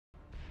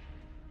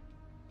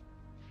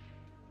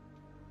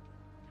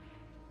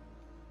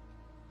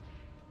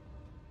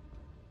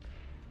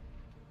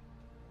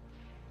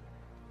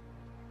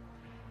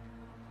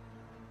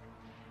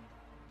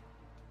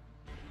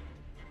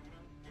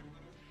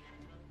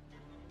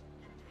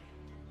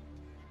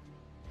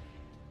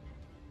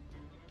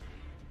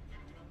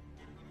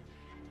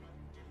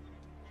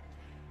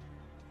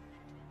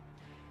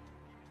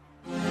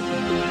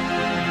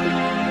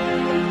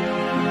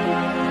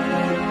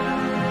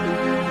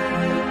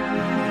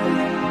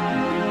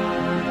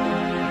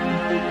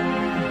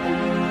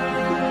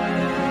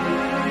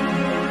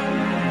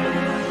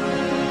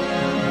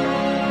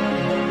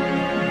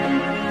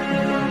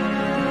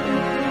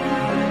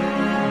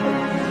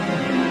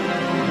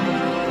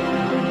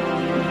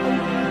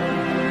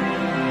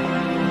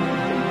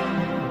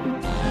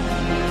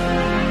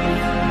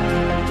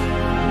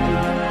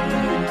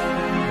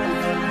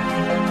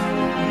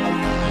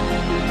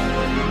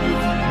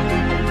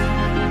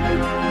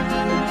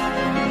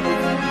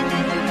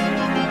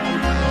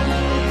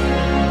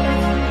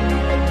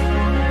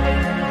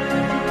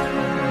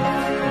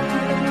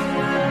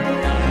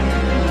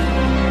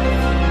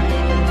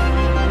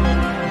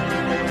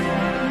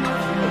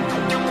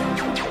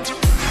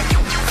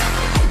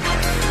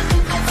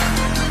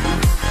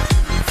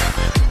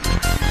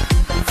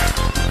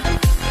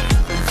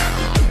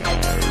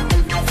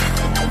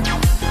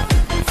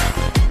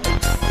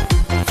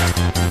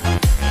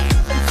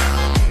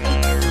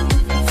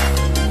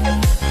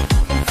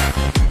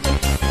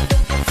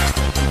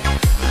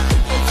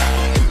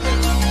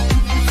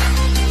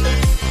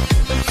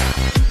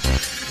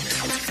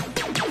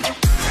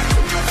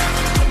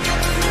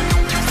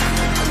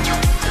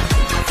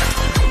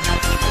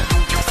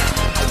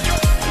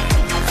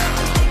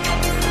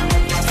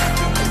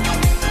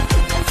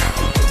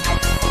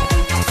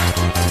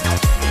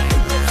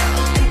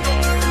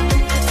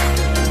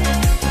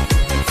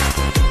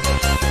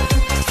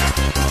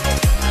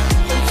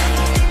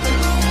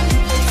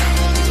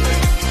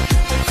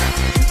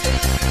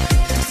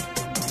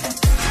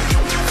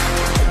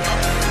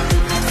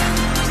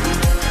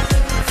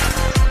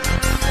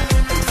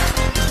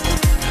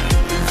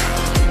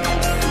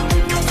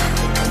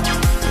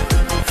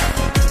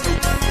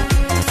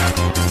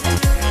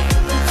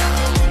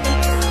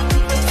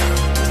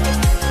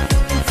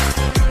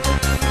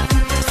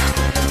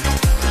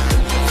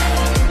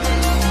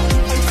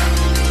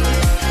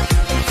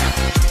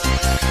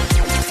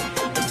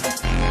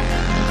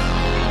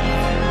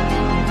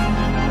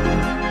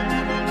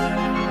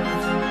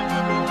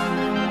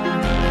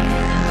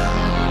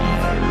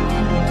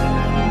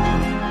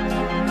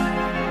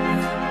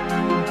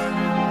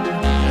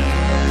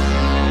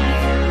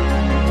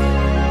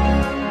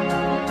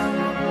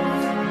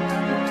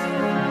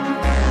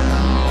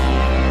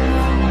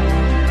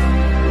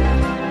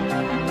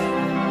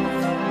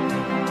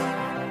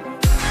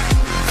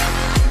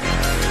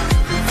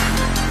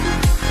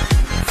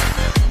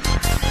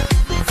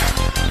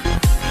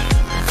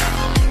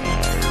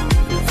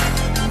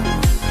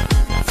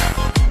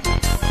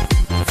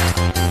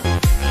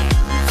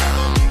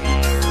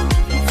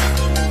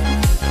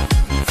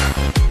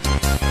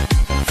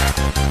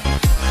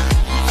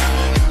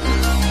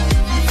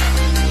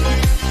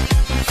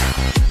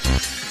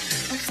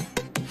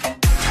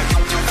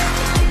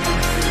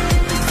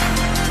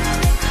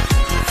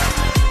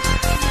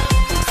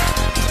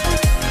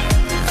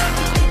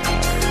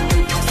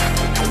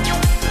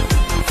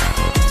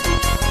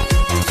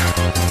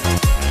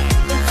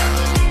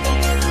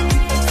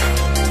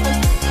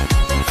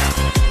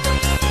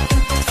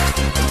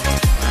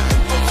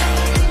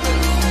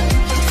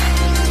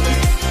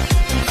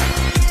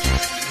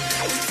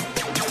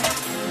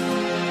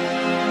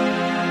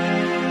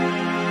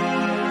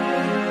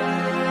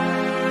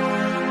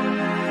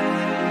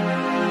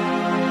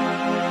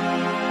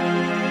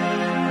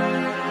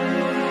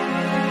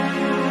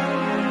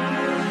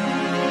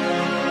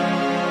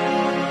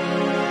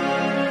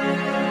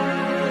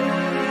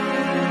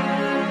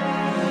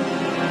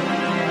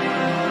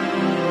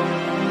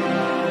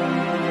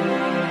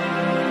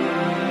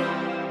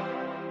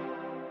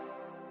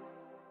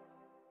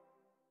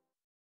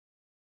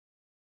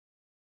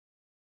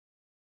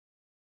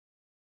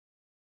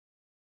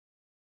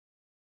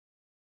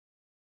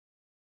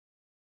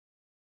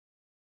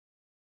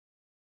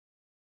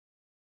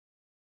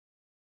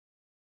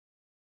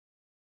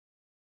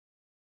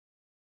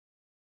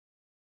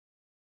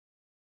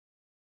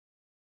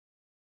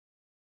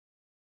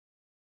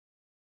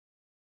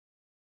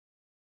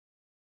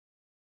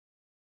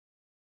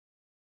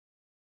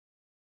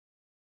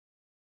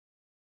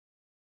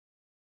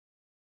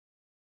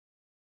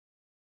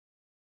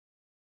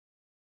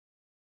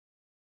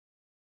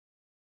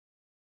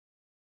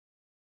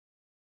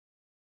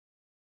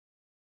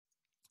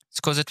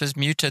because it was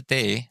muted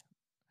there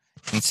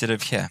instead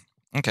of here.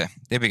 Okay,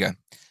 there we go.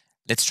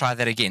 Let's try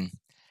that again.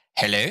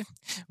 Hello,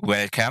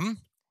 welcome.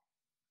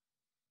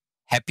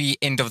 Happy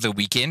end of the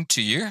weekend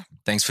to you.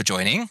 Thanks for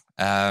joining.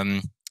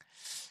 I'm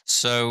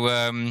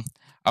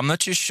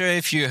not too sure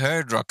if you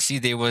heard, Roxy,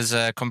 there was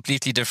a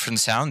completely different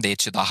sound there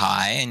to the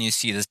high, and you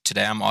see this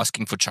today I'm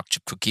asking for choc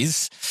chip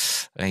cookies.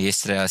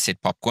 Yesterday I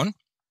said popcorn.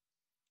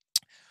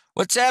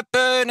 What's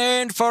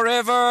happening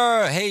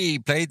forever? Hey,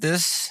 played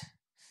this.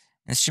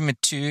 And stream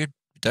it too.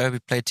 We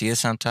played together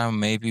sometime.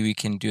 Maybe we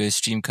can do a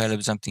stream collab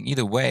or something.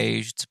 Either way,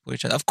 you should support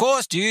each other. Of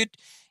course, dude.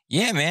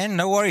 Yeah, man,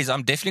 no worries.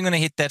 I'm definitely going to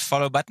hit that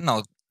follow button.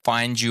 I'll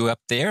find you up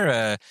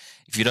there.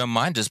 If you don't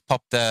mind, just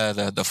pop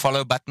the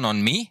follow button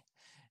on me,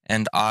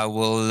 and I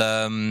will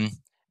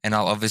and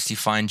I'll obviously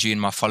find you in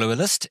my follower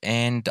list,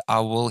 and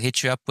I will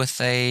hit you up with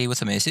a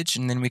message,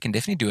 and then we can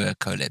definitely do a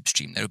collab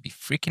stream. That would be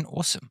freaking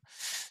awesome.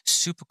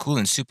 Super cool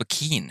and super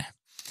keen.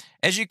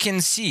 As you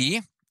can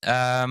see,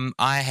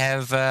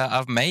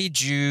 I've made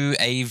you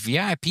a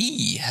VIP,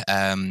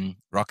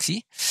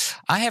 Roxy.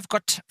 I have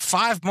got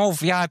 5 more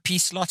VIP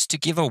slots to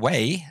give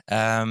away.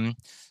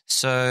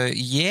 So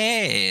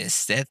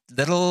yes, that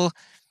little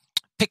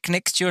pick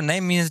next to your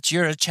name means that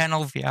you're a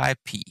channel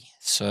VIP.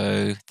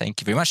 So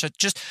thank you very much. So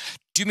just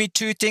do me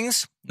 2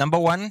 things. Number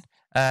 1,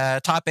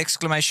 type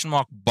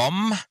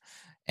 !bomb,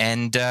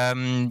 and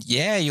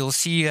yeah, you'll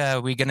see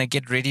we're gonna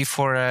get ready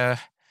for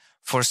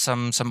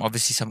some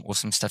obviously some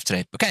awesome stuff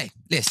today. Okay,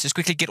 let's just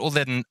quickly get all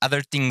the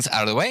other things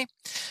out of the way.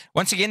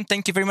 Once again,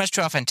 thank you very much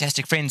to our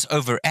fantastic friends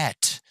over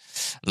at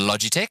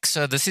Logitech.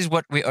 So this is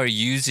what we are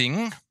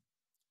using.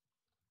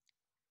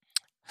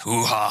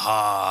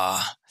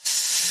 Hoo-ha-ha.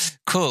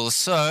 Cool.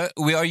 So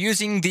we are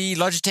using the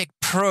Logitech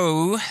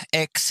Pro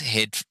X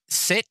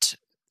headset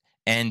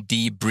and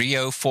the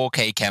Brio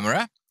 4K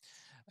camera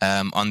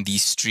on the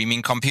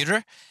streaming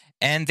computer.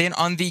 And then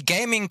on the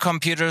gaming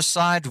computer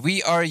side,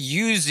 we are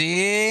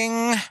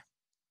using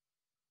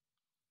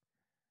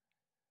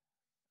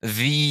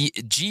the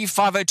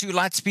G502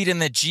 Lightspeed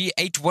and the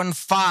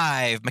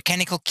G815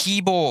 mechanical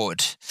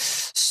keyboard.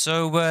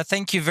 So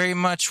thank you very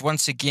much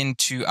once again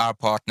to our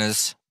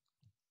partners.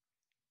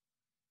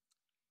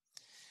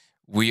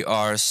 We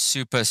are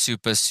super,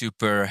 super,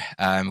 super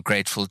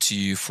grateful to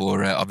you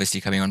for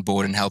obviously coming on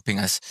board and helping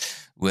us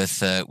with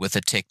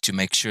the tech to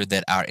make sure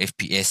that our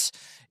FPS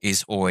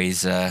is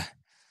always as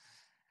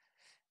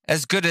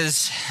good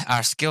as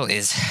our skill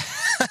is.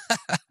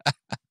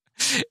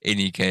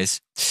 Any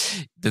case,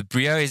 the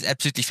Brio is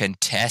absolutely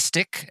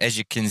fantastic. As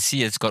you can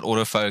see, it's got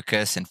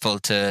autofocus and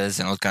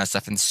filters and all kind of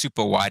stuff and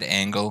super wide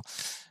angle.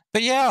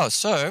 But yeah,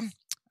 so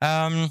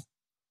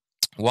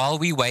while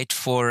we wait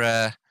for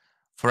our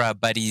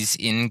buddies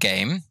in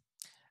game,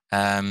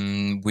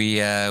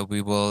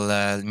 we will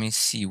let me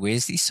see,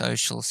 where's the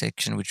social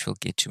section, which we'll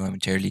get to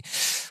momentarily.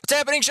 What's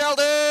happening,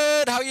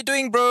 Sheldon? How you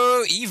doing,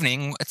 bro?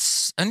 Evening.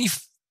 It's only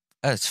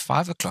it's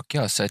 5 o'clock.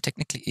 Yeah, so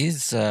technically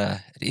it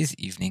is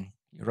evening.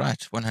 You're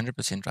right,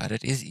 100% right.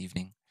 It is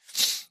evening.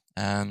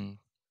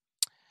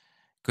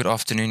 Good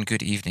afternoon,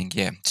 good evening.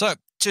 Yeah. So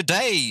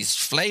today's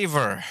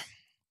flavor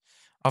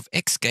of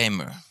X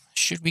Gamer.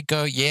 Should we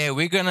go? Yeah,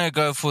 we're gonna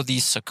go for the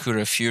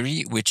Sakura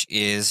Fury, which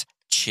is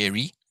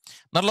cherry.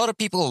 Not a lot of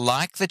people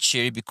like the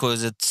cherry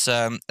because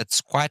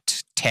it's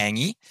quite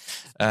tangy,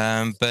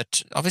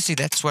 but obviously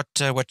that's what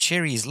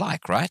cherry is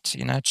like, right?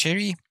 You know,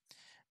 cherry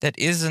that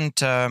isn't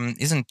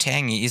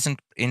tangy,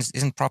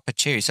 isn't proper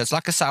cherry. So it's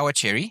like a sour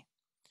cherry.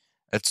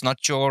 It's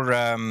not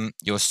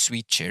your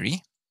sweet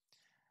cherry,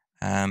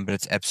 but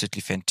it's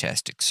absolutely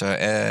fantastic. So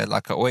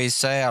like I always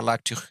say, I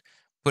like to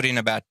put in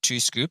about 2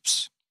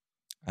 scoops,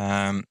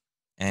 and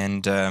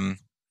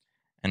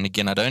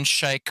again, I don't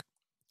shake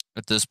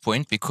at this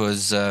point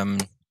because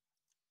I've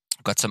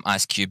got some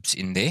ice cubes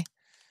in there,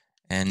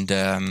 and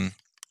you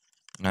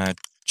know,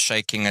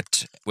 shaking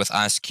it with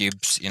ice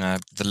cubes, you know,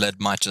 the lid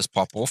might just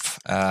pop off,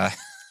 and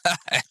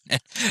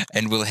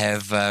we'll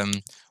have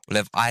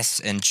ice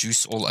and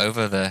juice all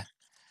over the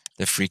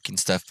freaking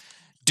stuff.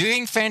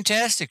 Doing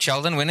fantastic,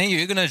 Sheldon. When are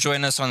you going to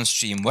join us on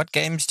stream? What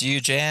games do you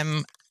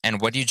jam,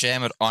 and what do you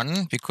jam it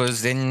on?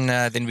 Because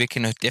then we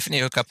can definitely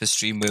hook up a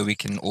stream where we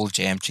can all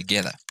jam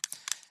together.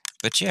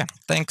 But yeah,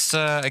 thanks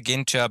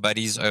again to our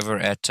buddies over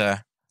at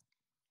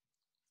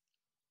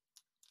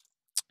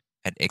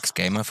X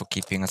Gamer for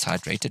keeping us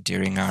hydrated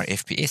during our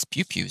FPS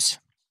pew-pews.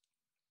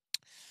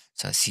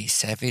 So I see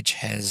Savage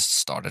has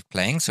started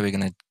playing, so we're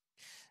going to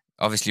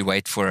obviously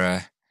wait for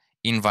a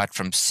invite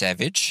from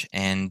Savage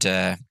and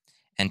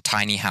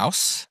Tiny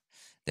House.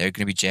 They're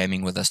going to be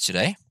jamming with us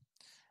today,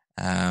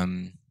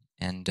 and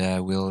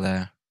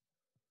we'll.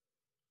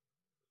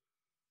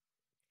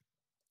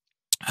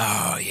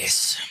 Oh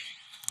yes,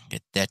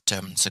 get that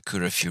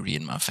Sakura Fury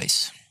in my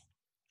face,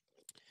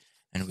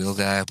 and we'll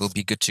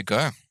be good to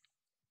go.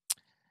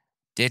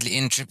 Deadly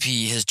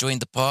Entropy has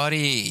joined the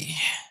party.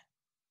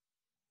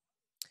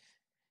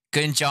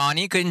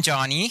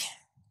 Kunjani.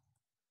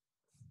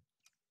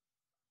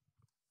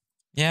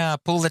 Yeah,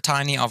 pull the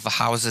tiny of the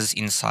houses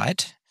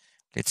inside.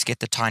 Let's get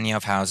the tiny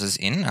of houses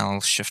in.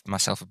 I'll shift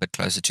myself a bit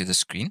closer to the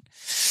screen.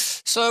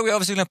 So we're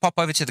obviously going to pop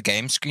over to the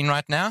game screen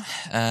right now.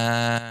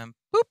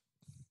 Boop.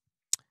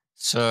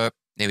 So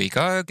there we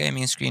go.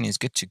 Gaming screen is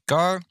good to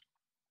go.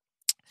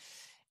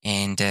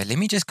 And let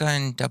me just go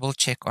and double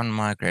check on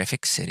my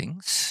graphics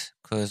settings,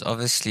 because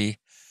obviously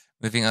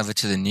moving over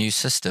to the new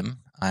system,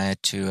 I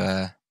had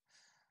to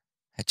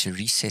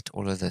reset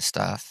all of the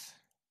stuff.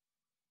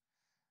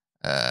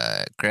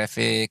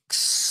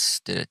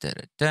 Graphics,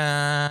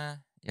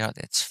 yeah,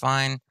 that's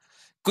fine.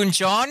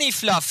 Kunjani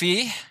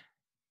Fluffy.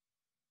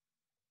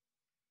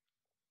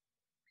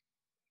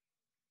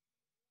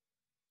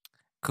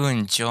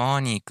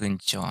 Kunjani.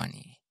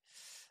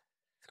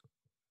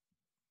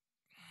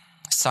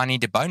 Sunny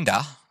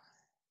DeBonda.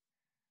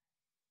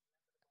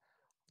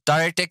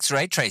 DirectX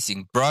ray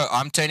tracing. Bro,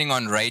 I'm turning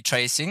on ray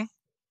tracing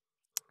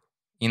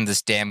in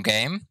this damn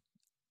game.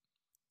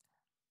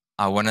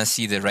 I want to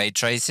see the ray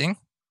tracing.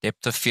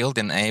 Depth of field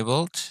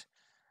enabled.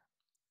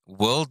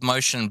 World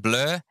motion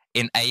blur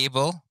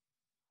enable.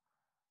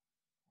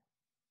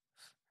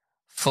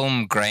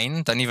 Film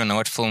grain. Don't even know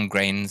what film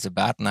grain is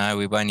about. No,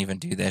 we won't even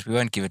do that. We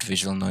won't give it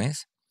visual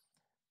noise.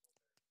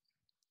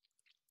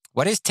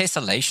 What is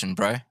tessellation,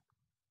 bro?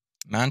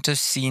 Amount of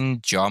scene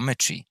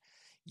geometry.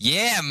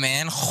 Yeah,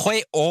 man.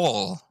 Gooi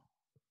all.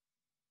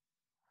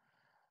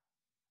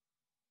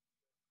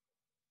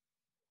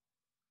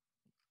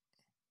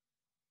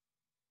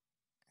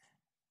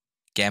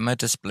 Gamma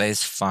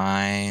displays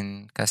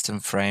fine. Custom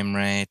frame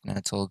rate. No,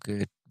 it's all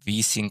good.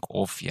 VSync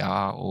off.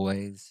 Yeah,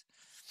 always.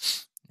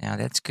 Now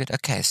that's good.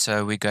 Okay,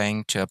 so we're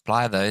going to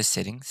apply those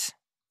settings.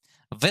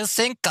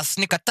 VSync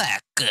sneak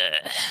attack.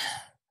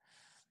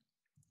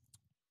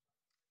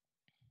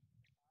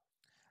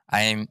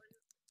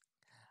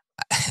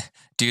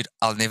 Dude,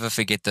 I'll never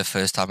forget the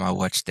first time I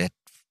watched that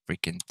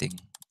freaking thing.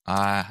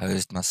 I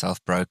hosed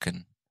myself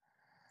broken.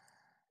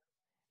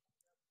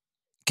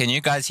 Can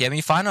you guys hear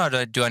me fine,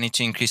 or do I need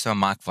to increase my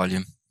mic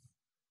volume?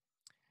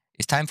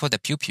 It's time for the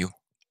pew-pew.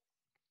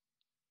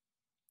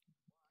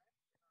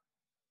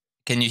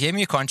 Can you hear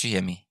me or can't you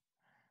hear me?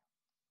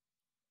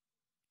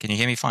 Can you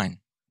hear me fine?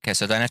 Okay,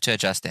 so I don't have to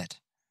adjust that.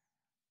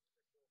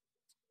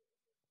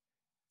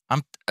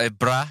 I'm,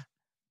 bruh,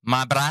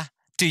 my bruh,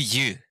 to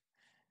you.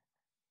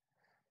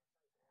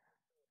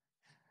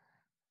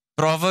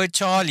 Bravo,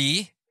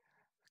 Charlie.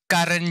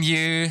 Karen,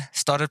 you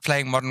started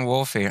playing Modern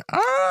Warfare.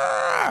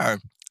 Ah,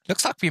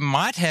 looks like we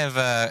might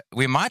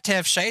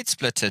have Shade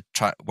Splitter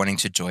wanting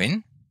to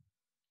join.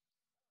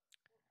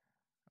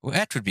 Well,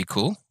 that would be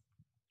cool.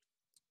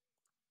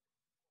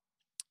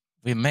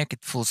 We make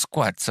it full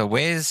squad. So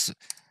where's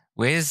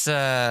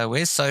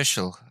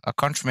social? I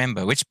can't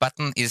remember. Which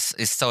button is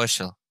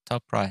social?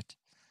 Top right.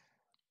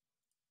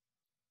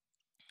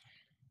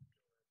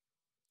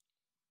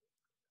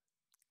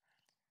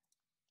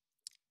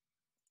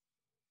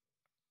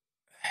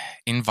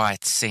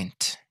 Invite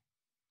sent.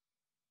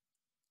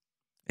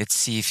 Let's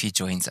see if he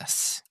joins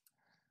us.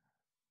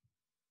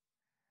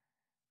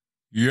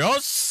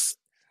 Yes.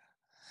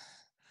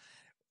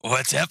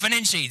 What's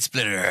happening, Shade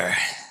Splitter?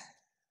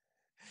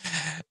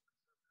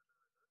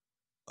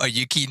 Are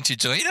you keen to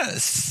join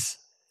us?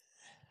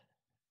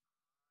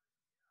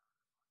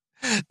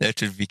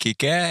 That would be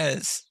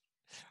kick-ass.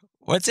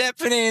 What's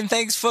happening?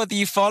 Thanks for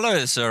the follow,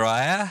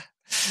 Soraya.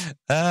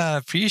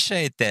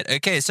 Appreciate that.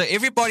 Okay, so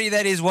everybody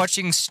that is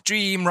watching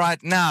stream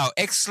right now,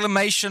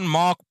 exclamation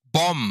mark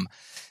bomb.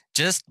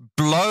 Just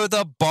blow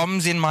the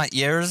bombs in my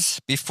ears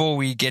before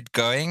we get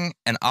going,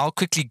 and I'll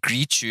quickly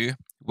greet you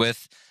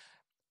with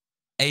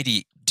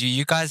 80. Do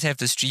you guys have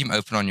the stream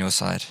open on your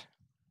side?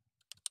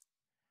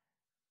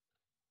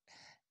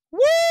 Woo!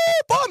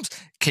 Bombs!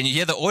 Can you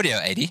hear the audio,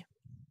 80?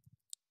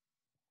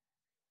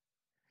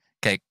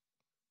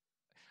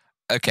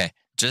 Okay.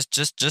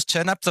 Just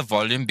turn up the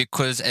volume,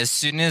 because as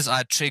soon as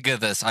I trigger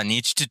this, I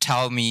need you to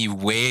tell me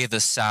where the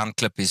sound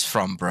clip is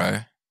from,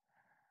 bro.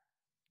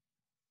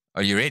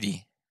 Are you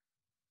ready?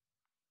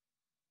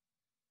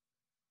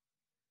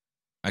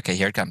 Okay,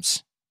 here it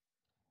comes.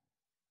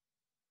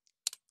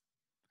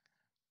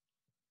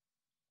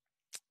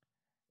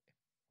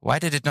 Why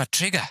did it not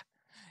trigger?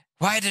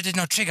 Why did it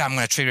not trigger? I'm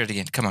going to trigger it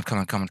again. Come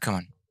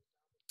on.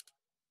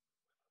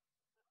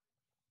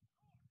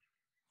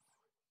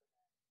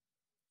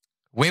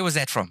 Where was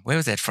that from?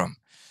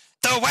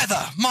 The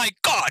weather! My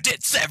God,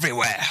 it's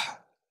everywhere!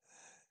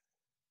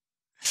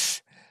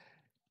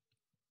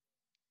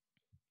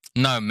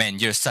 No, man,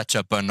 you're such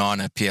a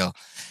banana peel.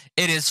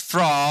 It is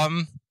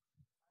from...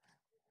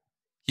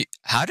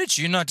 How did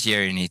you not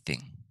hear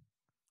anything?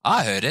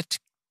 I heard it.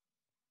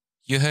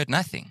 You heard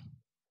nothing.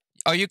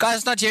 Are you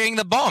guys not hearing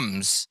the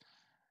bombs?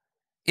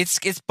 It's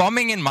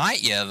bombing in my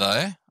ear,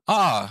 though.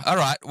 Oh, all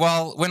right.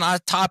 Well, when I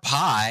type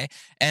hi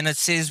and it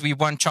says we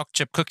want choc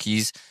chip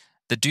cookies,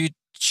 the dude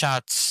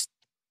shouts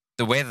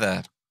the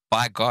weather.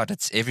 By God,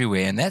 it's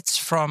everywhere. And that's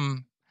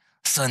from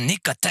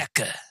Sonic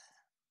Attacker,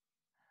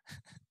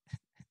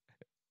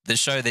 the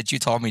show that you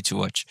told me to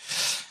watch.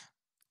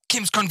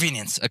 Kim's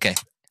Convenience. Okay.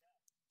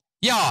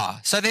 Yeah.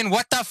 So then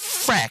what the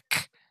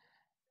frack?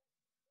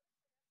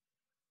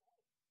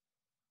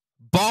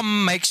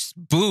 bomb makes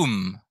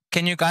boom.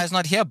 Can you guys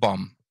not hear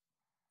bomb?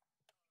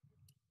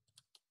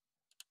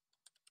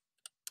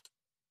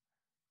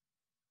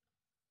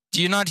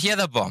 Do you not hear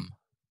the bomb?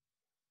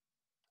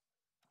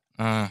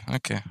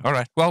 Okay. All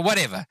right. Well,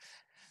 whatever.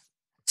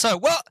 So,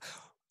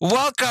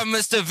 welcome,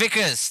 Mr.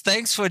 Vickers.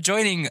 Thanks for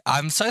joining.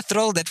 I'm so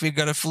thrilled that we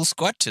got a full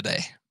squad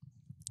today.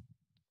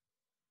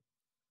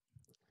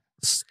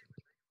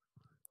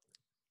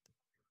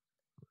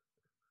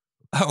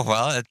 Oh,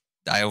 well,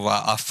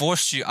 I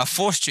forced you. I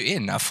forced you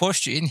in. I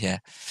forced you in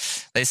here.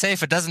 They say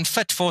if it doesn't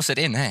fit, force it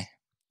in, hey?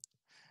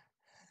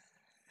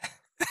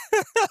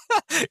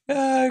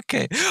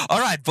 Okay. All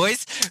right,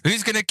 boys.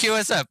 Who's gonna queue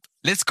us up?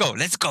 Let's go.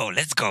 Let's go.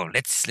 Let's go.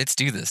 Let's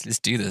do this. Let's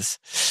do this.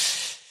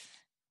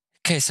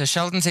 Okay, so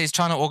Sheldon says he's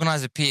trying to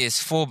organize a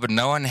PS4, but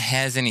no one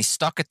has any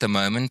stock at the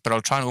moment. But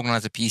I'll try and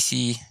organize a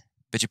PC.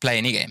 But you play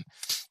any game.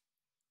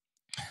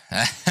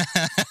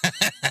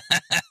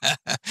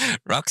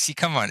 Roxy,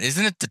 come on.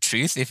 Isn't it the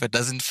truth? If it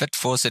doesn't fit,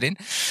 force it in.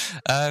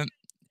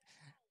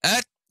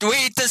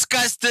 We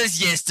discussed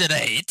this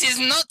yesterday. It is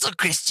not a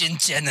Christian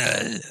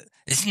channel.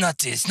 It's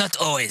not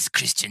always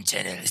Christian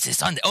channel. It's a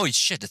Sunday. Oh,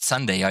 shit, it's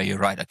Sunday. Yeah, you're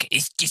right. Okay,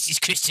 this is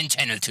Christian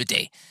channel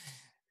today.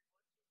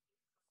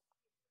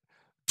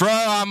 Bro,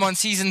 I'm on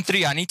season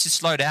 3. I need to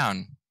slow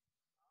down.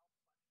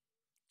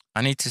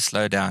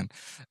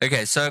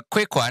 Okay, so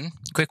quick one.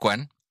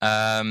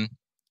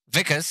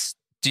 Vickers,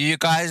 do you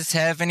guys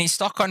have any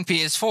stock on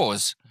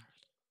PS4s?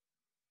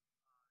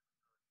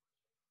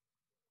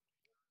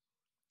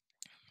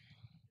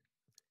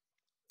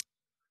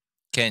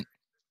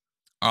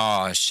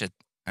 Oh, shit.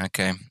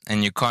 Okay.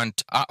 And you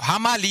can't... how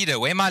am I leader?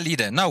 Where am I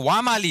leader? No, why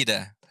am I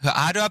leader?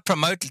 How do I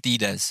promote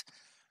leaders?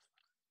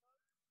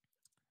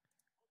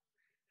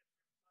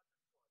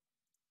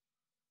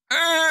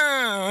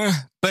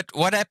 But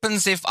what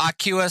happens if I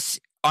queue us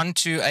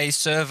onto a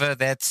server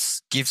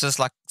that gives us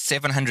like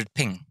 700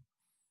 ping?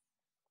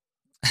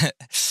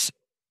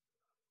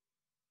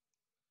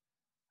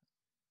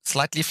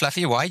 Slightly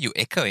fluffy, why are you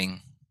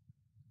echoing?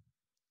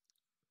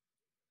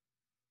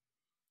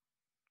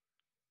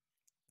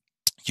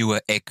 You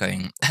were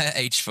echoing.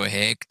 H for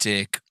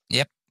hectic.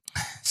 Yep.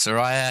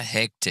 Soraya,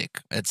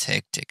 hectic. It's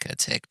hectic.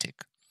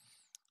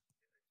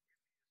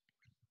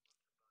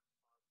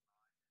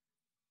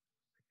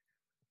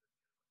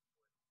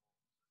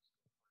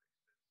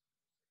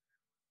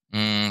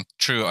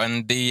 True.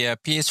 And the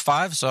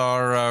PS5s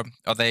are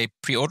they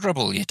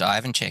pre-orderable yet? I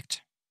haven't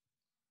checked.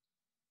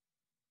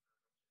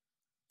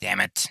 Damn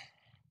it.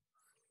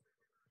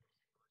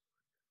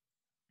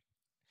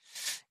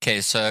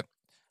 Okay, so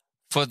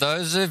for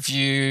those of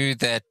you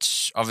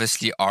that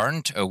obviously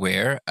aren't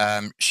aware,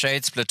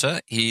 Shade Splitter,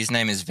 his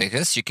name is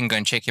Vickers. You can go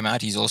and check him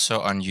out. He's also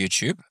on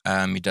YouTube.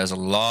 He does a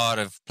lot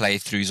of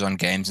playthroughs on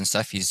games and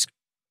stuff. He's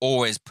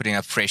always putting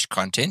up fresh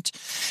content.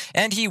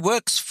 And he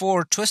works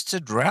for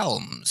Twisted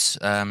Realms.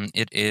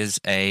 It is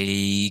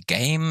a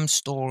game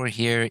store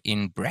here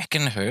in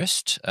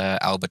Brackenhurst,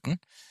 Alberton.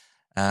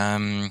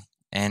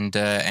 And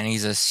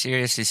he's a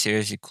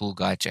seriously cool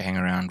guy to hang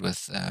around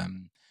with.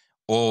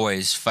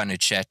 Always fun to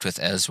chat with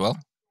as well.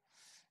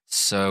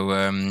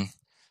 So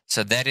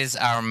so that is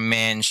our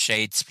man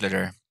Shade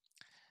Splitter.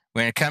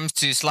 When it comes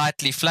to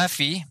Slightly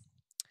Fluffy,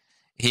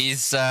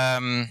 he's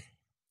the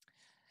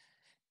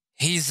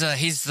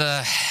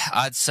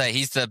I'd say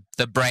he's the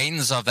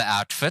brains of the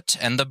outfit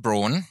and the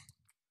brawn.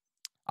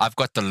 I've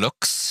got the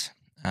looks.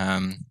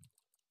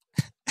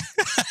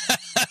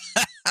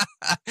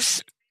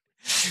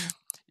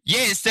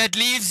 Yes, that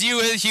leaves you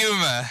with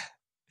humor.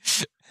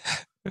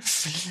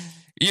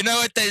 You know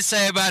what they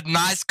say about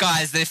nice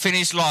guys, they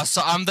finish last,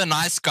 so I'm the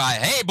nice guy.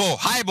 Hey, bo,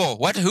 hi, bo,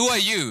 who are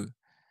you?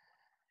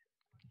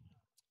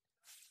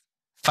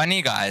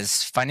 Funny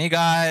guys. Funny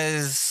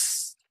guy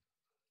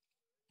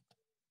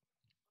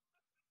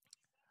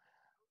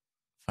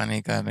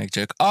make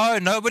joke. Oh,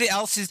 nobody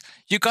else is,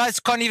 you guys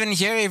can't even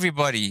hear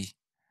everybody.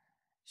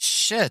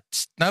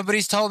 Shit,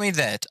 nobody's told me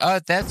that. Oh,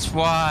 that's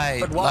why.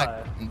 But why?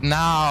 Like,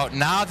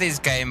 now there's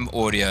game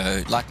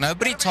audio. Like,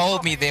 nobody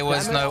told me there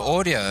was no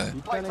audio.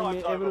 You're telling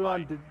me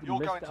everyone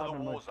missed out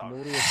on my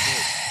glorious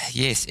work.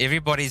 Yes,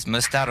 everybody's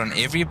missed out on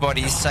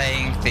everybody's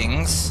saying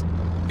things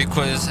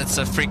because it's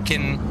a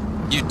freaking...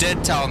 You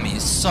did tell me.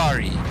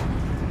 Sorry.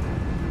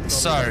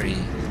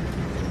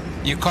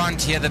 You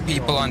can't hear the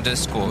people on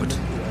Discord.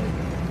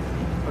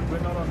 But we're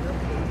not on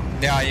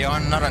Discord. Yeah, you're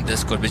not on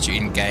Discord, but you're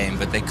in game,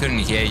 but they couldn't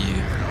hear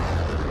you.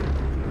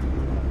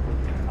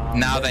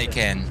 Now they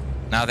can.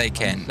 Now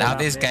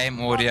there's game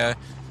audio.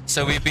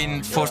 So we've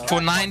been, for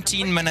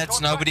 19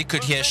 minutes, nobody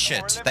could hear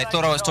shit. They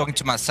thought I was talking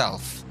to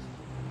myself.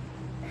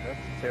 That's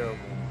terrible.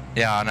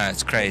 Yeah, I know,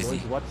 it's crazy.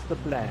 What's the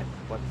plan?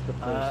 What's the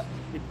first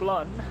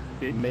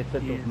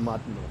method of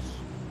madness?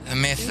 A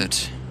method.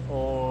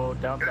 Or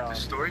Go to downtown?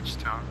 storage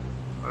town.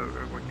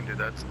 We can do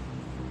that.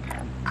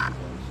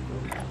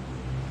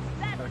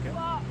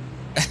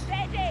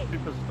 Okay.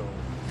 Superstore.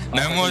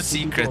 No more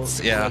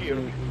secrets, yeah.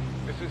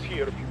 This is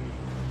here.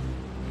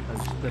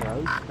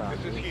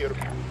 This is here.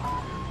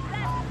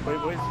 Wait,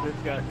 where's this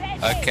guy?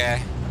 Okay.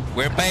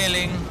 We're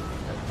bailing.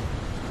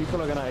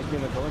 People are gonna hate me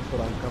in the comments,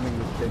 but I'm coming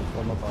with 10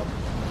 from above.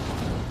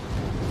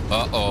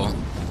 Uh-oh.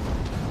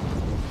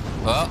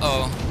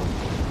 Uh-oh.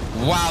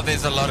 Wow,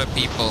 there's a lot of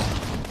people.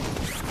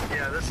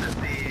 Yeah, this is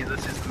the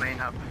main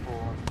hub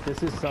for.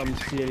 This is some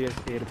serious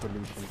air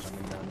pollution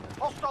coming down there.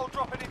 Hostile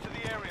dropping into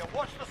the area.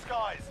 Watch the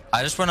skies.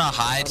 I just want to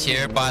hide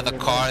here by the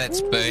car that's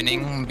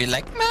burning and be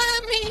like,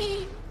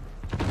 Mommy!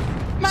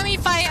 Mommy,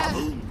 fire!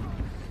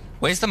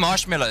 Where's the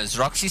marshmallows?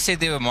 Roxy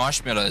said there were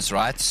marshmallows,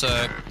 right? So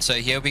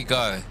here we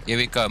go. Here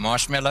we go.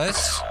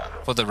 Marshmallows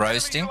for the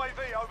roasting.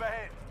 UAV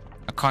overhead.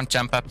 I can't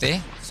jump up there,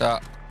 so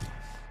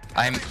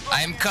I'm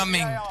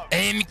coming.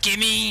 I'm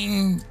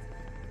coming.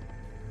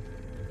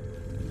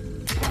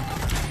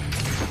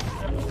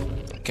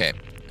 Okay,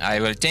 I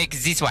will take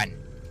this one.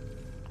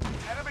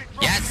 Enemy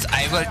Yes,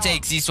 I will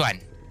take this one. I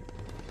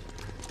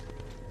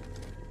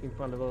think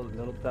my little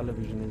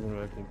television isn't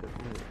working.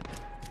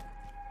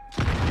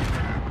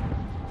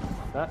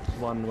 That's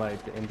one way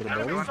to enter the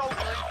building. soldier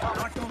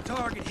incoming. Not on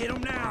target. Hit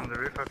him now. On the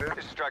roof up here.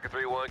 This is Striker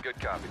 3-1. Good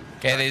copy.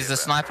 Okay, there's the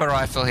sniper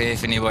rifle here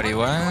if anybody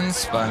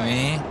wants. By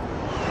me.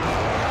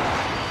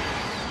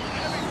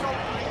 Enemy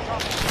soldier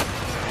incoming.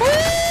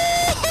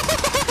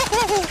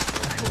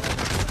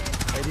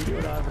 I did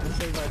what I have the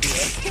same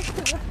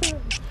idea.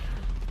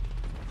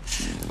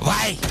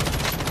 Why?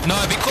 No,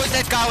 because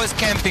that guy was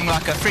camping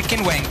like a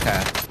freaking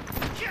wanker.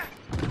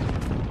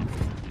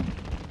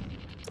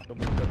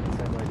 Someone's got the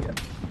same idea.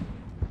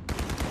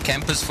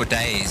 Campers for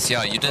days.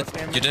 Yeah, you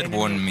did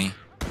warn me.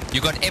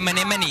 You got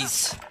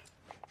M&M's.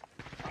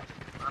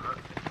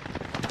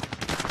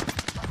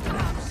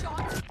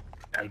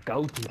 I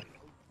go to.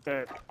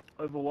 Okay,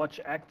 Overwatch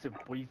active,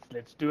 please.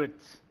 Let's do it.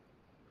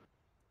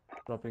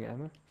 Dropping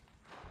ammo.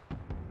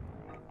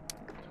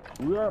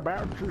 We are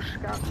about to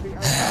scout the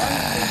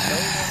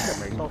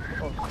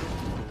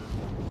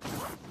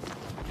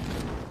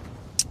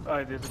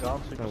Oh, there's a guy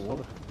on super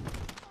solid.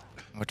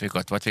 What we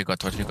got? What we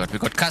got? What we got? We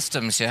got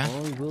customs, yeah? I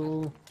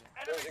will.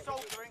 Enemy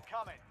soldier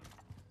incoming.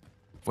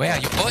 Where are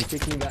you? Oh,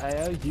 Picking the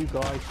AO, you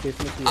guys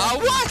definitely.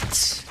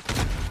 what?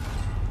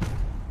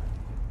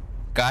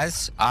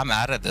 Guys, I'm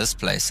out of this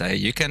place. Eh?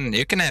 You can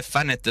have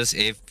fun at this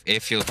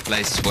airfield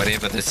place,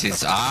 whatever this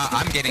is.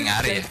 I'm getting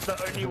out of here. That's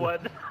the only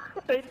one.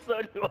 That's the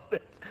only one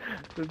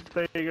that's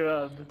staying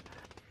around.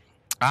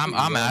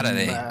 I'm out of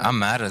there.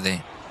 I'm out of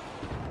there.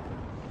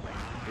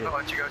 How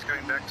about you guys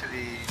going back to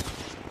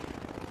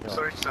the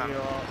storage zone?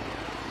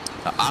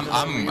 I'm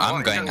going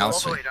All the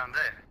elsewhere. way down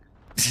there.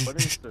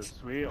 What is this?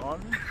 We're on?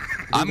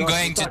 I'm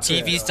going to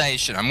TV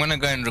station. I'm gonna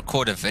go and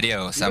record a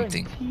video or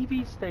something.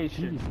 TV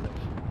station.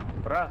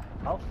 Bruh,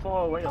 how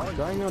far away are you?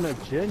 Going on a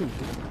journey.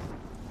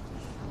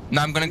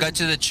 No, I'm gonna go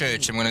to the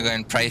church. I'm gonna go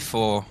and pray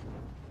for.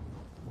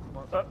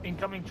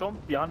 Incoming chomp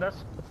behind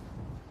us.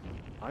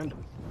 Behind us.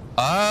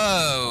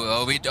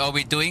 Oh, are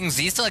we doing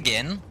this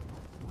again?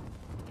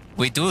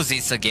 We do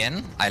this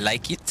again. I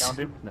like it. Found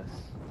him.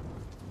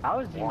 How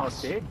is he not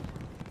dead?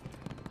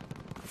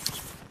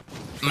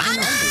 Man.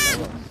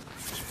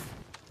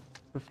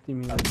 50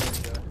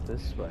 minutes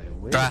this way.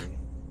 Where? Bruh,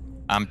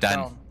 I'm done.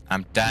 Down.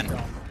 I'm done.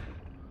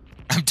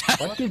 I'm done.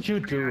 What did you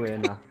do,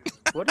 Anna?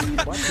 What did you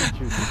do?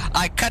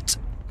 I cut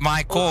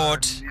my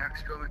cord Yeah,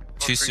 it's going.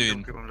 too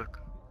soon.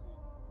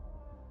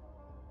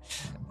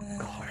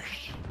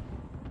 Gosh.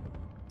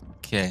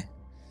 Okay.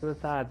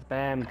 Suicide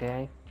spam,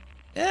 okay?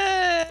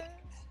 Yeah.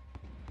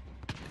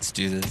 Let's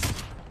do this.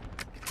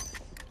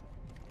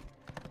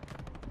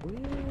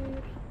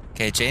 Where?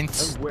 Okay,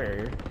 gents.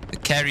 Where? The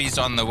carry's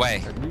on the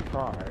way. A new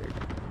card.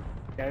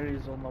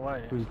 Gary's on the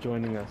way. Who's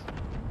joining us?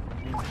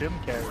 Jim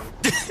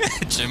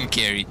Carrey. Jim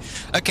Carrey.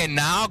 Okay,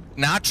 now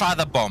try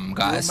the bomb,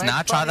 guys. We'll make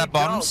Now try the funny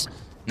bombs. jokes.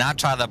 Now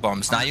try the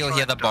bombs. Now you'll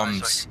hear the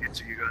bombs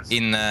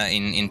In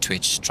in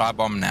Twitch. Try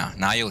bomb now.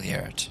 Now you'll hear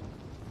it.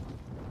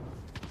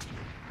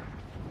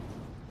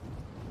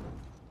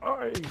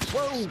 I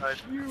won't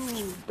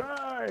you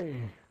die.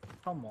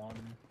 Come on.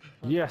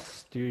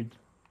 Yes, dude.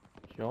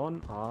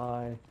 John,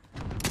 I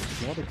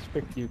did not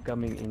expect you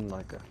coming in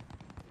like a...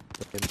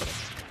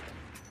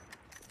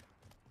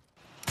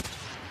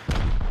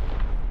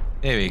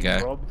 There we go.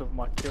 Robbed of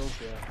my kills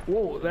here.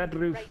 Whoa, that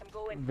roof.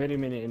 Very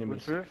many enemies.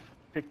 Which roof?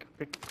 Pick.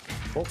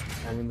 Oh,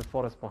 and in the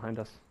forest behind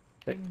us.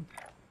 Hey,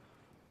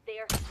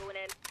 There, going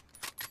in.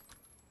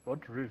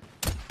 What roof?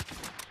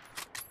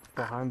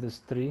 behind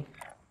this tree.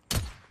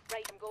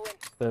 Right, I'm going.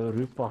 The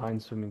roof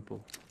behind swimming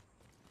pool.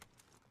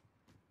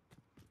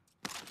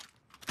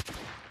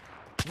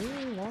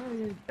 Where are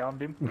you?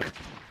 Found him.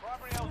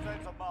 Primary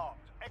LZs are marked.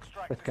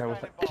 Extract That guy was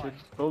standing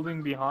by.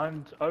 Building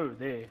behind. Oh,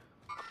 there.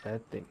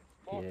 That thing.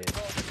 Yeah.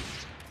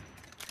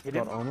 Hit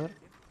Got him. on it.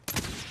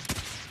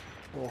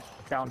 Oh,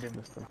 Found him.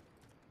 missed him.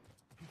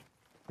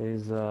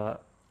 There's another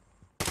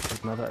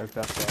oak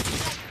out there.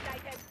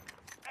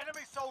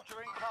 Enemy soldier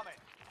incoming.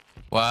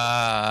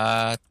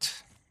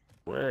 What?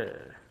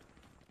 Where?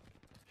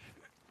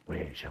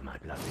 Where shall my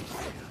blood be?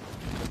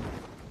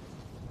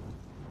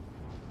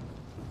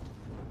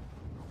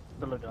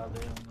 Still a guy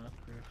there on that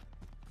roof.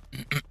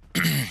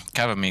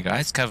 Cover me,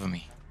 guys. Cover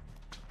me.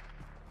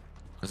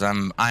 Because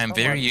I am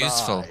very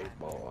useful.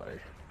 Boy.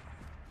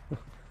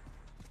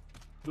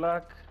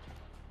 Luck.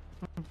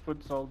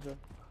 Foot soldier.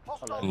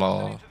 Hostiles Lol.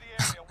 dropping into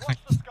the area. Watch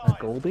the skies.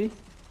 Goldie?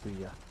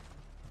 Yeah.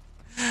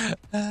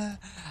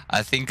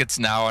 I think it's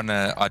now on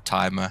a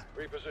timer.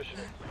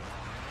 Repositioning.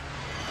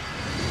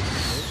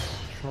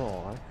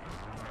 Try.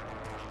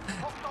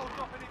 Hostiles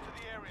dropping into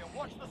the area.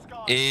 Watch the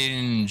skies.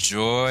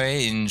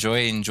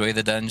 Enjoy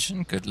the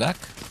dungeon. Good luck.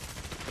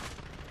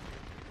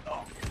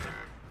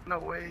 No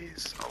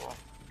ways. Oh well.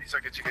 At least I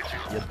get you.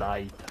 You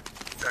died.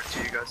 Back to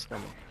you guys.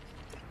 Come on.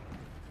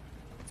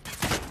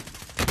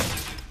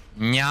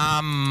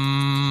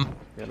 Nyam.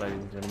 Yeah, ladies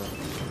and gentlemen.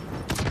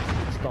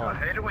 It's I time.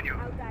 hate it when you.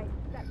 Outside.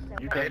 That's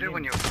You I hate get it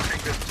when in. your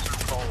fingers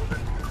are cold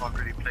and you can't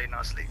really play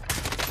nicely.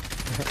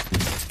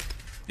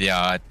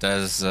 Yeah, it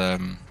does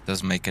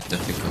make it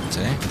difficult,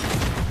 eh?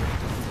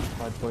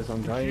 Right, boys,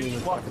 I'm going in the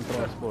fucking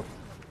transport.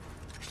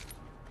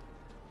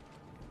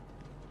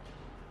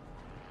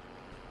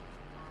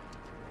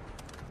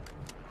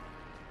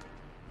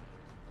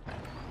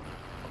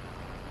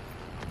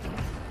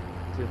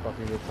 See if I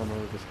can get someone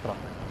with this truck.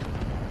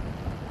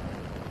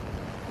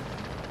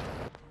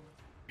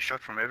 You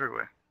shot from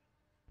everywhere.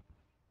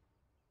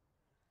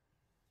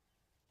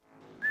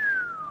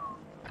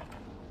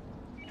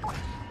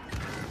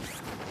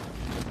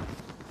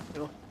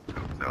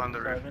 They're on the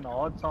roof. Having a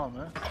hard time,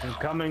 eh? I'm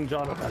coming,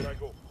 Jonathan.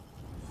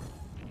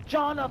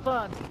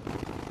 Jonathan!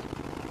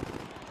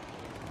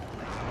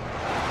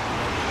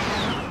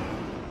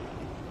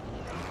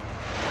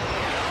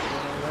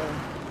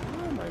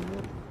 Oh, my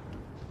lord.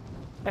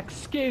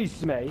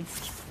 Excuse me.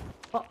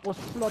 That was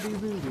bloody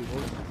rude, it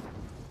was.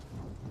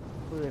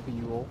 Wherever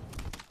you are.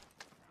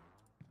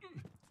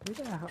 Where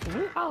the hell?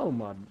 Where? Oh,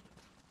 man.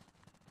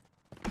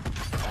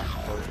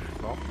 That was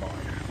not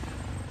mine.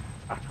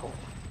 At all.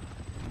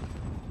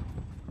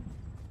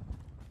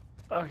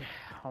 Okay,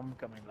 I'm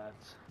coming,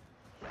 lads.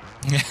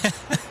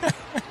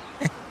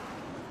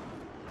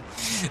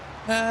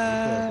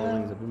 The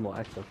building's a bit more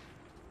active.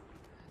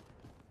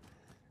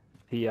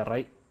 Here,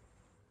 right?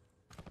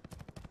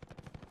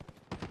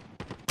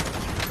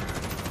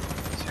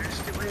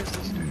 Seriously, where is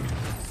this dude?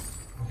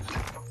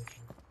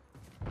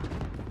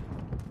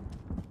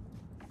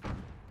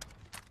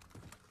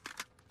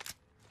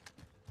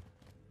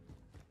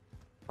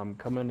 I'm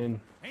coming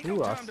in.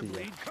 Ooh, I see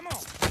you.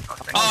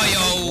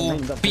 Oh,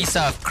 yo, piece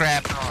of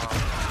crap.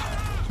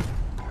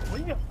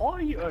 Where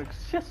are you?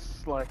 It's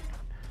just like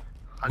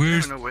I don't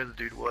Where's- even know where the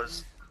dude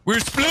was. We're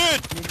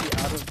split. maybe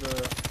out of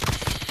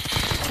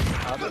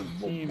the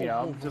team. Yeah,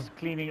 I'm just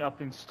cleaning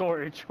up in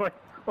storage,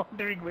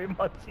 wondering where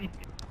my team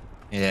is.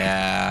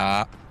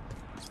 Yeah.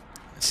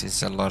 This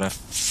is a lot of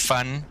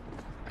fun.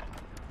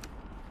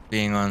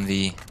 Being on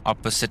the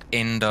opposite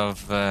end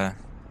of the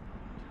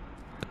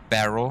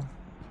barrel.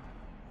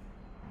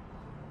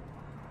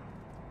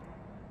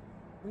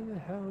 Where the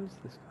hell is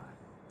this guy?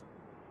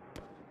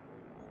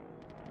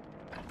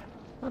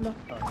 Oh no,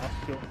 Oh, not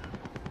kill.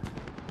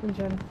 and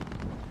Jen.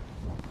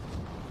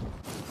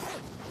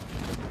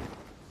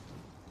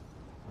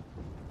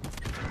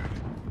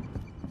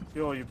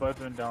 Yo, you both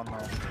went down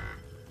now.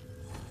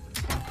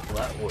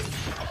 That was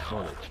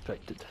not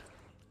expected.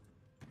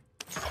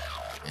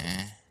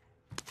 Eh.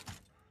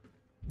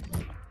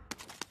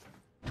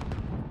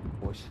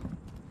 Boys,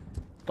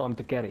 time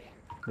to carry.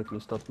 Let me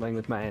start playing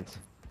with my hands.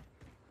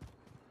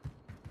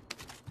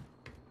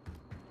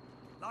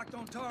 Locked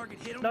on target.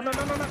 Hit him. No, no,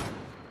 no, no, no.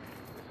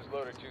 This is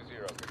loader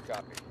 2-0. Good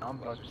copy. I'm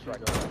about to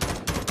Strike. strike.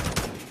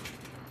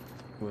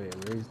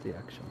 Where's the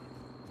action?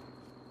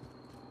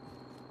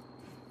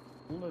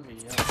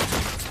 Olivia.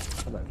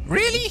 Hello.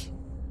 Really?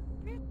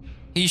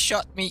 He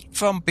shot me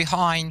from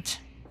behind.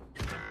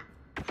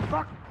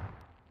 Fuck!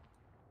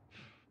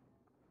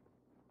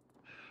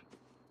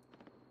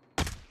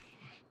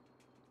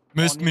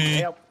 Missed I need me.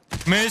 help.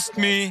 Missed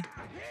me.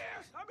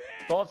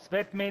 Don't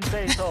sweat me in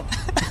face off.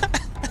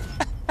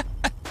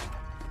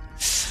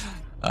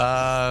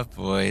 Ah,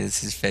 boy,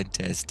 this is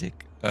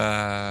fantastic.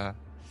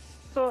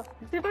 So,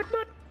 is it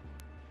Batman?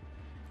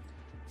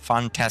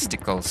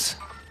 Fantasticals.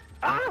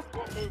 Ah!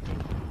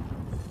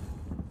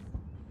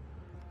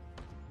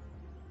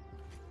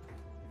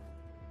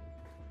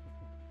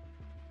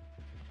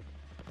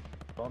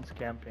 Don's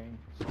camping.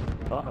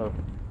 Uh-oh.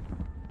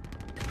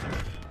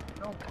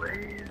 No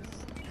ways.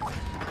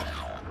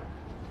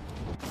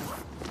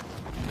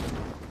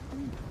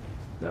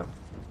 No.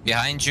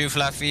 Behind you,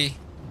 Fluffy.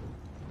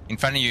 In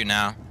front of you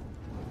now.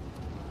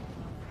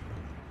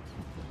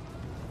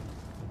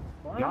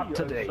 Why Not are you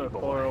today, so boy.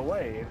 far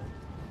away?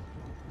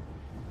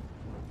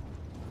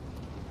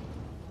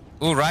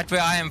 Oh, right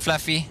where I am,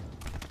 Fluffy.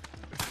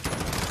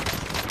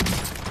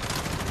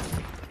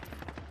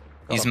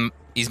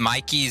 His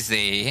Mikey's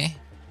there.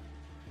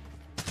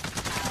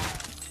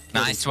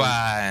 Nice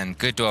one.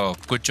 Good job.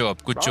 Good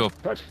job. Good job.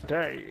 Touch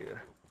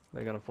there.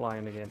 They're gonna fly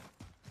in again.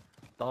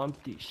 Time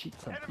to shoot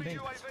some Enemy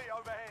things. UAV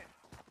overhead.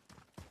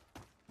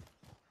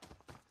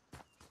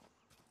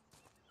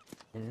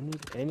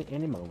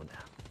 Any moment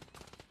now.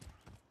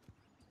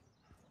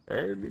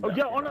 Oh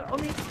yeah, on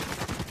me.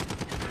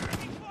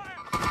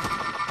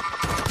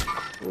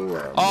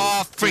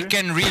 Oh,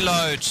 freaking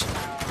reload.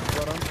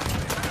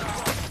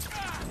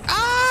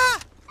 Ah!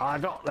 I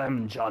got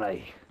them,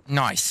 Johnny.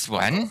 Nice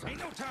one. Ain't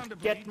no time to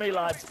Get me,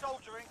 lad.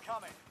 Soldier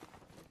incoming.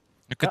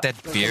 Look at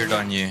that beard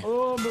on you.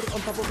 Oh, on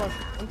top of us.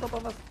 On top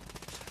of us.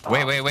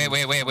 Wait.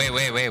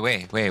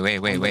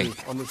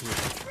 On this roof.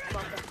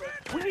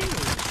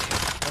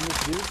 On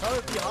this roof.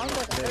 Oh, behind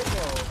us.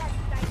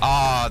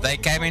 Oh, they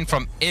came in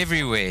from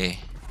everywhere.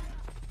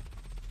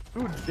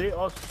 Dude, there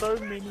are so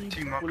many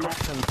Team up.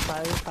 bullets and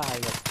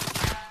fire.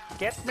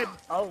 Get me.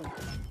 Oh,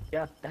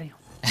 yeah, damn.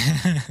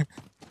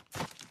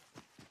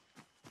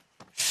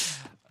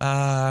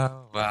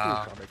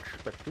 Wow.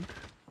 Unexpected.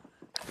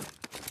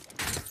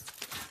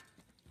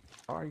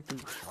 I do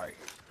say.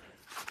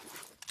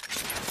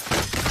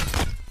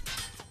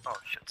 Oh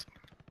shit.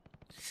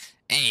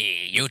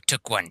 Hey, you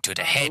took one to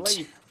the head.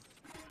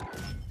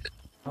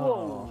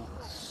 Whoa.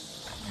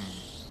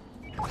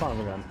 Fine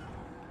again.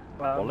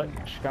 Well,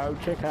 let's go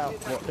check out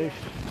what this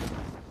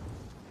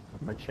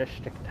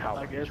majestic tower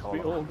I guess is we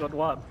all all got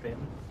one then.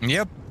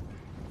 Yep.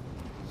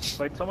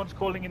 Wait, someone's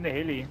calling in the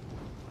heli.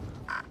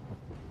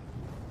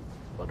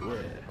 But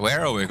where?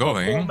 Where are we Oh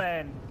going?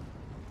 man.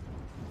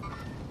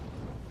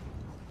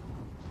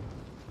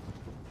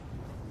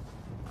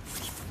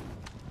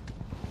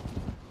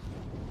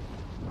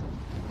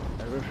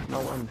 There is no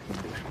one in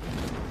this.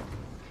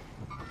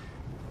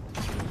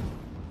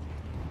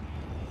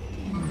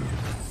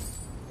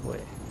 Where?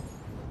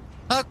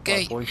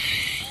 Okay. Boys.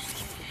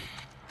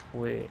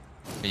 Where?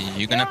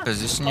 You're gonna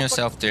position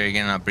yourself there.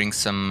 You're gonna bring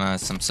some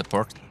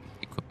support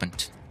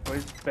equipment.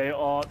 Wait, they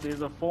are.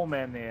 There's a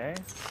 4-man there, eh?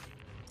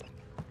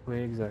 Where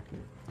exactly?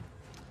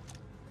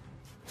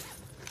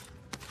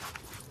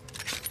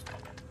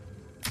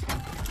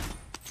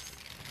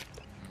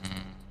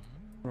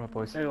 Alright,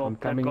 boys. They all I'm they've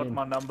coming got in.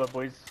 my number,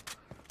 boys.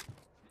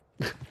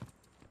 Okay,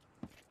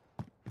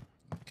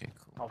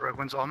 cool. Rogue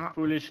one's armor.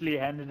 Foolishly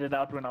handed it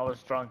out when I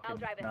was drunk, I'll and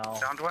drive it. now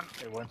Downed one.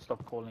 they won't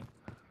stop calling.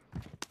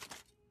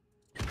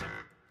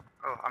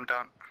 Oh, I'm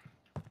down.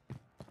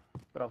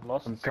 But I've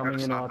lost. I'm I got a coming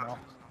in sniper. out.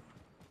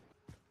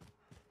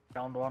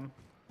 Downed one.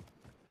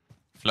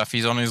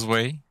 Fluffy's on his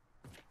way.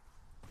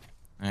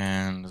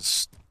 And the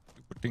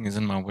stupid thing is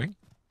in my way.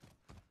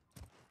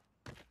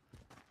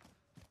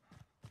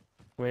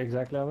 Where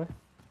exactly are we?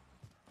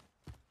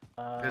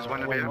 There's one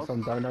over wait, here. hold-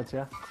 Some donuts,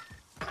 yeah?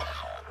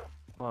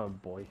 Oh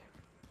boy.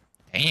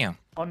 Damn.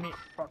 On me.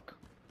 Fuck.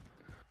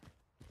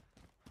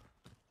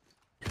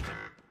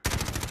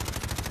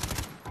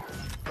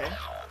 Okay.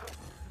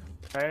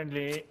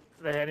 Apparently,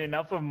 they had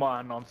enough of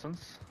my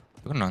nonsense.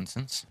 Good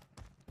nonsense.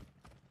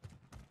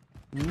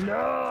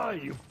 No,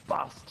 you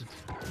bastard!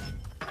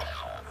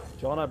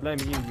 John, I blame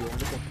you. Your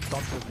little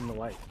dot was in the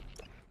way.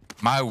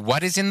 My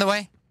what is in the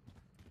way?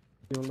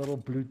 Your little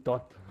blue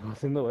dot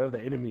was in the way of the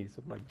enemies.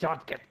 I'm like, John,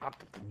 get out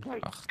of the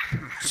way.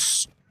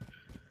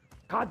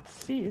 Can't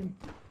see him.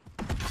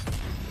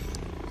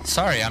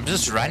 Sorry, I'm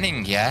just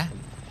running, yeah?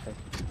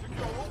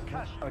 Secure all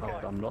cash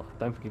Okay, I'm not.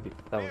 Don't forgive you.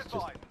 That was just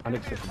Cash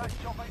unacceptable.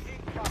 chopper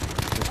incoming.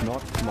 It's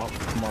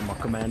not my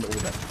command order.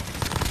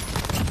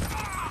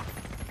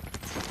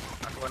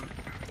 That one.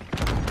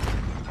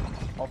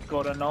 I've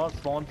got a nice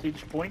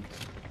vantage point.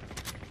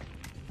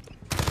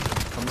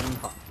 Come in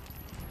hot.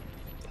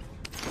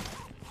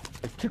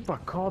 They took my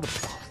car, the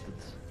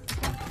bastards.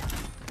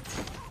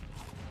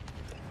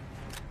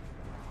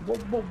 Whoa,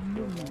 whoa,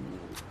 whoa.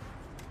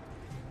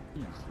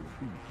 Easy,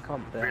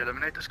 calm We down.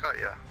 eliminate this guy?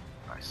 Yeah.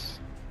 Nice.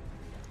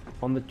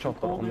 On the chopper,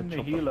 Call on in the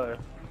the chopper. helo.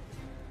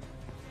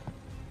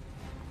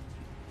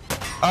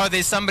 Oh,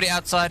 there's somebody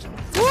outside.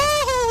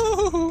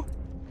 Woo!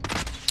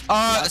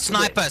 Oh,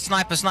 sniper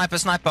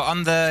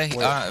on the.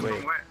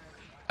 Wait.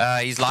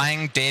 Where? He's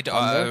lying dead.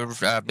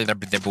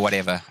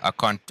 Whatever. I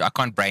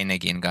can't brain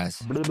again, guys.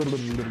 Blah, blah, blah,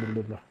 blah,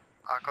 blah, blah.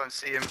 I can't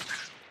see him.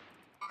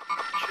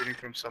 Shooting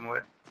from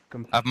somewhere.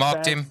 I've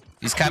marked him.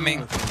 He's coming.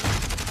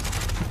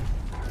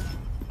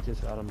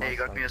 Just out of my Yeah, he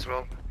got sight. me as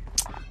well.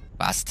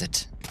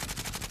 Bastard.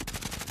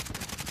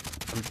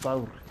 I'm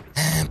sorry.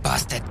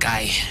 Bastard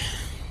guy.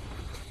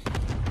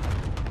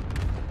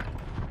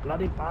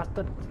 Bloody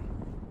bastard.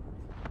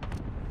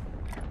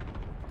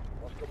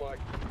 Oscar Mike.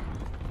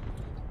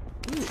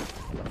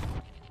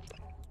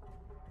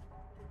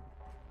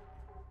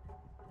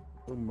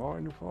 Don't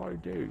mind if I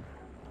do.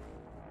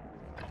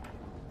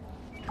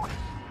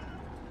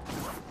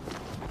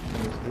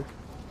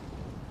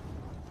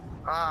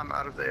 Ah, I'm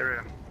out of the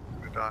area.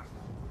 Good die.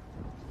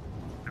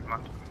 Never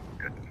mind.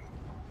 Good.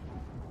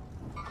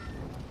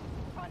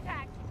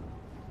 Contact.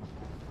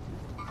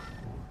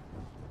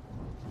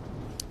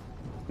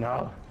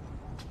 No.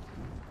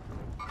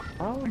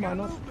 How am I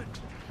not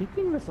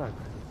hitting this up?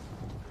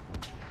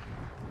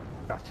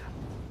 Gotcha.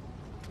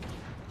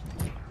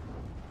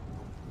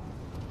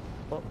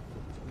 Oh,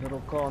 little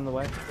car on the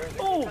way.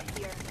 Oh!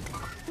 Here.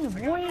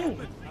 Where?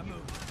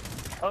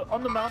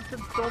 On the mountain,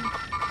 Storm.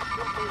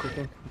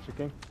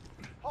 Checking.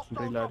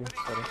 Hostile Reloading, dropping into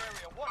the sorry.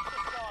 area. Watch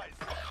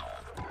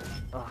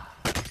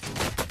the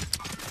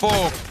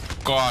skies.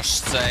 For gosh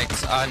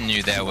sakes, I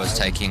knew that was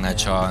taking a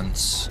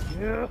chance.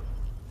 Yeah.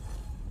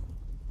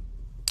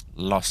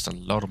 lost a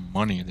lot of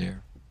money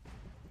there.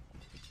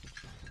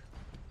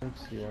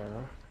 Let's see,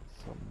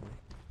 somewhere.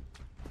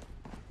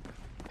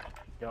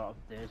 Yeah, up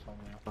there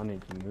somewhere. I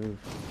need to move.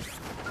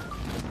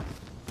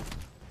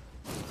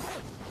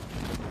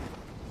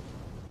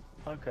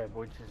 Okay,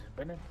 boys,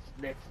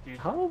 let's do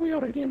How are we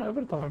already in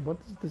overtime? What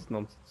is this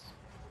nonsense?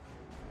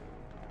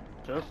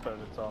 just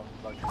overtime,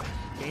 like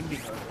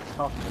ending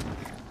overtime.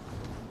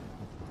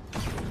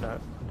 No, I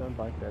don't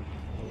like that.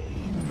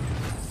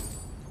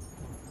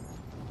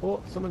 Oh,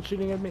 someone's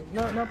shooting at me.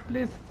 No, no,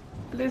 please.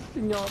 Please,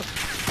 senor.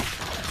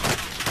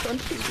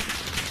 Don't shoot.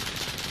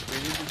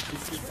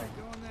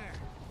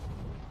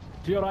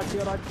 To your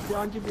right,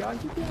 behind you.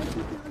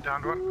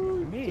 Down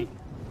one. Me.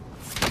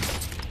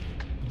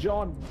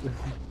 John.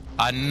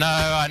 I know.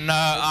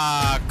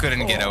 Ah, I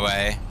couldn't get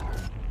away.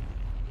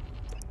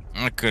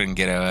 I couldn't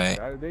get away.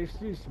 There's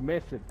this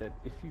method that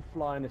if you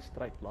fly in a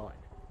straight line,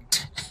 you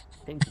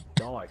tend to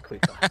die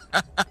quicker.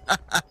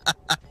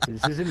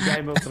 This isn't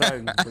Game of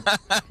Thrones, but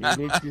you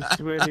need to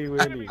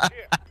swirly.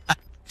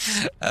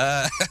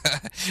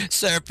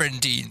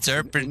 Serpentine.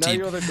 You know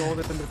you're the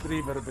Golden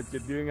Retriever, but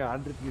you're doing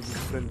 100-meter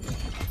sprint.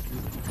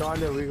 You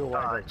kind of wiggle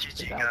Ah, away.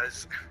 GG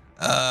guys.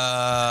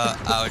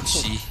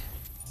 Ouchie.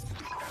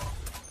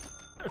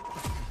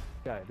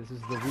 Okay, this is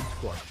the wood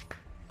squad.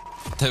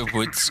 The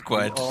wood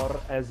squad. Or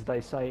as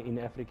they say in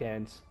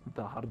Afrikaans,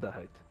 the harde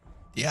huid.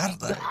 The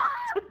harde.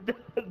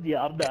 The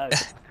other.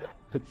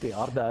 The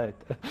harde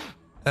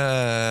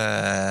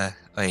huid.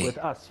 Oi. With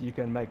us, you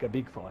can make a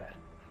big fire.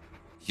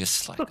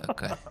 Just like,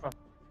 okay.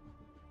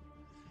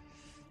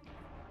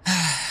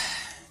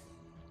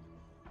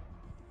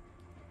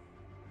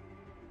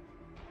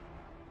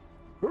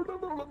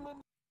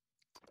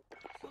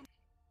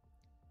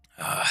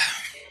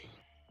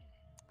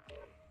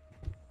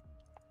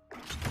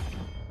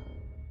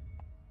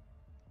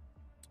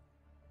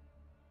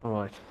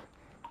 Alright,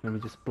 let me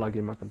just plug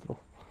in my control.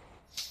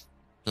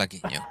 Plug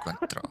in your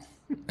control.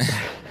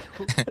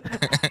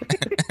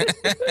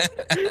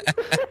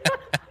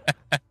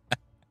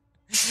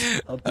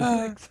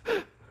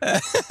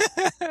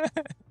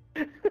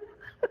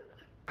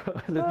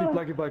 Let me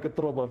plug in my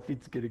control, my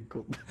feet's getting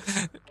cold.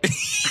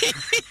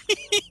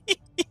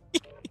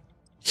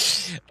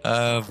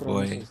 Oh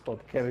boy.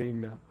 Stop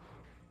carrying now.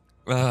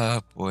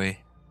 Oh boy.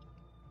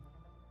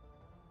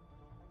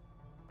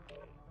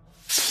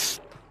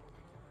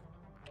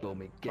 Go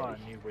me Oh, Gary.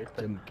 new weapon.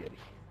 Jim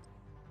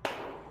Gary.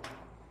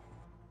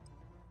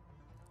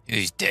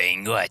 Who's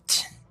doing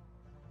what?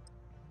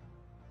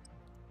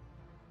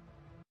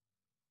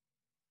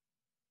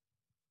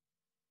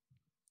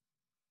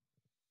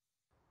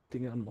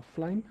 Thing on my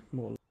flame.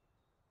 More.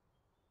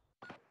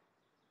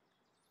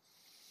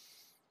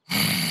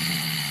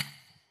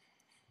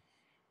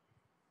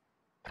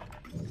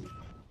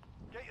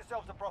 Get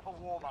yourselves a proper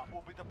warm-up.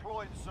 We'll be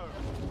deploying soon.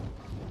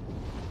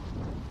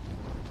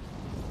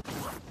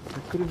 I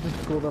could have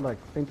just called her like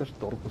Painter's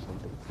Dorp or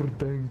something.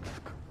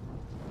 Verdansk.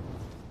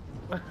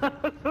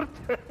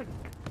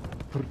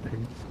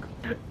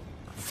 Verdansk.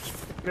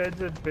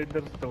 Imagine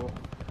Bender's door.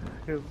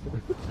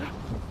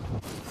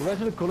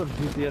 Imagine a Call of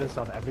Duty in a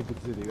South African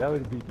city. That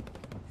would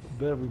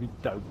be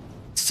dope.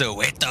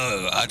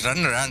 Soweto. I'd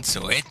run around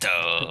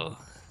Soweto.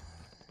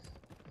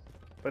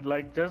 But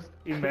like, just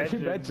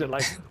imagine. Imagine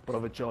like,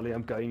 Brother Charlie,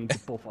 I'm going into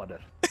Pofadder.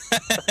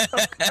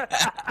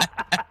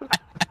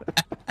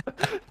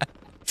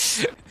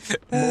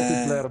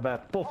 Multiplayer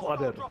map,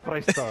 Pofadder,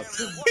 Vrystaat.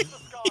 Watch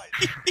the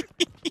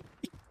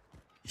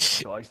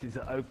skies. Guys, there's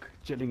an oak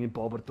chilling in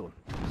Barberton,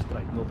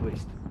 straight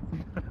northwest.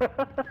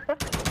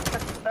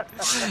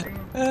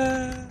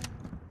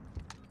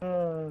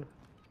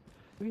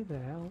 Where the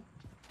hell?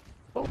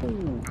 Oh!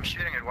 I'm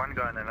shooting at one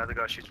guy and another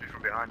guy shoots me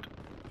from behind.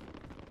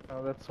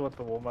 Oh, that's what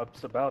the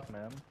warm-up's about,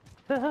 man.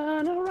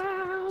 Turn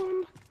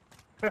around!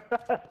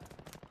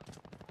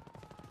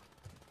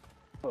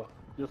 Oh,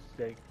 just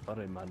say,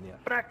 Sorry, man, yeah.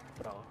 crack,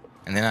 bro.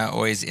 And then I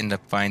always end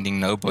up finding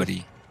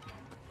nobody.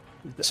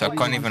 So I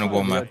can't even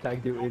warm up. I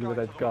tagged you in with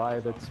that guy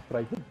that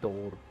sprayed the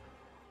door.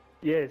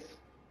 Yes.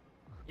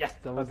 Yes,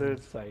 that was did.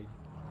 insane.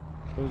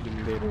 That was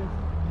hilarious.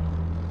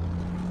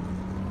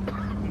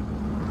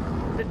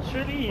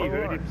 Literally, you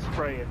heard him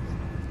spray it.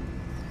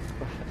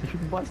 You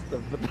must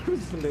have, but that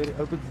was hilarious.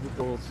 Opens the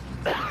doors.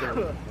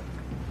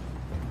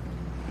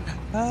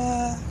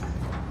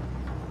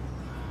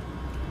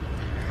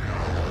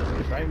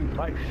 Same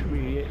place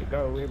we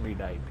go every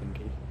day,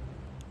 Pinky.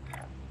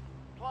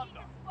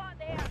 Plunder. Spot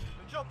there.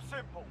 The job's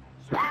simple.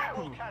 Secure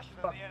more cash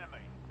than the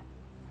enemy.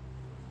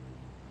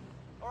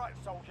 Alright,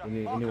 soldier.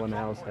 mark Anyone the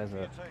else target has for a-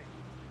 your team.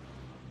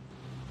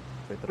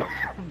 Better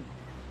option.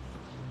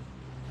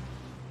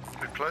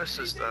 The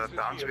closest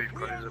bounce we've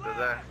got is over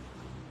there.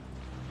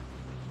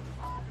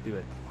 Do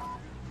it.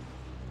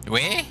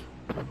 Where?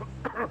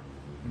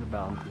 The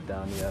bounty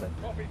down here at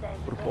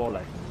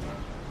Propole.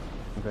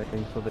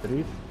 Waiting for the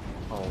roof.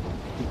 I'll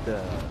keep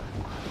the...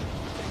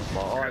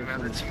 My eyes Another on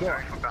the team sky.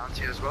 going for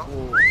bounty as well. Oh,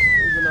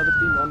 there's another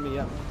team on me,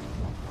 yeah.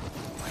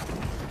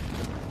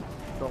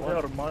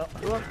 There, my...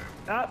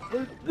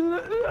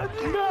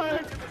 No!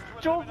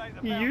 John,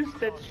 he used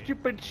that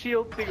stupid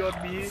shield thing on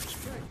me.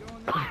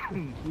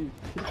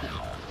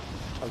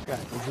 Okay,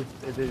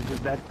 is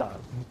it that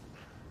time?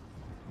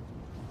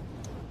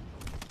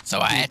 So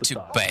I had to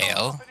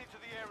bail. Dropping into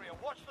the area.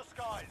 Watch the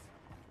skies.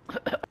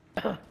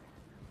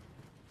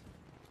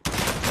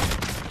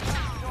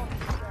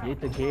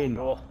 Yet again,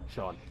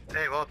 Sean.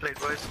 Hey, well played,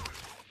 boys.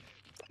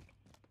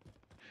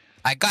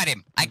 I got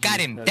him. I got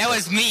him. That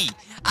was me.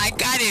 I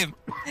got him.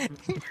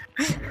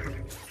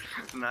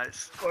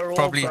 Nice. We're all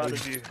Probably, proud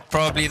of you.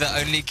 probably the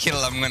only kill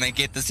I'm gonna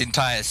get this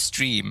entire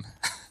stream.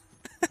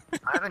 I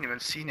haven't even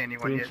seen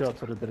anyone yet. Screenshots,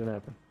 but it didn't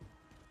happen.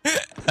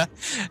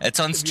 It's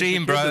on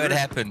stream, bro. It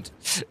happened.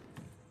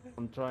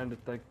 I'm trying to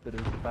take the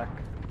route back.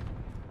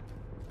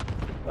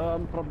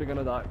 I'm probably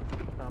gonna die.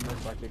 I'm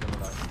most likely gonna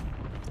die.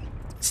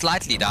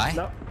 Slightly die.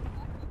 No.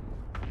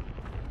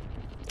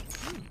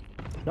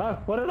 No,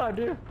 what did I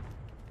do?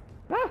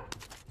 Ah!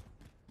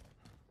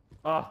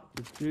 Ah,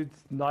 this dude's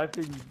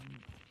knifing,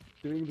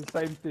 doing the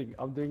same thing.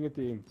 I'm doing it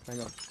to him.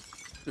 Hang on.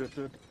 Do it,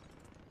 do it.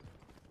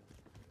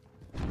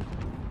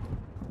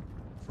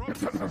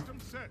 System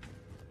set.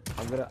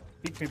 I'm gonna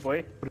Beat me,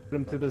 boy. put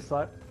him to the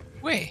side.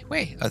 Where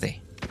are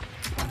they?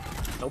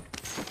 Nope.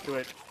 Do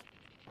it.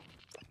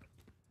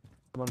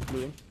 Someone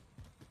flew in.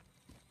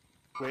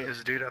 There's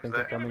a dude I up think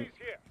they're there. coming.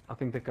 I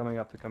think they're coming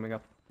up. They're coming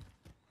up.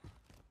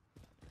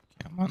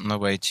 I'm on the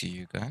way to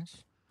you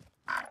guys.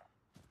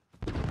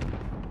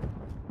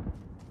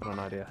 Got an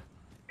idea.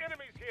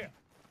 Enemies here.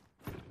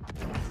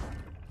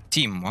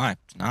 Team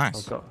wiped.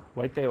 Nice. Oh,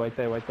 wait there, wait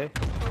there, wait there.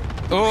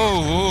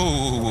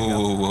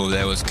 Oh, whoa,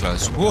 that was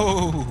close.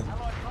 Whoa.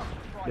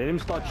 Let him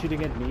start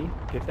shooting at me.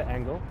 Get the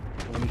angle.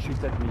 And when he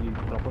shoots at me, you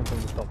drop him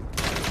from the top.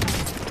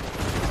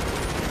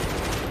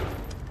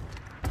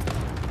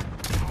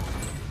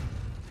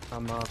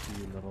 I'm after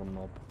you, little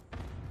knob.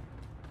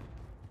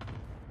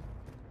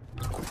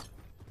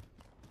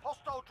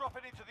 Hostile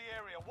dropping into the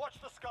area. Watch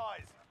the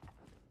skies.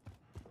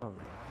 Oh,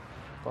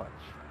 fudge.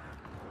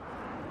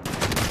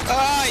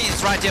 Oh,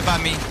 he's right here by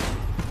me.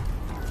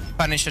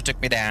 Punisher took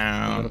me I'm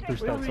gonna down.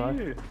 push Where that were side.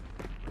 you?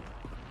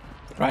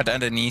 Right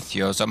underneath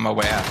you, so I'm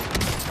aware.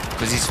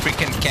 Because he's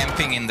freaking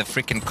camping in the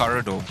freaking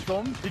corridor.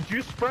 Tom, did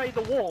you spray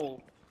the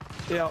wall?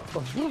 Yeah.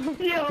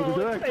 Yeah, Did it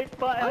work? take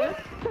fire.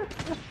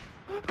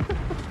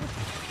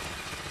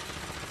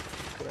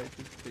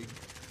 Greatest thing.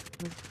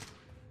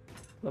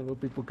 Love when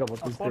people come up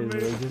the Up on stairs and they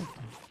move. just...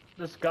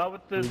 This guy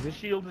with the Is it?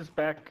 shield is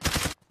back.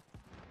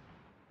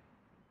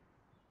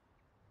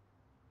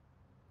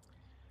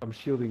 I'm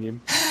shielding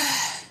him.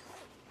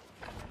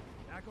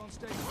 Back on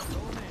station.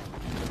 Going in.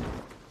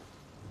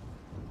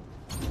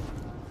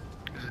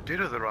 There's a dude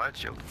with a riot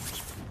shield.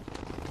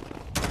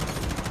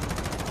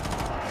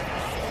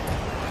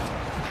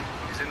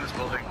 He's in this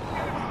building.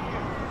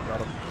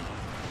 Got him.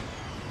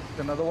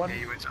 Another one. Yeah,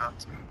 he went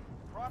out.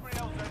 Primary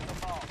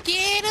LZs are marked.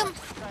 Get him!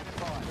 Standing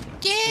by.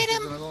 Get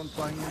him! Another one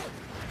flying in.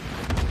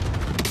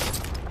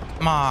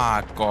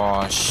 My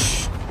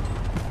gosh.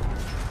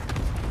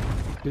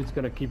 Dude's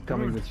gonna keep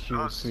coming with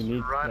shields. We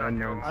need right on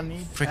ammo. your- I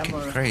need Freaking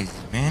ammo. crazy,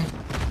 man.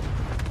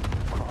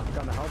 Oh, I'm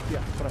gonna help you.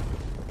 Right.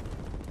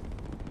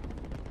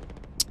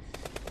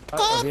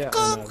 Go, yeah,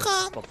 go, no,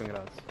 go. popping it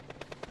out.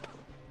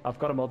 I've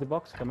got a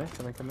multi-box. Come here,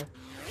 come here, come here.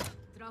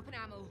 Dropping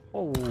ammo.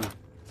 Oh,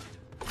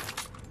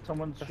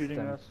 Someone's shooting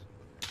damn. us.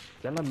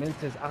 Jelle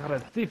mensen is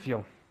agressief,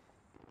 joh.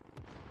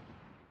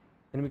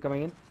 Enemy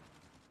coming in.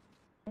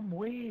 From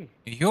where?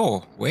 Yo,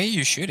 where are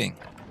you shooting?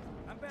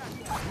 I'm back.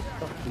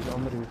 Oh, he's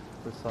on the roof.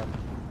 This side.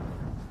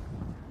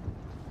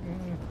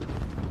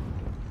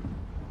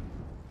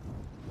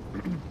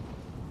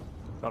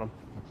 Got him.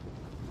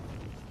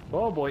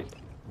 Oh boy.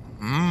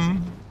 Hmm.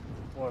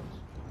 What?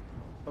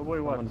 Oh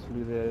boy, what? Someone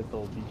flew their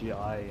little DJI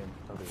and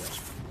over there.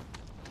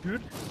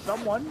 Dude,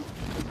 someone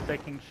is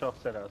taking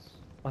shots at us.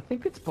 I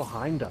think it's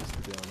behind us, to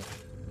be honest.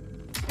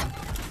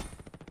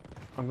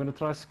 I'm gonna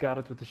try scout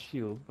it with the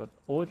shield, but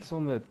oh, it's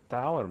on the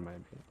tower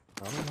maybe.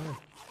 I don't know.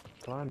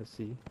 Trying to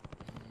see.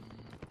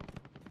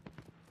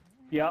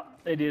 Yeah,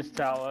 it is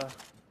tower.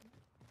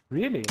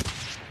 Really?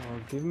 Oh,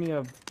 give me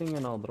a thing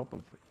and I'll drop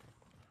him for you.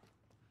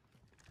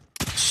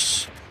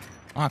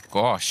 My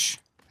gosh.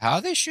 How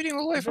are they shooting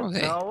all the way Is from it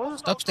there? tower?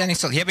 Stop standing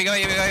still. Here we go,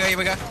 here we go, here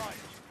we go.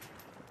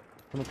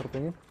 Someone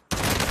dropping in?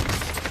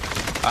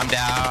 I'm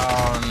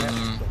down.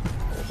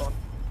 Hold on.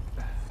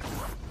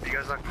 You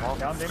guys like marked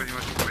Down them. pretty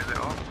much where they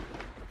are.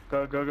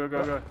 Go, go, go,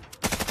 go, go.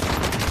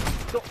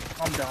 Go.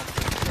 I'm down.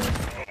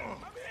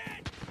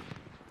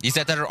 He's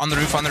at the, on the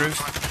roof, on the roof.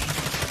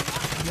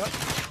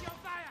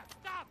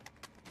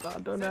 I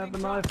don't have a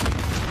knife.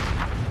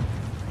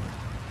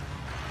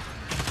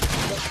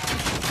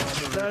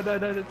 No, no,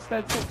 no, that's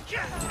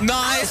it.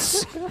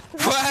 Nice!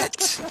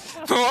 What?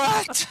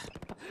 What?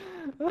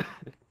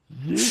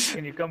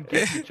 Can you come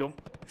get me,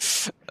 chump?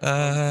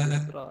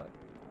 Right.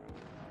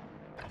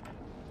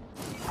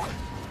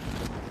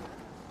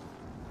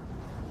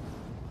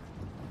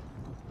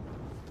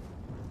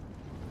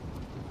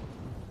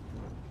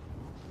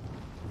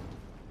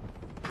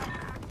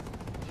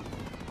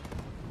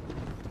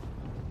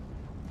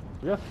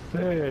 Yeah,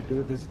 fair,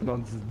 dude, this is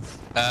nonsense.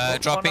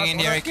 Dropping in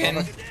here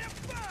again.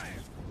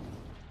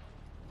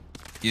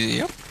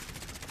 Yep.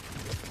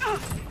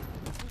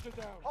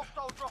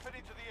 Hostile dropping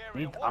into the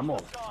area. Need Watch ammo.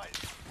 the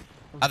skies.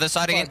 Other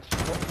side again.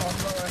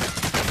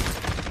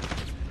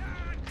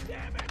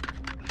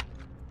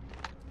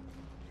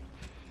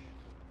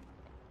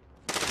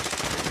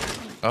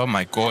 Oh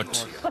my god.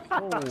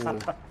 Oh.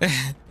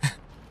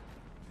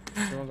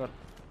 Someone got...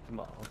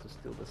 I'll just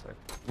steal this out.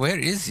 Where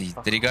is he?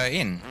 Did he go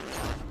in?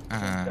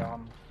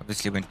 Down.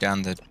 Obviously went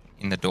down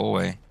in the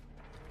doorway.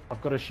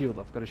 I've got a shield,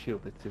 Let's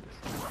do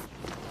this.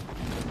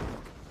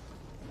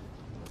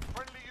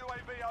 Friendly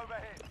UAV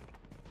overhead.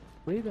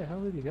 Where the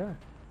hell did he go?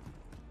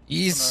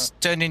 He's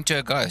turned into a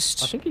I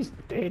ghost. think he's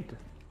dead.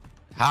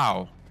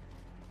 How?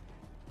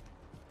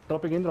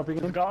 Dropping in.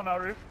 He's gone now,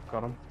 roof.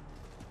 Got him.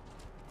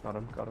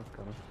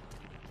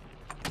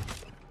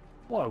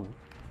 Whoa.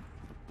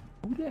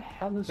 Who the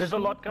hell is... There's a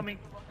lot coming.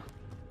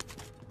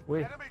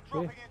 Where? Enemy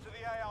dropping into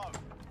the AO.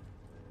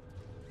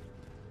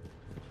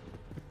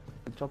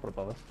 The chopper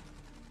above us.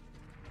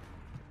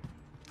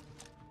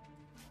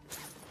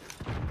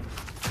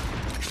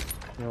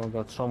 You know,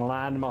 got some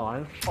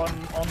landmines. On,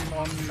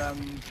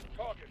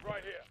 Target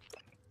right here.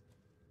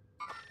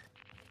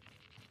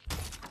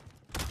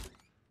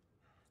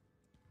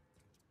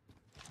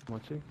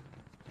 Watching.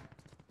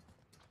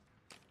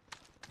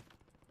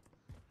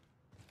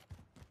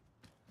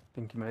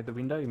 Think you made the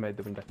window? You made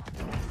the window.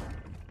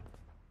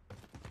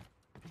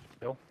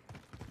 Bill.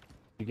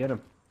 You get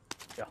him?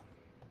 Yeah.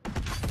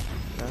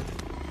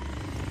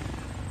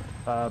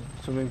 Okay.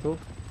 Swimming pool.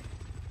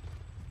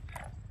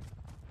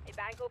 A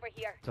bank over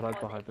here. It's right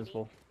On behind the this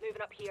wall.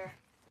 Moving up here.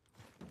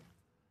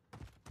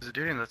 There's a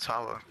dude in the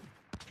tower.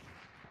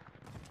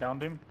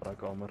 Downed him.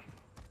 Brakkamer.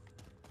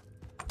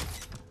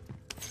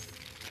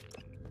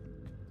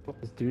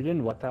 Is dude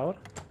in what tower?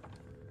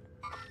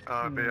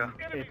 Brio.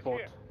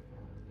 Airport.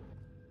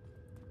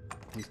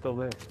 He's still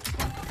there.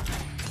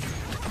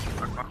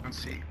 I can't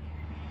see.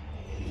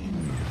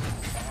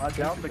 I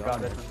downed the guy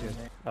that was in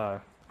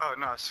there. Oh,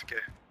 nice,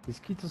 okay. These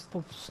kids are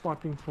still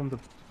sniping from the...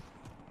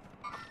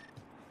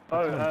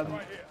 Oh, Right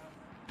here.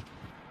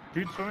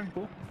 dude swimming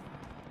pool.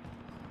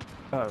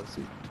 Oh,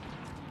 see.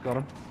 Got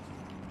him.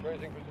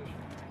 Raising position.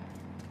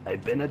 I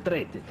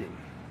penetrated him.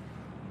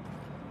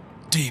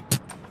 Deep.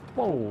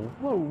 Whoa,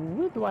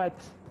 with what?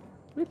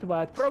 With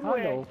what? From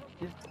where? Hello.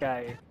 This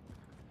guy.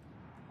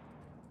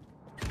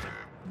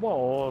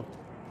 Whoa.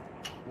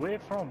 Where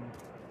from?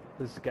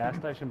 There's a gas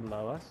station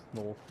below us,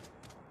 north.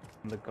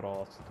 And the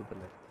grass to the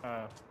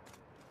left.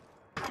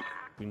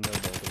 Window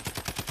building.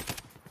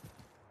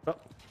 Oh,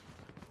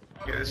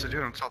 Yeah, there's a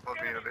dude on top of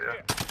me over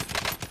here.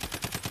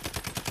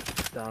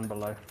 down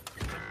below.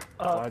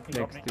 Oh, Right he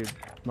got next me. to...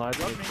 No, it's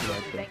next to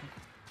that thing. Moving.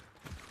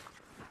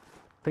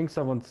 I think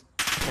somebody's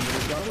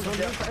got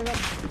it. Hang on.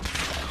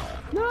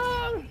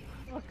 No!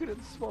 I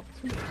couldn't swap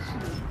too much.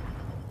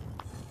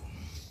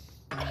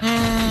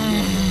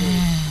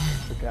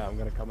 Okay, I'm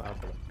gonna come out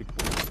of it. Big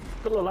boy.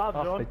 Still alive,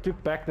 Oh, John. they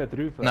took back that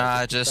roof. Nah,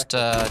 I They took just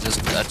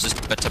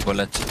back bit a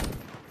bullet.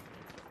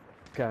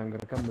 Okay, I'm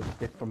gonna come with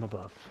death from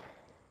above.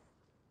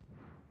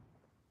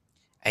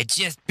 I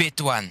just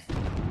bit one.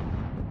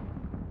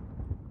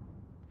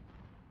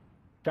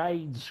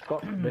 Jade's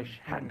got this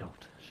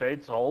handled.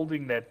 Shade's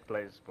holding that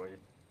place, boy.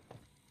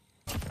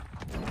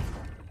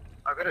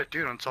 I got a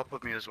dude on top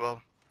of me as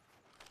well.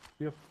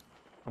 Yep.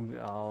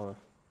 I'll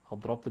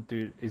drop the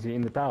dude. Is he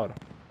in the tower?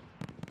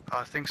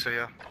 I think so,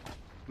 yeah.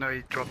 No,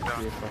 he dropped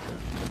down. Yes, I think.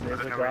 There's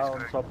don't a know guy where he's on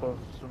going. top of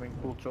swimming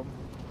pool, chum.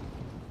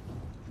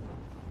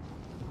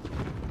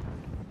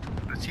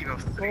 A team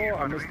of three in Oh, I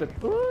front of missed me. it.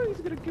 Oh,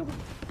 he's gonna kill me.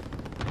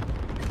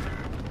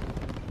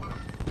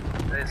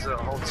 There's a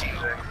whole team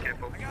there,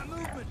 careful.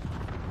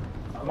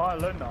 Am I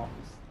alone now?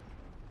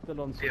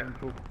 Still on swimming Yeah.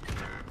 pool.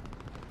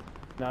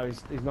 No,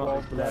 he's not. Well,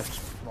 He's below. that's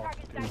not.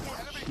 Target His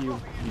sector.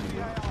 shield.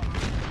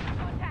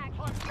 Contact.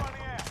 Time's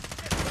running out.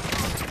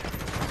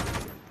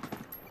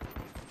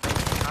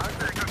 How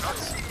did I not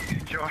see you,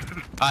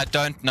 John? I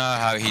don't know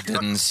how he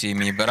didn't see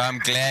me, but I'm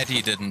glad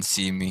he didn't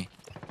see me.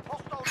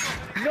 Hostile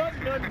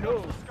dropping No.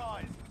 into the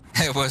skies.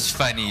 It was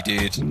funny,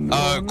 dude.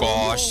 Oh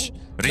gosh.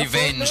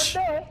 Revenge.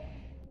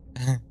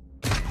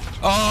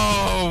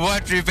 Oh,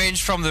 what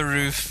revenge from the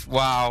roof.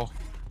 Wow.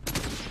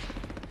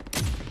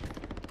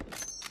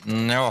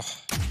 No.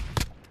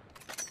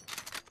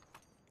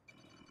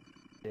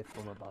 Death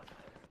from above.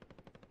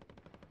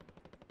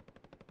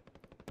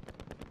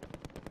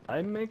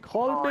 I make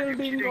whole Oh, you're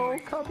building kidding go me.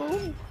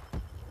 kaboom.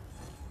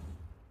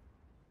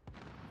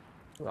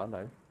 Well,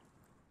 no.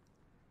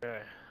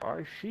 Okay.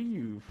 I see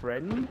you,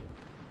 friend,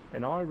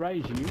 and I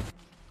raise you.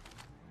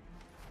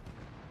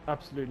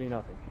 Absolutely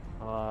nothing.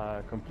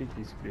 I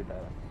completely screwed that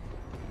up.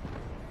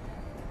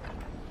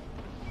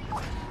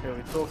 Yeah,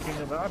 we're talking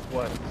about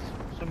what?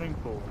 Swimming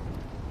pool.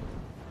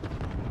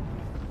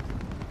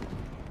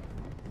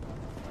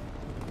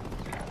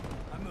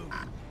 I move.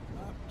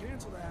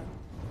 Cancel that.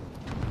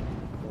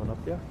 One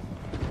up here.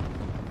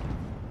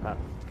 Ah,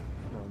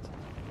 no one's.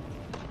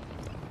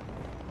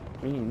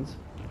 Means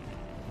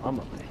I'm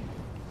up there.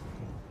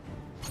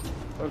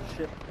 Oh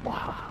shit.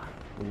 Wow.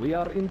 We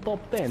are in top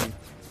 10.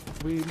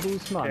 We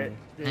lose money.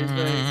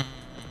 Okay,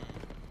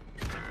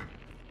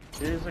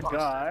 there's a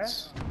guy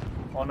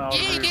on our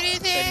roof and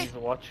he's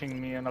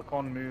watching me and I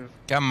can't move.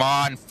 Come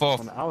on,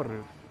 fourth. On our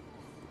roof.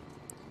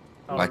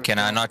 Why can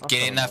I not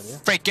get in the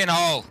freaking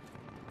hole?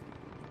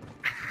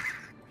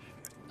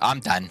 I'm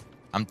done.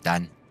 I'm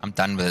done. I'm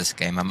done with this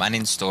game. I'm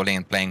uninstalling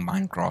and playing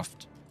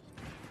Minecraft.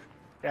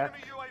 Yeah. Enemy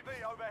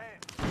UAV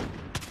overhead.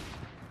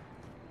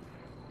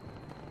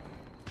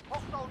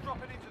 Hostile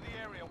dropping into the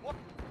area. What?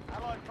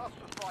 Allied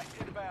cluster strike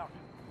inbound.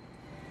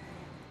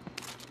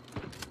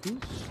 Who's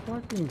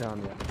sniping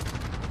down here?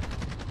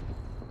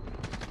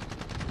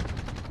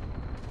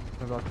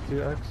 I got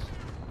 2x.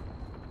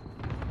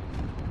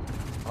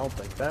 I'll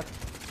take that.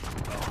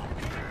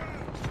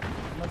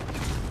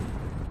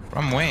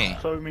 From where?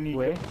 So many.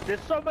 Where? There's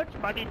so much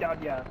money down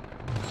here.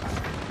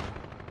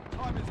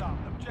 Time is up.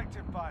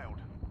 Objective failed.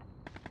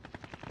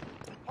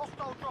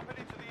 Hostile dropping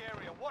into the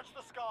area. Watch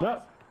the skies.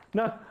 No!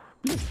 No!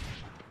 Please!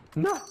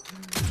 No!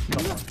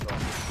 Come on,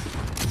 God.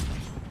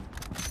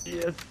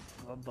 Yes!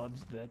 I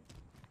dodged that.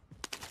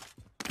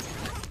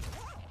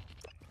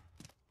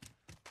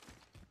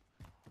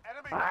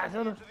 Enemy Ah, dropping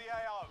son of- into the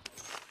AO.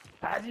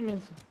 Pazi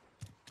means.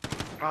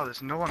 Oh,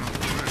 there's no one on the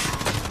roof.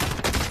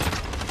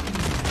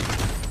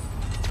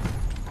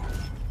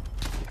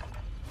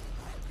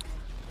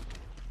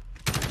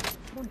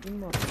 Don't do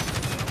much.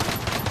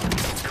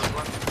 Killed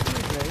one.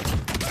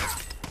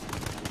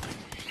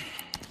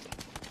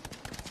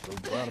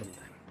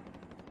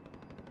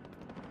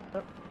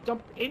 Okay.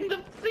 Jump in the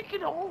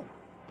freaking hole!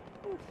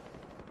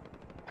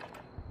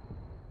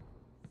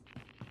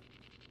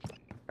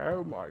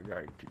 How am I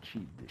going to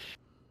cheat this?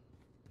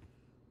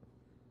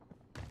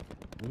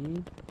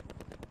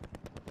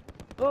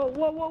 Oh,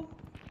 whoa, whoa.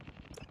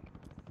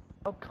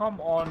 Oh, come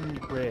on.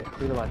 Where?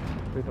 Where the light?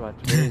 Where the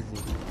light? Where is he?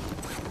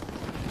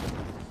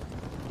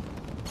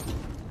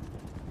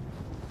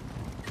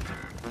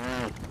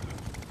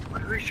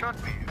 Who shot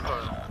me?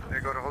 Oh, they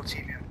got a whole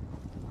team here.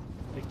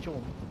 Big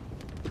John.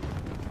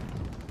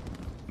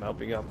 I'm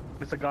helping up.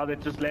 There's a guy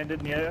that just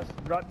landed near us,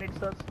 right next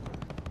to us.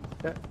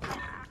 Yeah.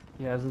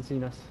 He hasn't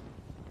seen us.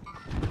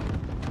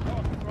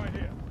 Target's right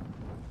here.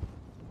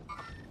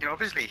 He can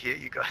obviously hear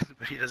you guys,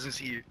 but he doesn't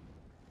see you.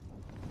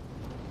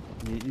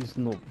 He is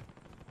not.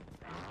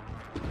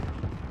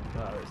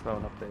 No, there's no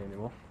one up there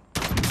anymore.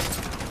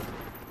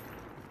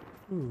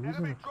 Ooh, who's in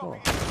Enemy the car?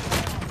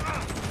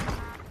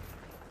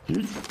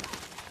 dropping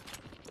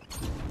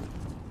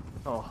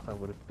Oh, that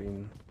would have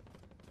been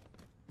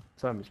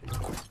so much easier.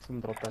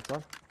 Someone drop that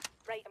side.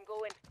 Right, I'm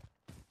going.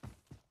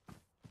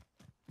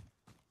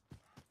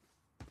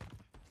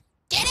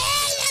 Yeah.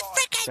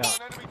 An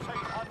enemy team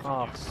hunting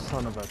Oh, you.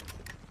 son of a.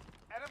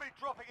 Enemy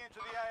dropping into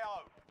the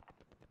AO.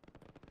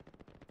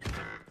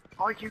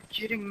 Are you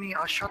kidding me?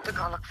 I shot the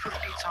guy like 50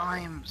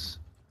 times.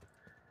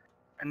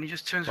 And he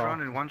just turns Well,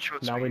 around and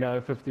one-shots Now me. we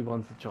know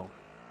 51's the job.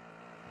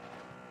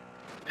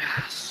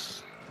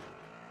 Yes.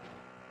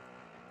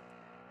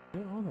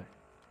 Where are they?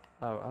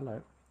 Oh,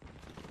 hello.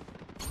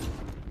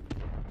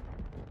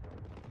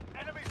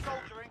 Enemy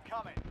soldier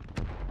incoming.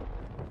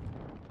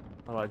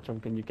 Alright, John,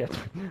 can you get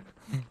me?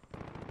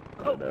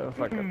 I don't know if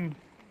I can.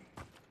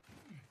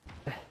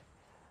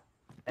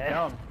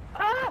 Down.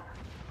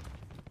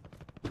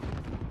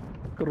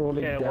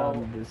 Crawling Yeah, down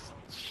well- this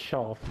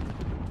shaft.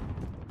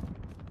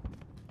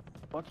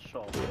 What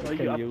shot? Are Can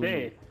you up you-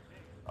 there?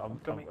 I'm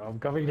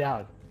coming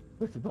down.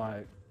 With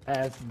my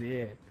ass in the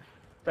air.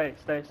 Stay.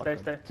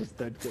 Just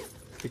don't get.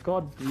 You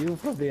can't view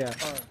from there.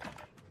 Oh.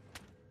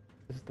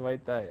 Just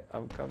wait there.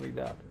 I'm coming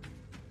down.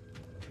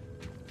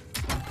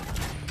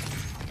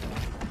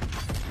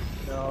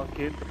 No,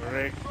 get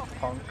wrecked,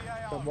 punk. The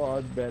AO. Come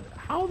on, man.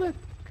 How the?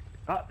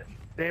 Ah,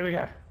 there we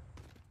go.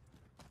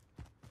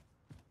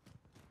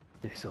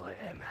 Yes, I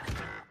am.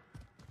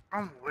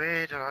 From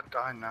where did I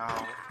die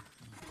now?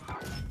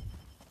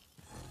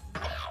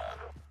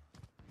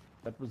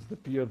 That was the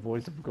pure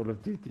voice of Call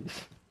of Duty.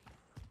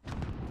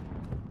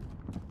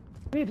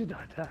 Where did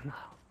I die now?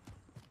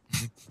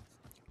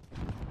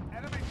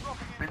 Enemy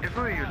dropping And into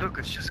everywhere you the AO. look,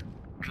 it's just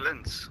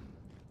glints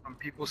from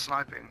people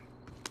sniping.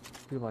 I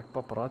feel like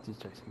paparazzi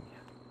chasing me.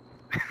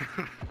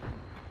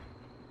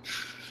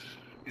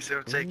 Instead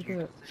of Where are you taking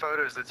gonna-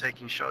 photos, they're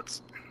taking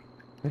shots.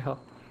 Yeah.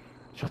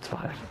 Shots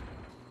fired.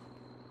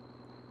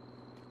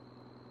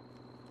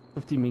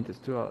 50 meters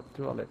to our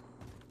left.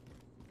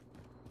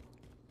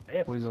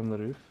 Yep. Oh, he's on the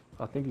roof.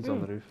 I think he's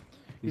on the roof.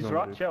 He's on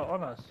right the roof. here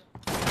on us.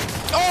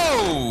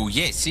 Oh,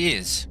 yes, he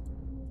is.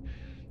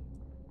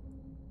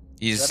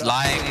 He's Shut up.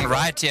 lying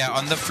right here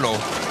on the floor.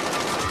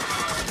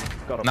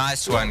 Got him.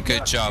 Nice one,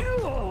 good job.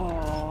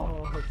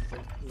 Oh, that's so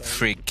close.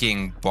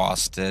 Freaking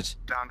bastard.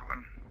 Downed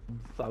one.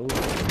 So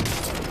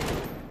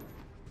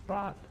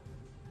right.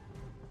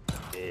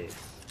 Yes.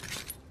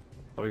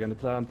 Are we gonna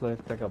try and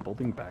take our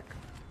building back?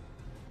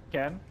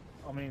 Can?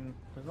 I mean,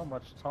 there's not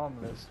much time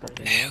left.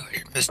 No,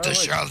 Mr. wait.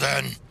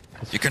 Sheldon.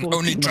 You can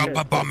only 14 drop a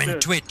minutes. bomb in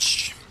Good.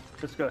 Twitch.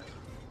 Let's go.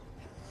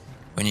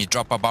 When you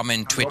drop a bomb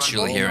in Twitch,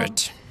 you'll hear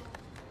it.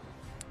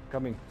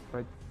 Coming.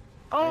 Right.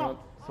 Oh,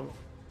 Some...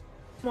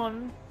 come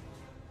on.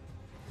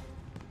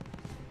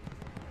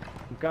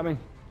 I'm coming.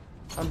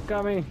 I'm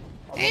coming.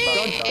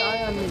 Don't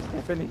die on me,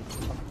 Stephanie.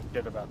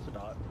 Dead about to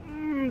die.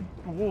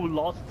 Ooh,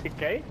 last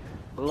tick, eh?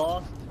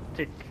 Last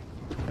tick.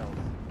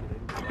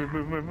 Move,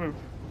 move, move, move.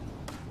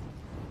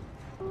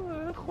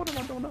 What am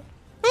I doing now?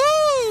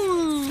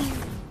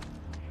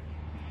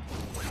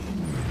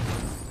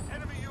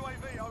 Enemy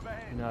UAV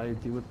overhead. Now you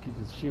deal with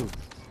people's shields.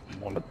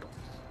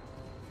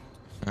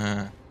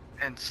 Uh,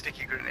 And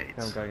sticky grenades.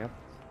 Okay, I'm going up.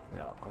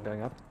 Yeah, I'm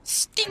going up.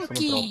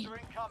 Stinky! Soldier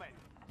incoming.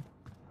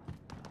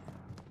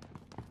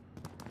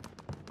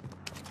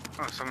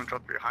 Oh, someone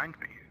dropped behind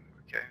me.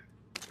 Okay.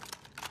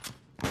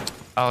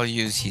 I'll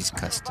use his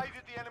custom.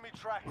 Evaded the enemy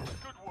trackers.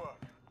 Good work.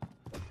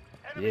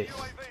 Enemy Yes,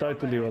 UAV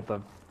totally overhead. what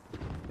them.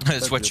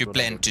 That's what you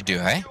plan to do,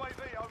 eh? UAV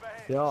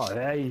overhead. Yeah,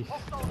 hey,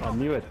 Hostiles I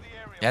knew it. dropping into the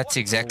area. That's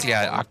exactly,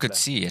 I could plan.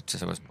 see it.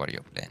 It was part of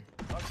your plan.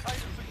 Locate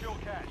and secure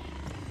cash.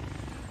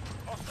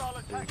 Hostile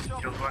attack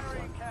Killed chopper one.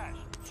 carrying cash.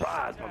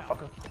 Surprise,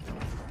 motherfucker.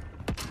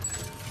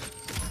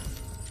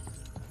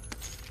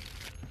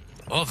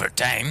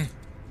 Overtime?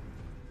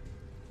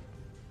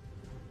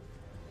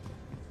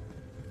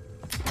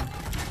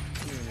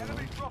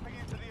 Enemy dropping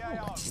into the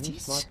AO. Any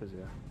snipers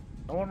here?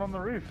 Someone on the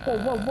roof. Whoa,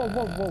 whoa, whoa,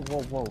 whoa, whoa,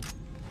 whoa, whoa.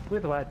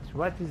 With what?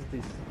 What is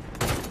this?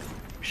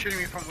 Shooting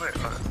me from where?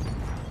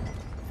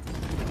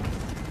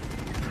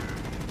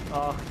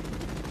 Oh,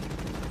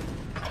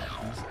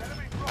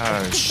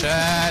 Oh,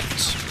 shit.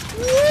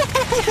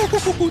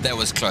 Woo! That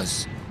was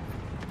close.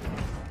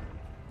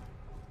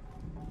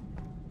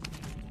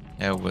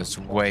 That was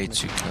way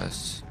too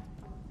close.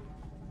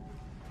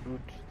 Dude,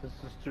 this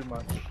is too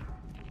much.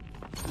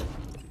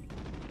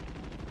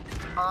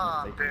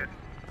 Ah, I'm dead.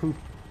 poop.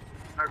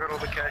 I got all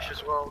the cash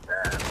as well.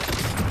 Damn.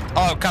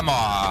 Oh, come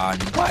on.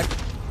 What?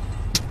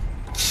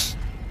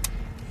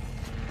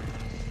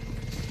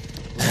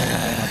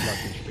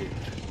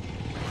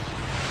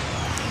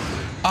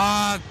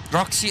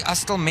 Roxy, I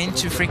still meant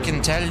to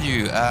freaking tell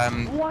you.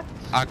 What?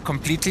 I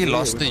completely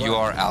lost the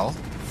URL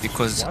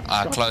because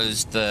I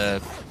closed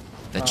the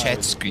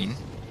chat screen.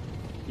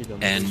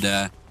 And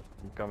I'm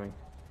coming.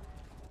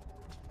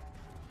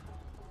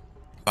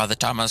 by the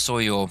time I saw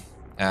your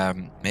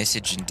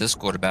message in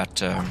Discord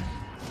about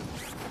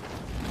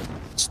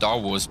Star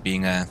Wars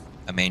being a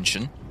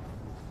mention,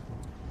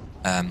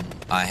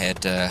 I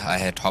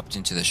had hopped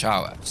into the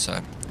shower,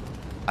 so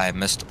I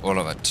missed all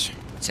of it,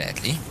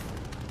 sadly.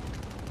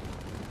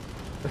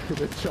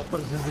 The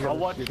choppers is I gonna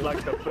watched shoot.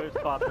 like the first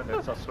 5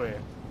 minutes, I swear.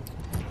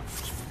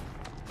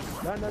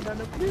 No, no, no,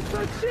 no, please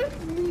don't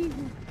shoot me,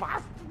 you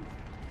bastard.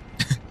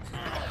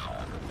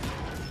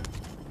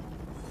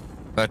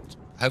 But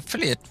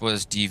hopefully it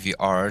was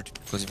DVR'd,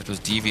 because if it was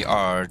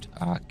DVR'd,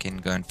 I can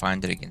go and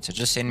find it again. So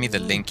just send me the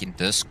link in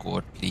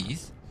Discord,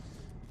 please.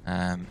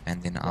 And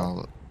then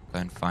I'll go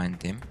and find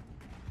them.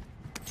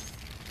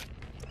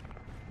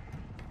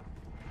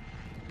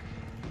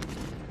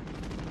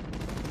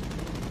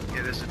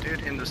 Yeah, there's a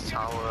dude in this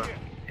tower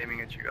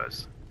aiming at you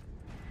guys.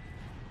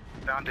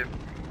 Found him.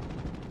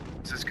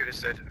 It's as good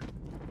as dead.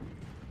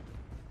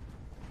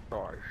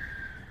 Sorry.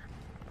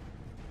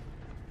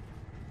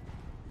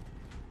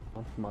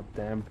 Want my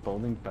damn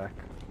building back.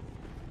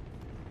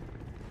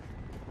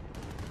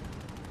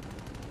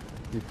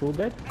 You full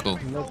dead? Cool.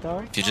 In that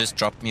tower? If you just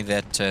drop me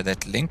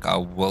that link, I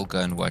will go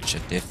and watch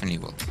it. Definitely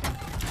will.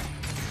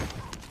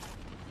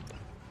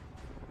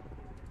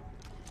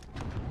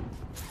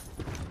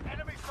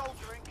 Enemy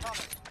soldier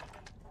incoming.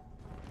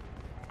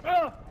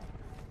 Ah!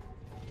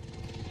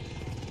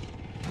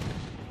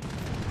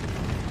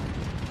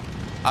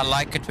 I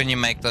like it when you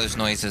make those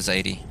noises,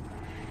 80.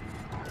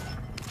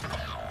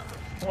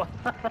 Why?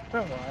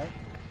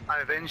 I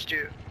avenged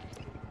you.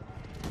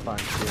 Fine,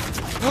 shit.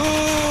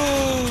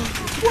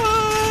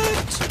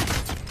 What?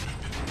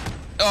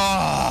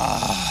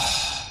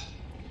 Oh.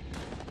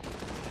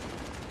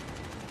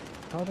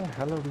 How the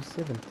hell are we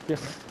 7th?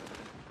 Yes.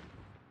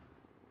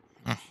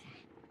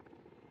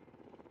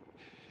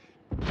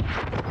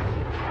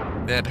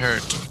 That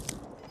hurt.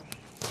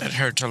 That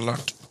hurt a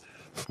lot.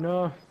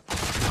 No.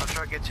 I'll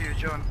try to get to you,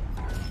 John.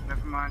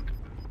 Never mind.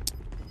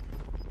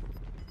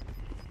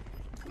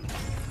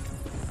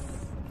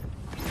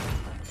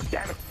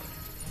 Damn it.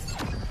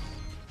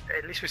 Hey,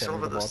 at least we Damn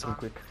silver it, the this bottom time.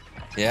 quick.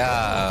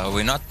 Yeah,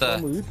 we're not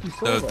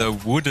the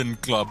wooden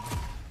club.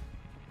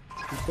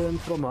 Return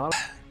from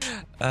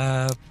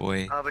hell.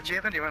 Boy. But you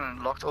haven't even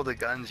unlocked all the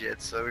guns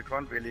yet, so we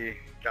can't really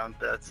count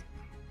that.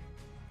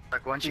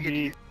 Like once you get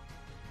Indeed.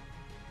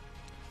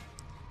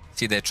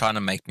 See, they're trying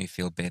to make me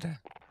feel better.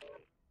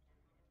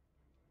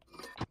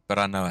 But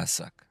I know I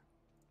suck.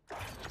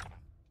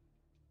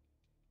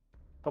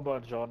 Come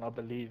on, John, I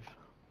believe.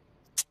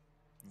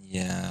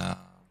 Yeah.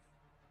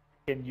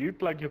 Can you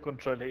plug your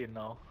controller in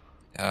now?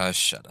 Oh,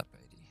 shut up,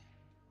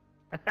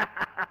 AD.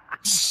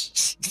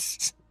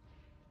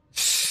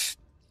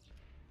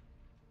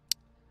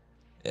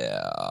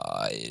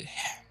 Yeah,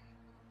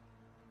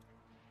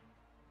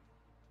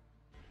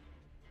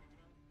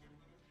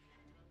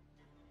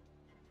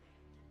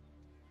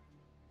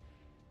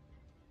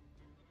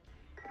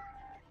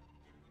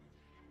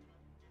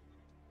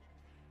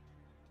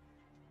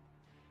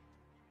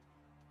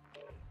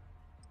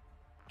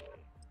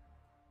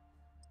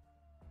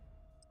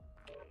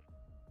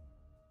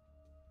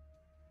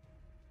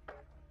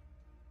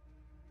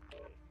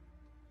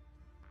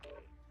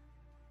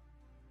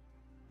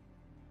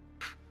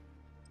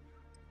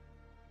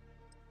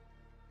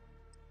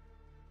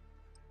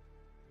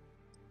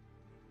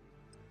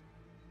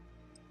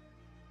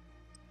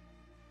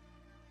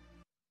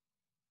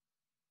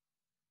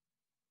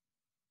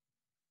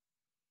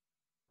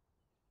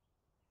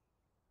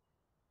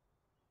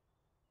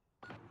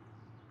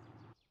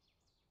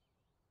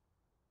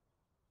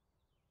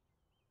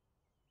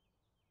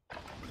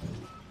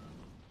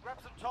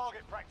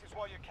 target practice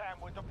while you can.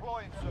 We're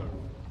deploying soon.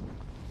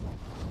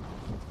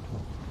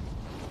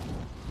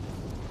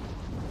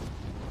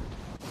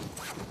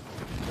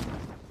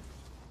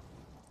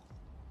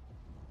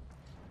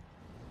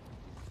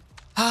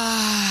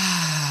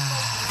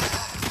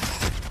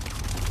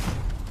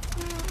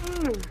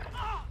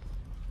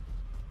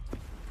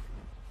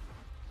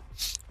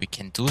 We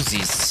can do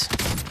this.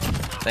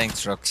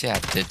 Thanks, Roxy. I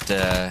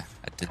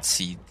did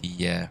see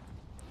the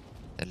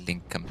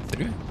link come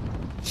through.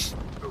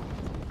 Oh,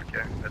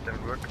 okay, that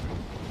didn't work.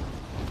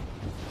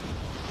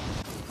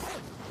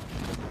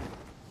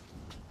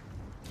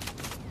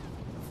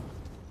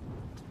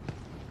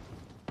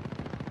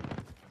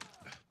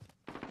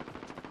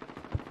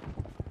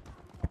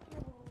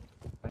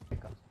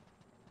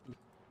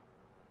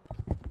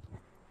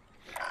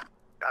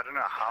 I don't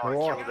know how I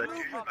killed that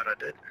dude, but I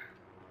did.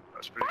 That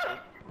was pretty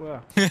cool.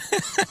 Well,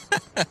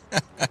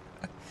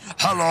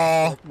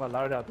 Hello. take my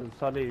loadout and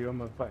suddenly you're on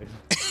my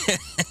face.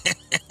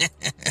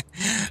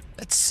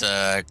 That's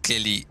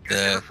clearly You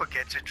never the.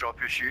 forget to drop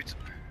your shoot.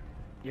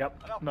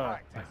 Yep. Enough No.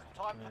 practice.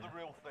 Time for the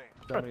real thing.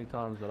 So many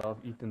times that I've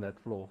eaten that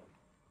floor.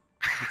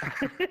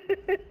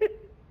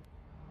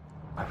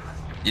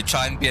 You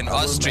try and be an I will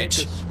ostrich.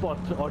 make a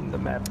spot on the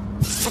map.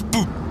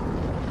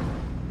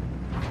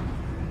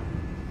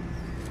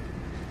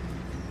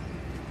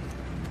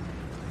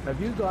 Have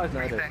you guys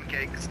noticed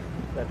Pancakes.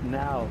 that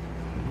now,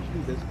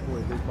 usually this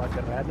point, there's like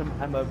a random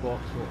ammo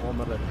box or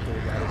armor that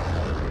falls out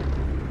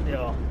of the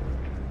Yeah.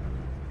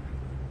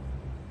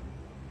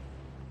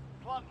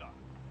 Plunder.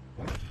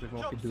 There's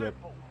what Job we do it.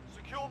 simple.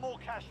 Secure more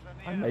cash than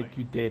the I enemy. make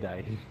you dead,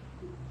 eh?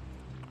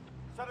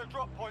 Set a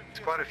drop point. There's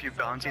quite a few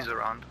bounties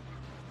around.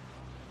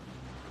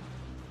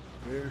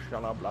 Where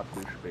shall I blood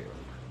this field?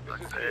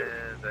 Like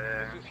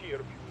there. This is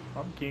here.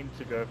 I'm keen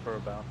to go for a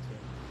bounty.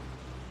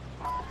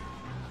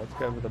 Let's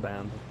go with the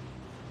band.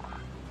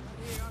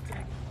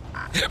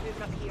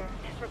 Moving up here.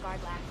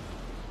 Disregard last.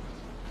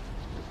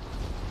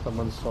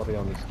 Someone's sorry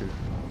on the street.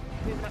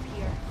 Moving up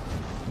here.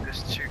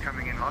 There's two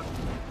coming in hot.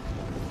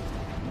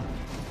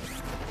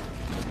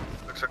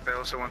 Looks like they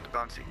also want the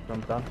bounty.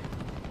 Jump down.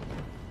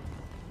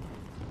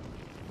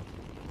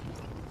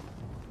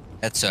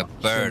 That's a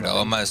bird. I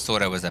almost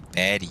thought I was a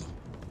baddie.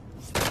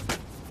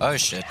 Oh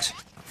shit.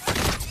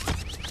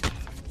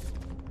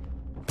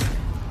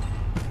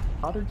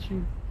 How did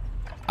you...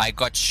 I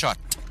got shot.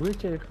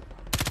 Where'd you...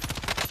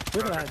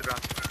 Where, Oh, was the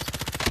bounty.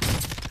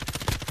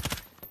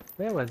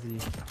 where was he?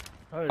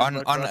 Oh, On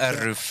right a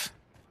there. roof.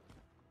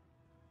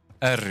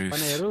 A On a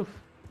roof. roof.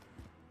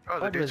 Oh,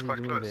 the What dude's was he quite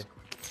doing close.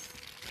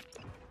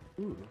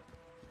 there? Ooh.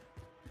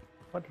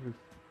 What roof?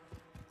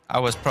 I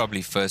was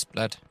probably first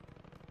blood.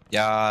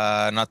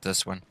 Yeah, not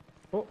this one.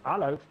 Oh,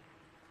 hello.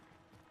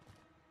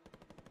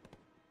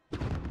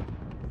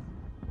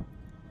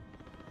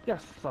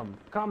 Yes, some.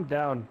 Calm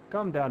down,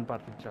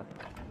 Patrick.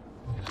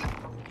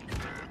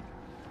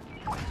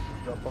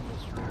 Drop on the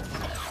street.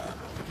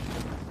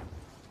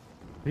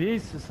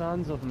 These the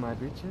sons of my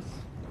bitches.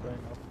 Going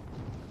up.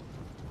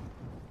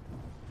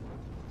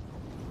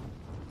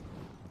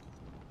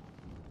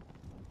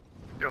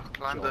 Yo,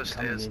 climb those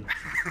Coming stairs. in.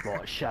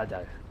 Like a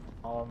shadow.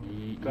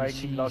 Going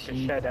in like a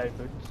shadow,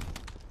 but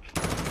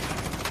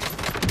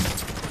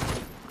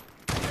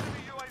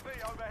Enemy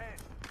UAV overhead.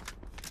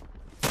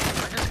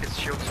 I just get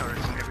shield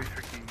turrets in every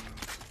freaking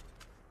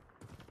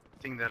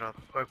thing that I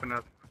open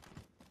up.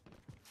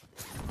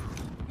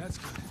 That's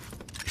good.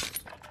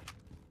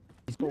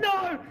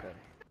 No!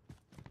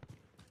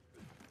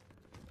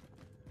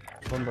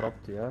 One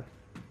dropped, yeah.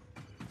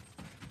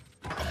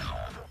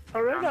 I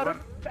ran out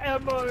of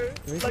ammo.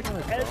 Where's Like my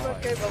as I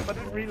guy? came up, I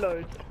didn't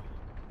reload.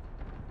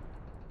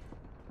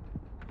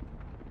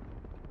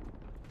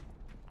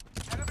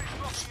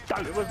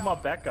 It was my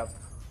backup.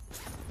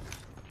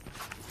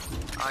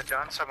 I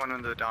downed someone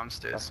on the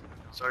downstairs.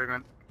 Sorry,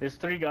 man. There's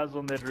 3 guys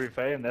on that roof,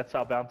 eh? And that's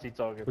our bounty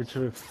target. Which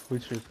roof?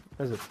 Which roof?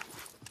 Is it?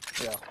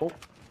 Yeah. Oh,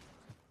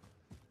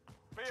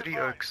 Be 3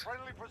 advised, oaks.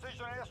 Friendly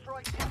precision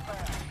airstrike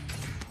inbound.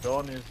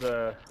 Don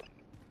is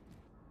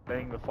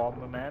playing the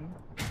farmer man.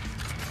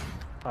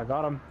 I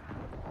got him.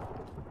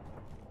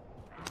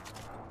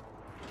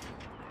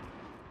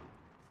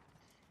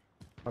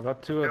 I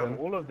got 2 of Yo. them.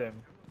 All of them.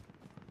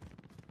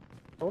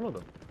 All of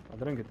them. I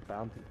didn't get the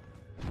bounty.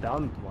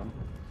 Downed one.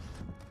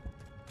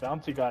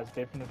 Bounty guys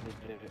definitely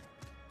did it.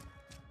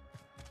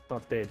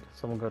 Not dead.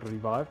 Someone got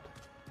revived.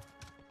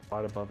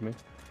 Right above me.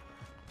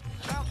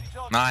 Bounty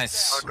target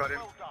Nice. down. I got him.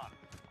 Well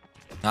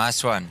done.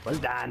 Nice one. Well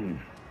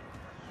done.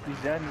 He's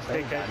done his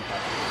takeout.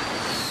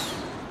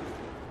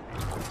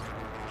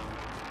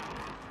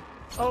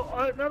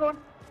 Oh, another one.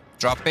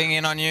 Dropping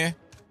in on you.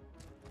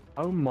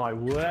 Oh my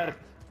word.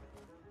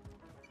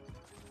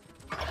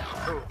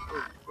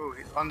 Oh,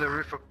 he's on the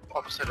roof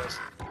opposite us.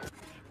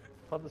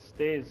 On the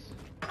stairs.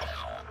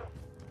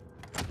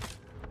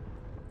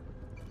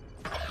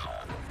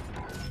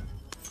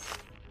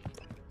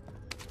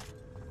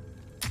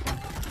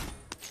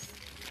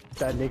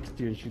 Stand next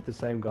to you and shoot the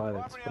same guy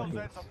that's Primary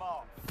playing. LZs are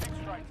marked.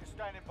 Extract is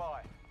standing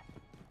by.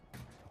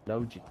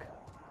 Logic.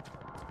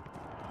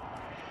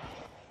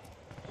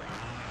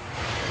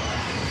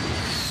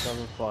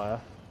 Cover fire.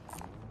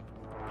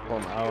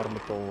 Van our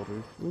metal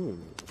roof. Ooh.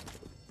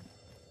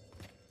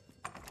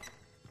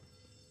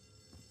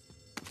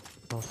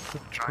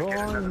 Try and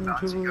get another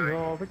bounty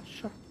going.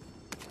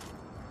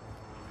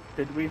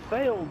 Did we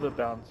fail the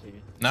bounty?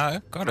 No,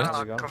 got it. No,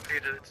 we go. I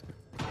completed it.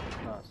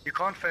 Nice. You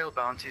can't fail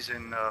bounties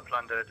in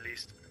plunder at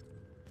least.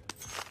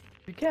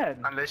 You can.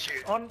 Unless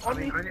you... On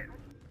only,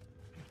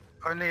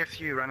 only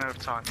if you run out of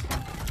time.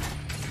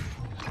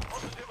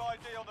 Positive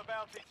ID on the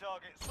bounty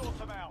target. Sort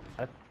them out.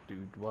 That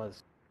dude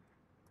was.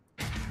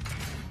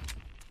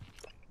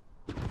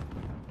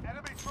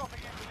 Enemy dropping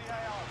into the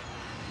AR.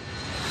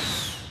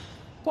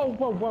 Whoa,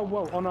 whoa, whoa,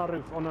 whoa! On our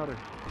roof, on our roof.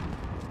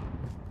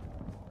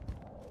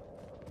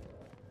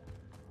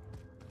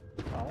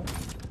 Ow.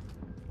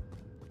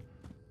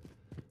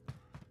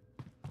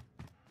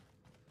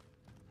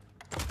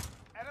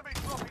 Enemy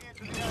dropping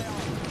into the AR.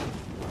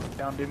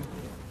 Found him.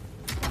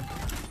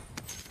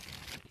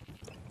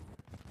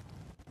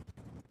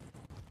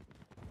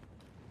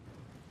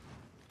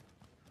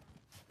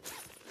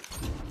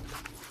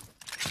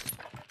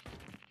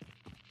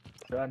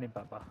 Found him,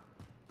 Papa.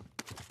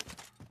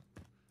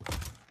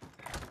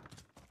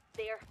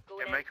 There, going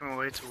They're in. making my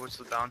way towards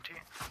the bounty.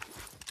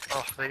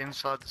 Oh, they're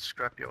inside the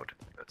scrapyard.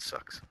 That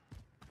sucks.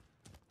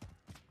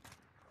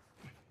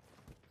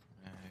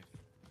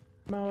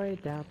 My way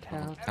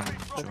downtown. Come Enemy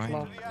dropping join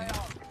into me. the AR.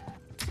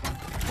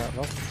 That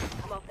lock.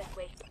 I'm off this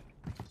way.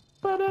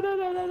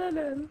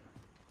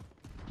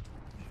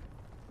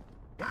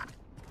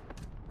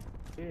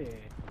 Yeah.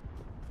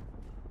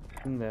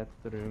 In that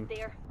room.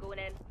 There, going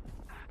in.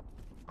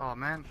 Oh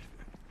man,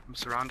 I'm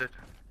surrounded.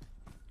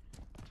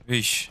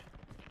 Eesh.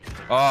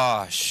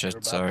 Oh We're shit,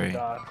 about to sorry.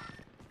 die.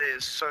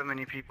 There's so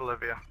many people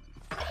over here.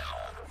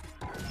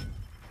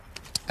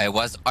 I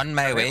was on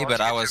my Are they way, all but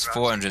I together, was guys?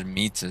 400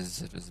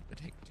 meters. It was a bit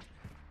hectic.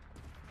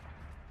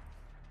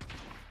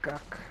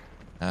 Cuck.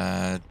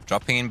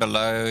 Dropping in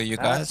below you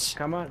Ah, guys.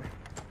 come on.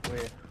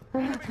 Where?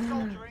 Enemy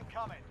soldier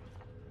incoming.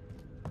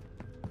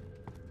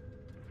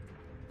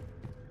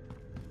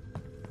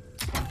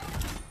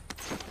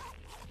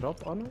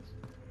 Drop on us?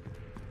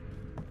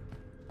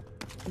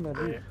 On that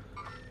roof.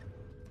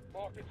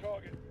 Mark the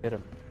target. Hit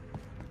him.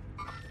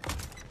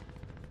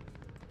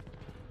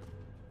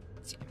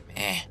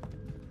 Meh.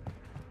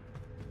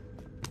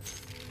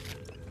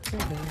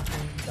 Down there.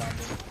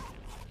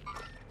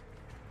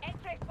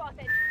 X-ray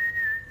spotted.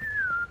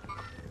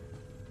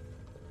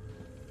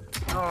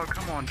 Oh,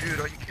 come on, dude,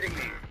 are you kidding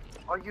me?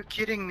 Are you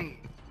kidding me?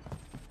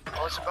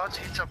 I was about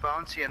to hit a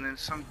bounty and then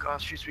some guy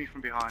shoots me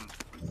from behind.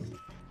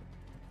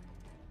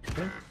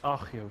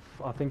 Ach, yo,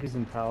 I think he's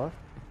in tower.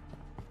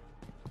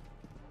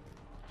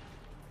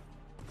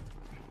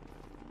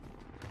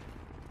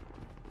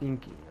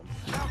 Thinking.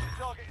 Bounty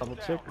target Double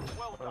is check. down.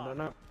 Well I don't done.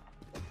 know.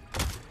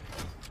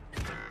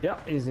 Yeah,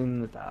 he's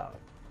in the tower.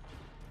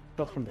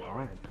 Shot from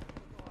behind.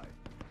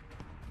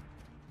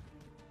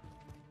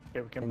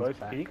 Yeah, we can Things both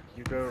back. peek.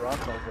 You go right,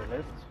 I'll go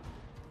left.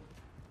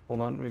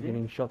 Hold on, we're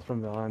getting shot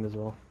from behind as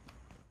well.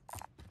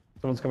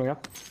 Someone's coming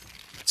up.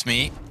 It's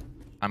me.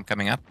 I'm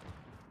coming up.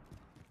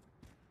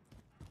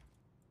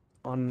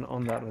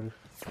 On that roof.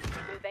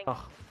 Moving. Ugh,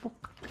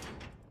 fuck.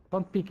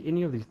 Can't pick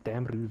any of these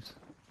damn roofs.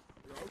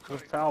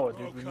 With tower,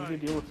 dude. We need to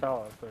deal with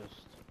tower first.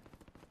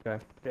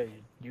 Okay. Okay,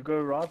 you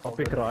go right. I'll go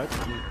pick left.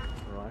 right.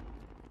 Right.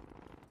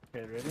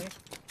 Okay, ready?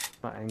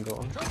 My angle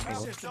on.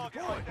 Bounty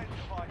target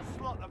identified.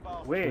 Slot the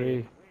bastard. Where?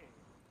 3,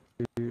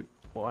 2,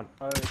 1.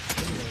 Oh,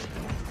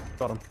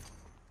 Got him.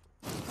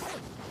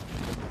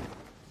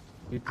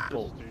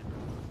 Beautiful. this dude.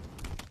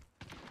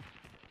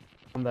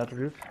 On that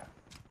roof.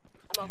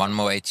 I'm off. One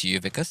more way to you,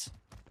 Vickers.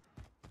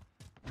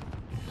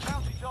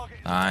 Bounty target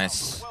is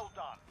Nice. down. Well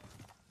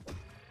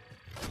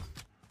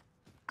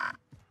done.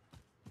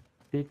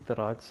 Peek the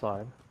right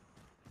side.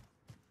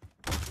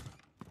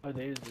 Oh,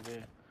 there is it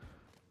there.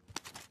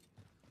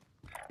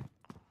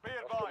 Be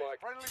advised.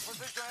 Friendly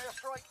precision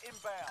airstrike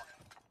inbound.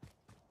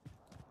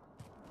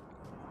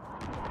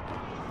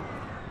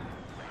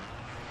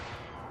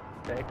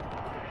 Okay.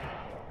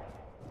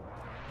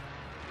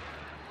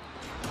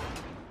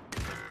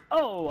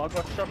 Oh, I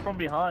got shot from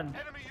behind.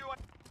 Enemy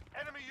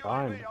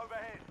Fine. UAV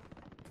overhead.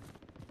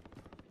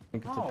 I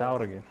think it's Oh. a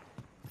tower again.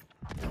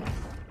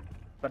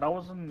 But I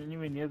wasn't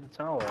anywhere near the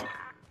tower.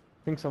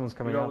 I think someone's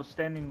coming I up. was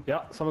standing.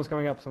 Yeah, someone's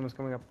coming up. Someone's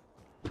coming up.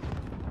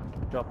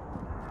 Drop.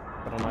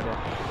 Got an idea.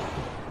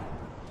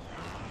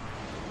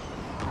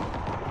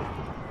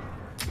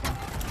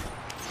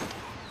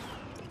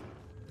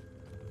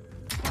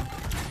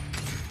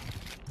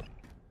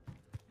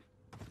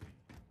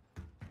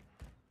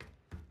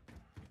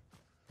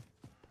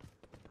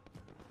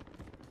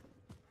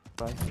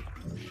 Bye.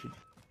 Shit.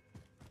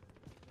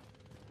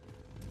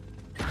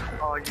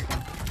 Oh, you...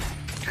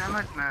 Damn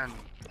it, man.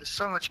 There's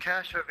so much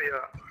cash over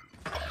here.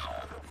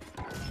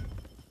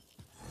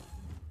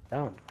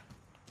 Down.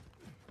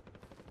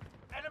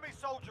 Enemy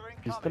soldier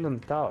He's incoming. still in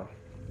the tower.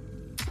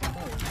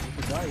 Oh,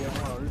 there's a guy here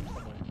on our roof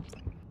somewhere.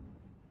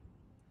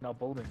 Now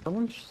building.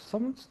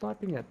 Someone's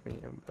sniping at me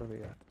over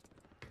here.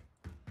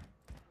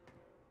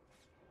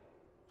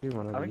 I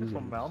think it's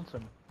from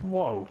mountain.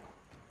 Whoa.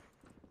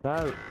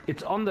 No,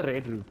 it's on the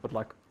red roof, but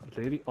like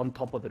really on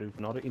top of the roof,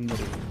 not in the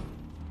roof.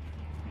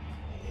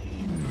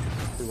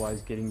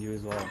 Otherwise, getting you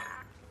as well.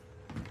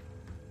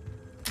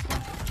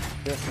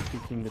 Just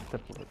picking the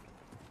tip of it.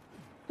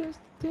 Just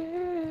the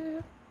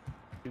tip.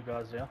 You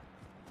guys, yeah.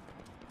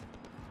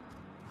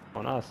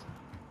 On us.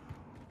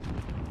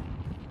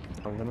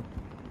 I'm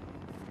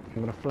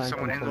gonna flank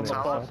Someone them in from the the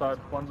Far tower? side.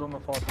 side. One's on the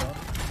far side.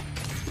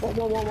 Whoa,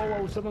 whoa, whoa, whoa,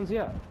 whoa! Someone's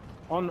here.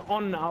 On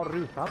our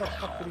roof. How the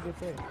fuck did he get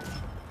there?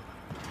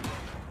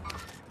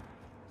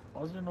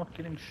 Why is he not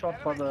getting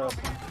shot by Enemy the?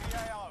 dropping into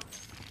the AO.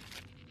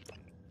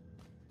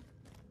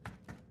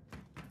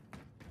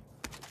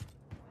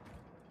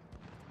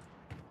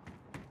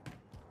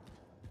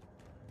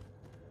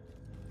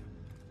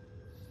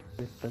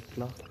 With the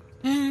clock.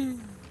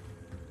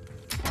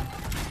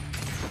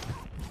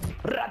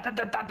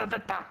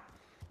 Ra-ta-ta-ta-ta-ta-ta.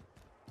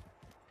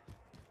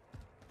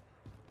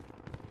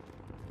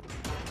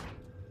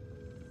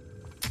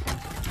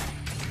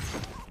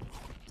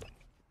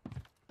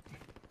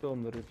 Still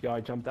on the roof. Yeah,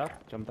 I jumped out.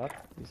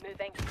 He's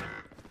Moving.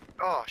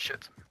 Oh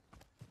shit.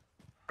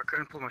 I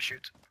couldn't pull my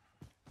chute.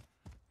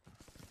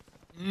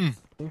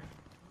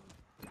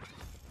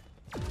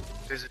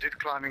 There's a dude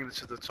climbing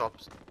to the top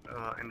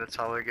in the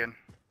tower again.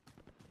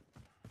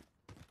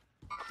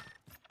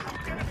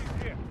 Enemies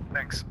here.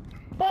 Thanks.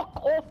 Fuck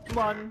off,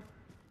 man!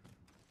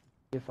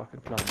 you fucking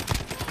clown.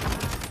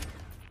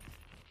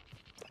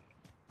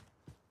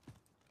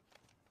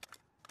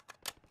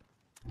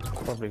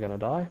 Probably gonna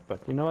die, but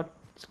you know what?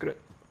 Screw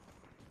it.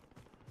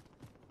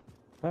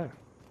 Oh,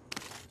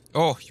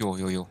 Oh,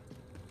 yo.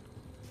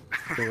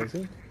 where is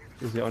he?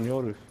 Is he on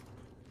your roof?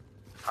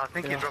 I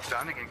think he dropped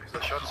down again because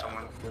I shot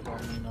someone. They're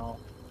on me now.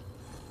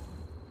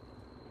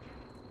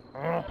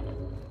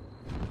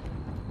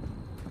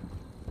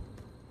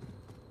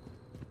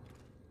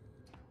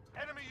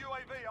 Enemy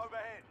UAV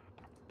overhead.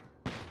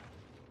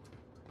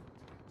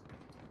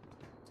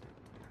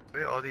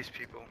 Where are these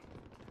people?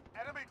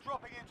 Enemy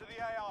dropping into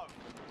the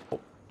AO.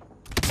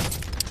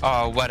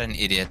 Oh, what an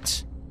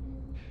idiot.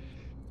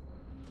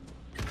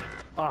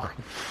 Ah,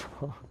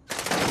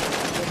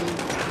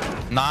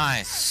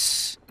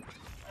 Nice.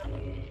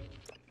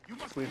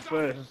 We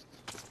first.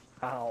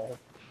 Ow.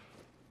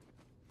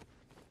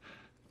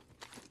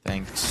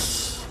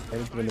 Thanks. I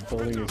hate when the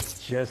building is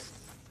just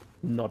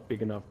not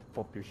big enough to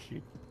pop your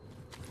sheet.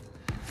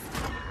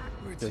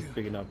 Where to? Just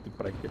big enough to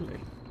break your leg.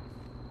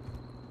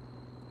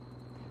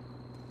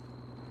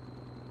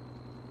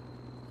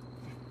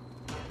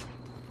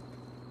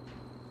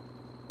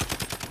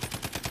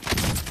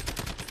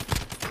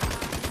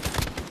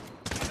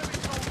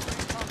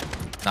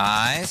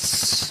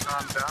 Nice.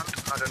 I'm down.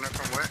 I don't know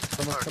from where.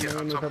 Someone's Okay, coming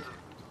on in top with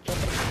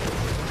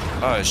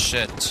of Oh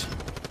shit.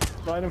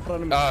 right in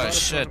front of me. Oh right in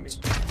front of me. shit.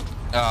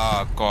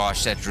 Oh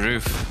gosh, that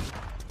roof.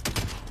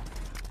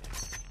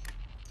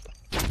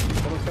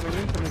 Someone's coming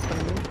in.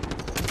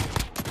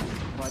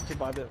 Right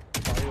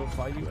here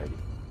by you, Eddie.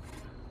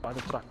 By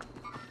the truck.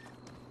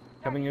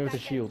 Coming in with a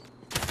shield.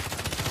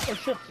 Oh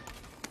shit!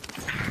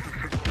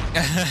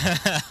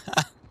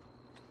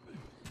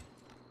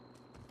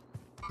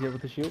 Here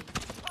with the shield.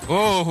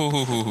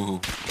 Oh.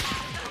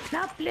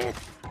 Now, please.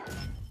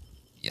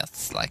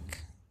 Yes, like.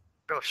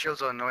 Oh,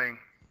 shields are annoying.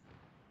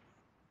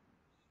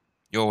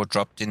 Yo,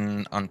 dropped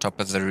in on top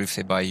of the roof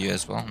there by you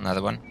as well.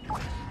 Another one.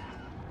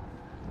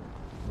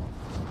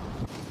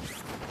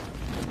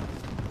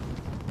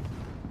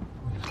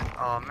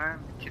 Oh man,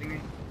 you kidding me?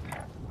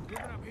 Moving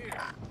up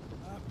here.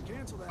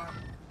 Cancel that.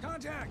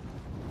 Contact!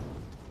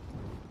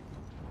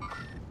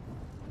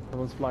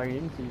 Someone's flying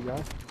in to you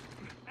guys.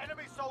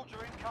 Enemy soldier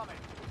incoming.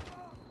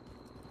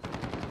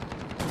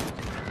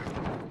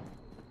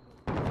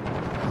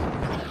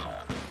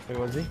 Where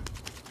was he?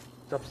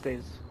 It's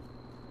upstairs.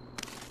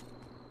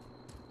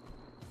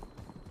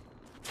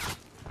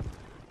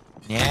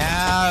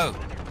 No.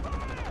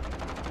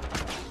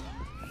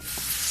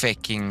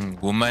 Fucking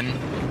woman.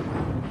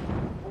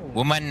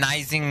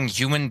 Womanizing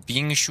human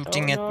being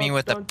shooting at me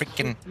with a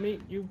freaking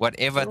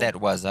whatever that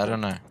was. I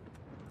don't know.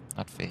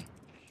 Not fair.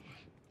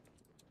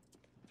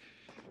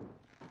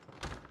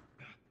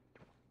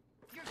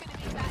 You're gonna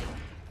be back.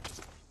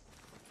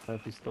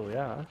 Hope he's still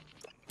here.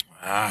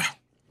 Ah.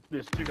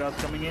 There's two guys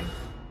coming in.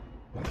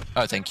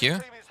 Oh, thank you.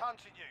 Team is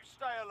hunting you.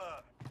 Stay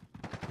alert.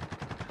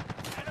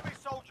 Enemy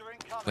soldier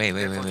incoming.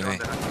 Wait. Down there.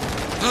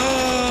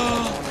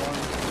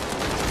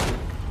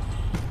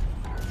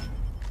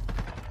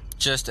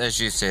 Just as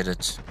you said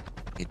it,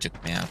 he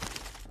took me out.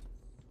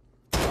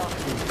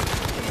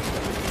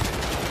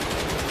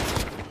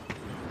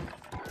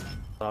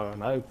 Oh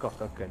no,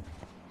 cockroach.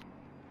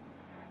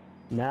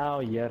 Now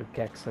you're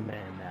Kexa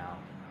man now.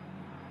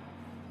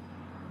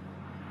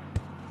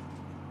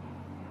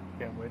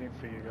 Yeah, I'm waiting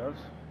for you guys.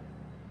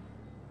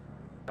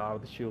 Guy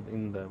with the shield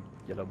in the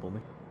yellow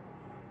building.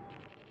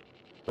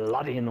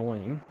 Bloody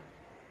annoying.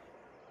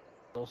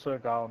 There's also a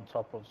guy on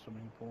top of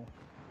swimming pool.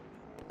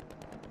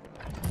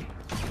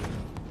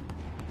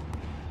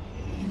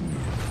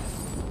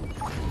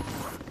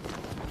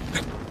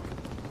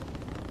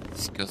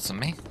 Excuse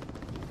me.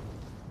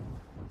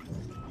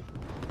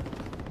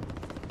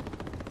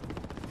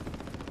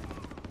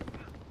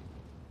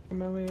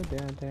 My way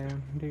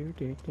downtown, do,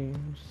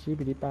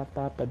 shibbity ba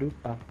ba ba doo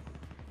ba.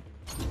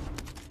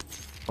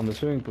 On the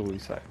swimming pool, we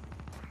say.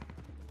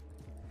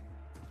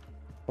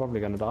 Probably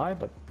gonna die,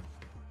 but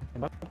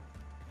you know.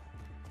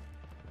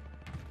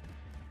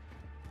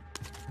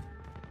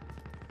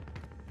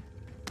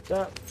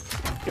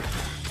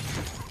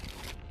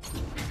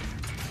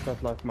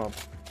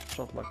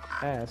 Shot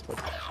like ass, but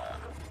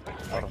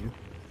got him.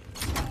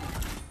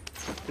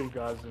 2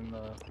 guys in the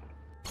house.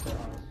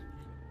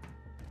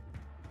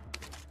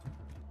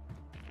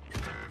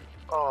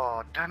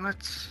 Oh, damn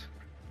it.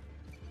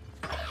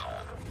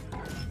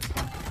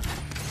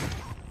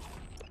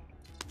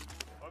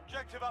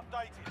 Objective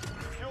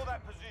updated. Secure that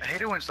I position.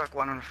 hate it when it's like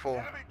 1 on 4.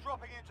 Enemy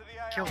dropping into the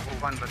AO. Kill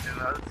for 1, but then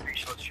the other 3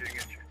 shots shooting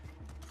at you.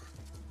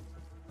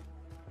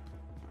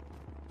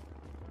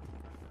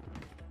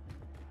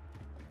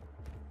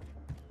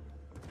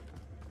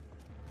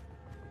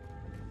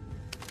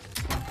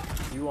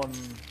 You on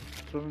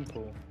swimming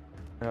pool?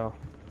 Yeah.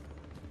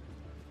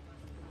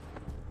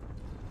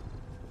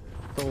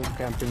 Still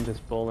camping this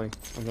bowling.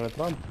 I'm gonna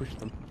try and push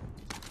them.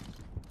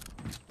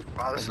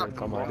 Wow, this is like the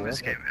Come on,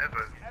 longest yeah. game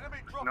ever. Enemy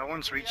dropping No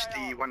one's into reached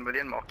AO. the 1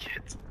 million mark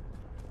yet.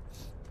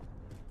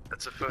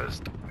 That's a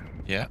first.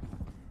 Yeah.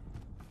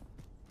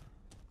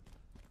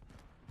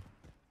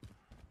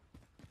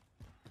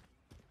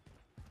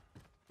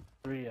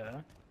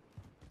 Brio.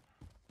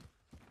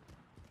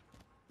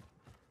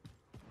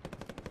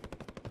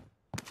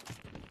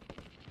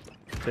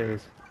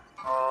 Jeez.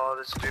 Oh,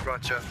 this dude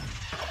gotcha.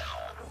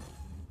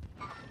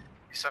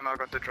 He somehow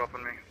got the drop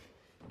on me.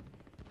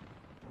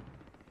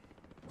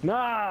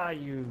 Nah,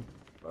 you.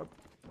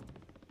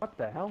 What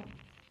the hell?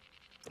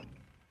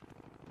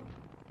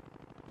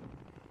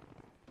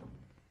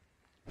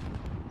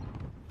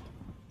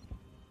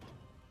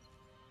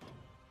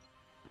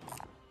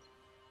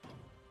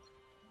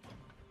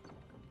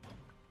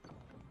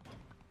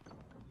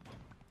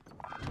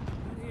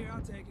 Right here,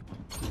 I'll take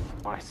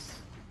it. Nice.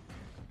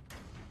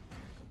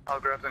 I'll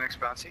grab the next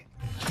bouncy.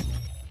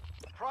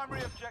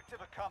 Primary objective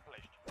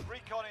accomplished.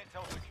 Recon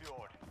intel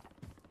secured.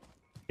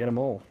 Get them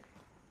all.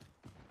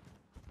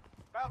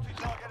 Bounty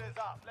target is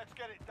up. Let's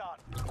get it done.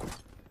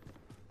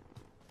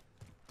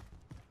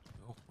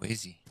 Oh, where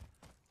is he?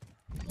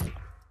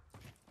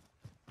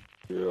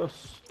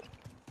 Yes.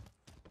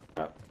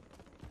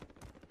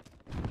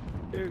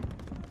 Dude,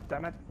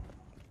 damn it.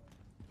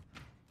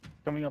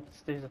 Coming up the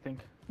stairs, I think.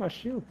 My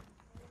shield.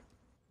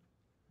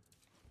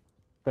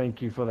 Thank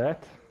you for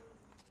that.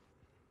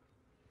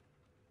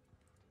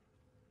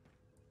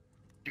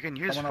 You can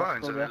use Someone else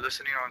phones go and there. they're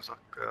listening on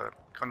like a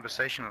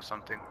conversation or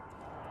something.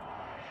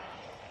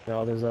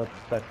 Yeah, there's that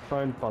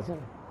phone puzzle.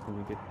 When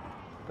you get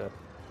that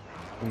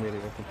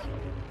immediate weapons.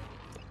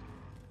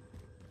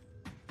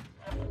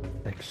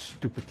 Takes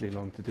stupidly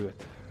long to do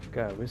it.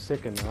 Okay, we're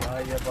second now.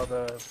 Yeah, by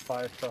the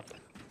fire stuff.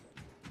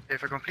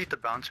 If I complete the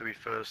bounty we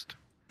first.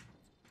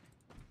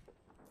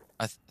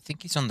 I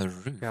think he's on the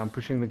roof. Yeah, I'm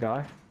pushing the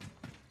guy.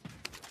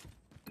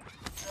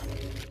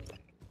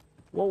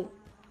 Whoa.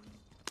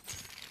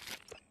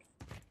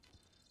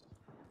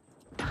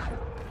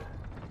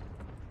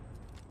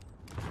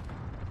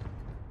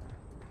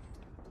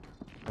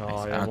 Oh,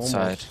 He's yeah, I'm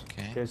outside. almost.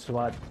 Okay. Guess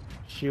what?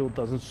 Shield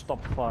doesn't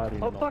stop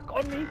firing. Oh, no. fuck,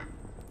 on me!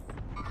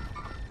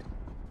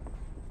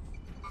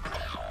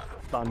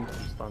 Stunned,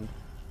 I'm stunned.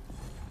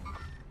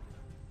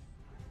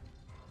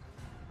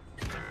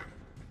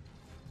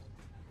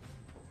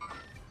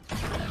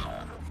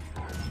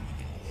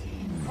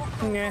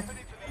 Hostile Yeah. dropping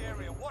into the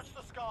area. Watch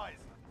the skies.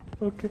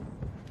 Okay.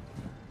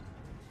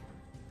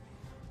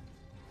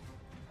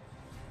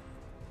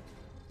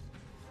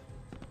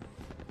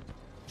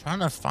 Trying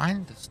to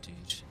find this dude.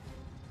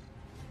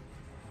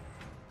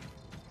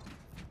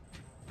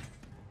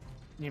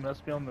 You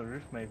must be on the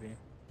roof, maybe.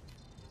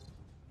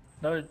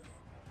 No.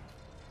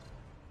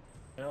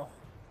 Yeah.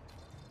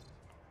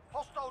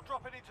 Hostile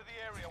dropping into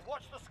the area.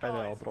 Watch the Maybe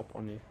I'll skies. drop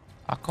on you.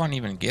 I can't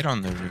even get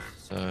on the roof,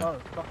 so Oh,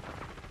 fuck.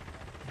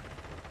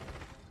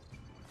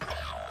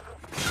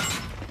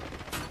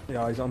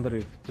 Yeah, he's on the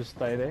roof. Just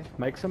stay there.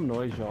 Make some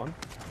noise, John.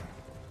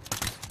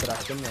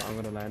 Distract him. I'm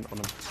gonna land on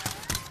him.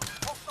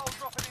 Hostile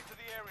dropping into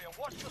the area.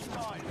 Watch the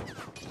skies.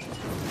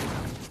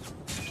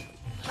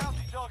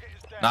 Bounty target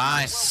is down.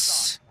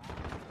 nice.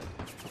 Well done.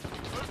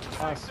 Move to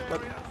the Nice, next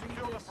but area and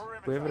secure the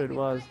perimeter. whoever it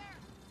was.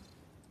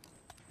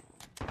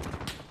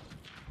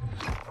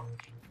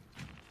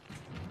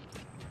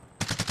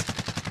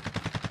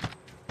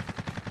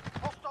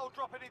 Hostile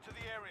dropping into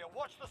the area.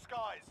 Watch the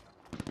skies.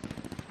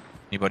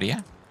 Anybody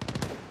here?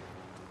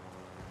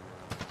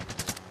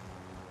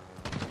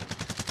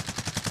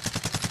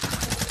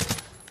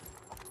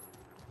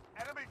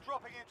 Enemy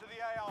dropping into the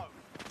AO.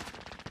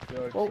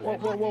 Whoa, whoa,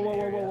 whoa, whoa, whoa,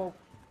 whoa, whoa, whoa.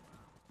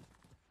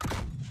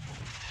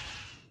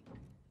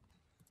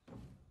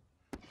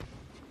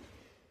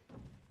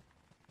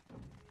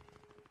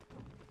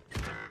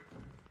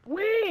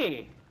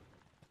 Wee!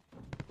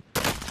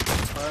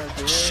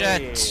 Oh,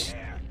 Shit.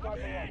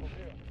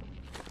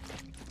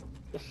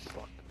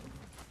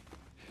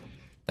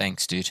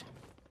 dude.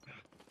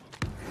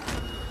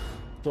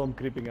 So I'm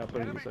creeping up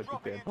and Enemy so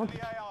dropping prepared. into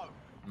the AO.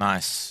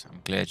 Nice.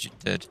 I'm glad you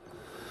did.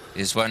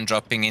 There's one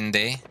dropping in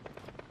there.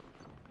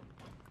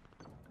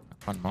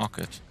 I can't mark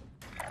it.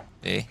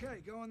 There. Okay,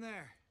 go in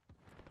there.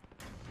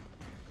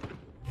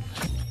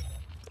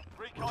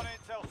 Recon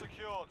intel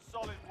secured.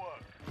 Solid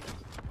work.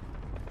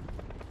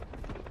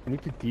 We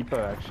need to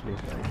depot actually,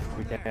 if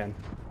we can.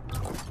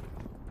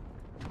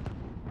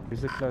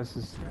 Where's the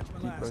closest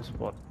depot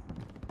spot?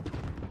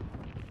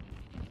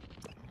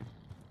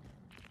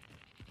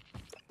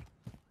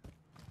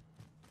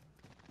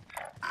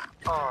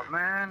 Oh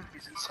man,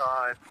 he's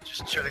inside.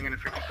 Just chilling in the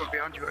freaking court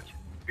behind you.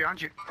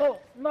 Behind you. Oh,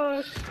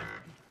 no!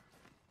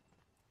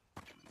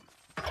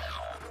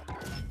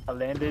 I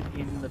landed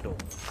in the door.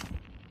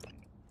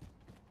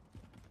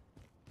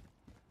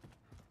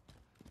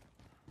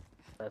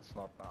 That's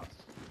not nice.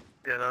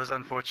 Yeah, that was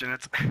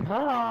unfortunate.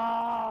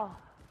 Ah!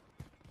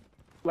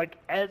 Like,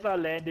 as I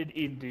landed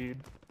in, dude.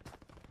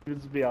 He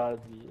was behind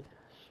me.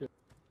 Shit.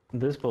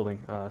 This building,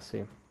 I see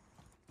him.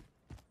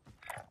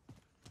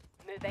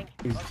 Moving.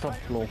 He's top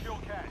floor. Secure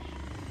cash.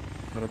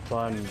 I'm gonna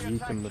try and Enemy meet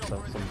attack him with some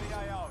dropping into the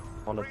AO.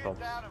 Bring them molotovs.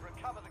 down and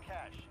recover the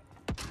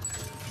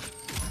cash.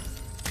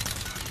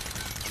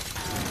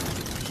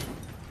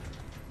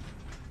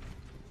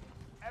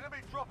 Enemy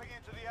dropping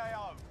into the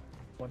AO.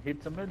 One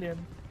hits a million.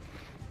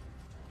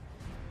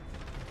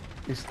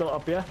 He's still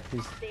up here.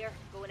 He's There.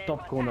 Going in.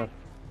 top corner.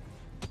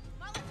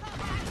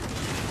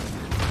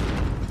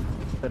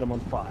 Set him on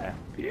fire.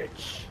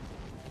 Bitch.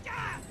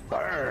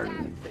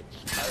 Burn,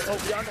 bitch. Oh,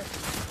 beyond it.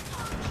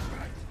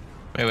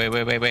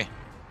 Wait.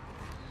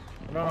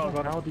 No,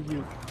 no, How do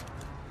you...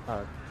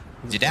 Oh.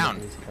 Is he down?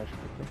 His cash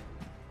quickly.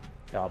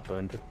 Yeah, I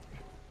burned it.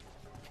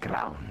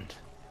 Ground.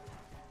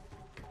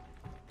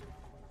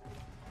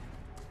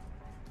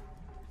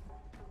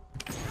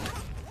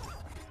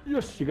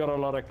 Yes, you got a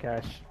lot of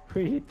cash.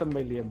 We hit the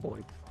million,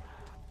 boys.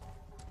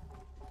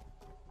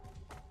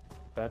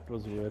 That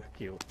was worth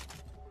kill.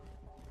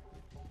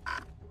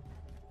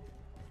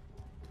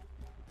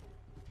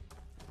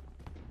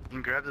 You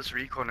can grab this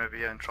recon over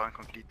here and try and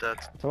complete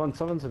that. Someone's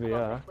over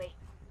here. This way.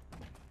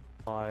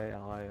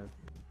 Hi.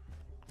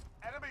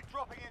 Enemy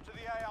dropping into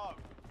the AO.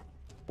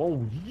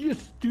 Oh,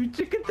 yes, dude,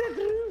 check at that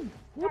room.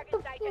 What the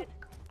Target sighted.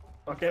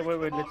 fuck? Okay,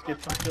 wait, let's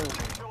get some kills.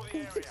 Secure the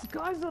area. Six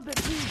guys on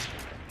that room.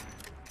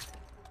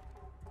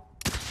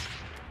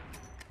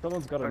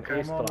 Someone's got an Okay,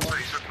 airstrike. so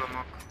he's not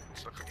knock.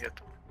 He's not gonna hit.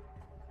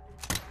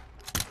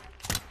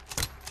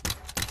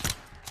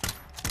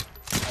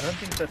 I don't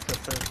think that's a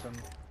person.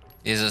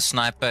 There's a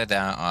sniper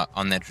down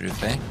on that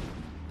roof, eh?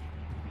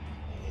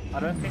 I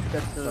don't think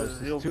that's a There's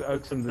real two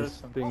oaks in this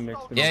person. thing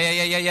next to me.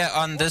 Yeah.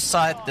 On this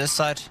side.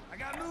 I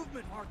got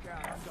movement. Mark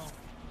out. I'm going.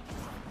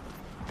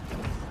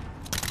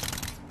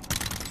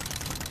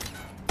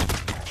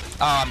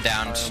 Oh, I'm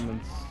downed. I am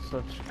in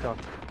such cock.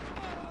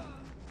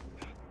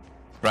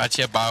 Right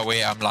here by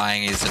where I'm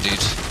lying is a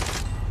dude.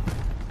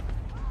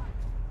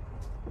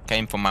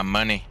 Came for my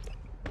money.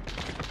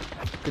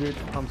 Screwed.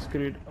 I'm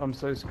screwed. I'm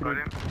so Got screwed.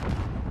 him.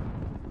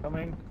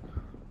 Coming.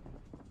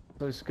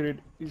 So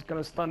screwed. He's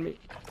gonna stun me.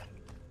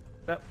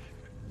 Yep.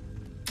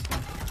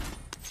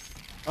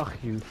 Ach,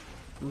 you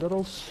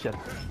little shit.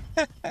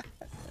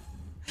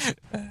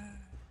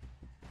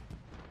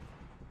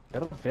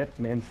 Little vet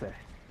mensen.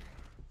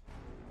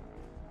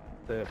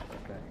 Third,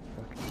 okay.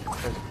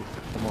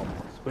 Come on,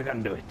 boys. We're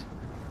gonna do it.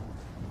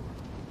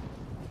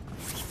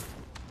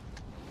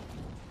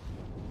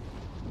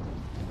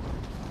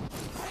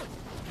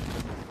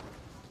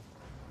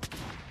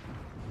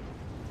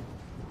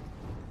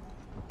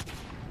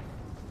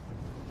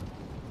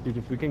 Dude,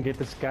 if we can get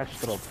this cash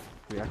drop,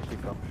 we actually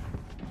come.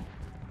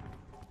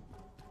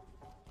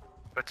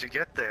 But to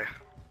get there,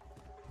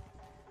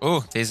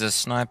 Oh, there's a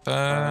sniper.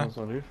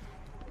 On roof.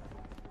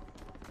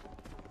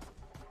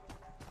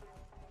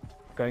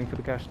 Going for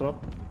the cash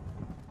drop.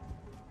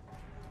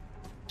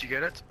 did you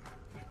get it?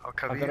 I'll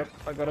cover I got you. it.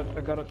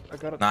 I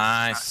got it.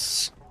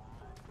 Nice.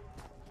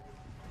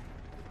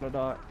 I'm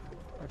gonna die.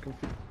 I can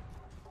feel.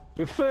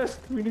 We're first.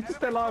 We need to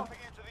stay alive. Dropping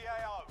into the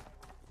AO.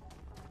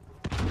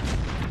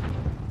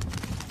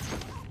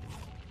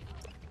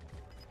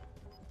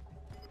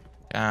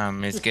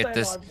 Let's Just get stay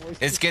this. alive, boys. Let's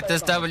Just get stay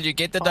this alive. W.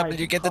 Get the Hide,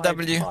 W. Get the hide,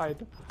 W.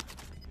 hide.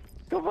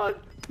 Come on.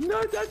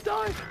 No, don't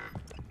die.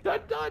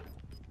 Don't die.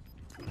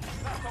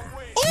 That's a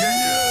win.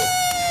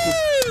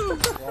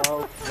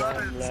 Well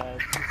done, lad.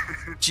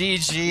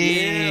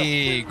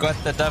 GG. Got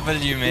the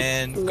W,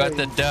 man. Got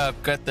the dub.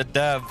 Got the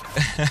dub.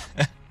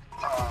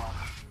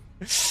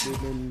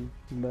 Women,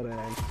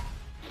 meringue.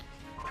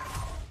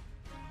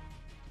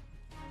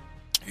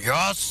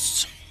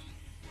 Yes.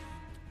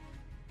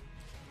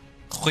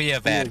 Goeie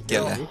werk,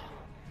 julle.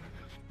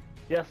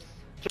 Yes.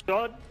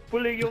 John,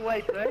 pulling your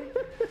weight, right?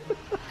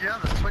 Yeah,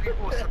 the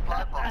 24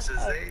 supply boxes,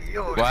 eh?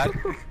 Yo. What?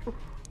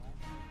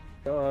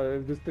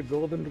 Oh, just the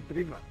Golden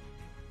Retriever.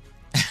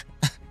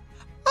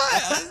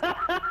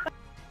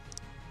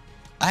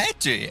 I had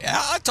to.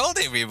 I told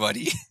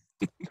everybody.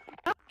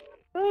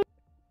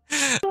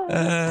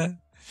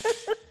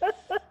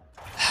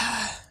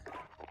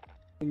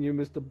 And you,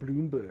 Mr.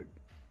 Bloomberg.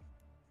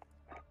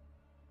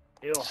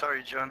 Ew.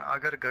 Sorry, John. I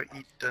gotta go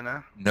eat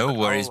dinner. No but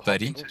worries, I'll hop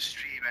buddy. into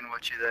stream and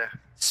watch you there.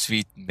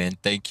 Sweet, man.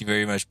 Thank you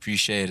very much.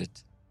 Appreciate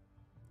it.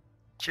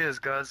 Cheers,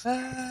 guys.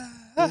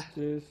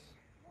 Yes.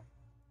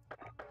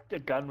 A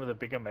gun with a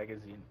bigger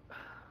magazine.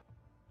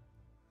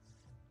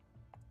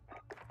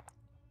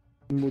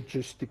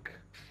 Majestic.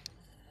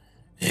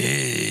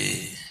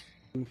 Okay,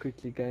 I'm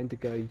quickly going to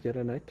go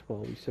urinate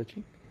while we're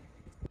searching.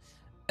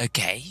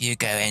 you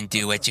go and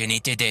do what you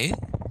need to do.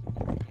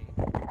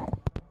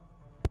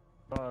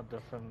 Oh,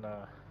 different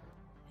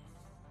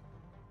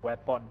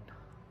weapon.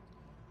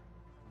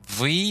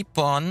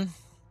 Vpon.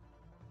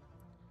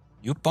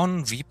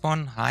 Upon,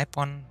 Vpon,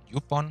 Hypon,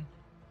 Upon.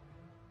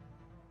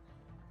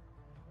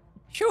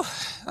 Phew.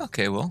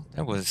 Okay, well,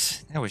 that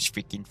was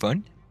freaking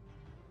fun.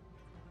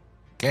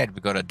 Glad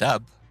we got a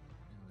dub.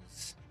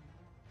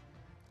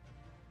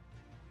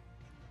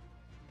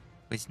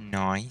 It was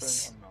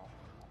nice. Going on now.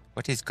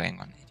 What is going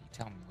on, Eddie?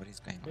 Tell me what is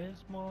going on.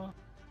 There's more.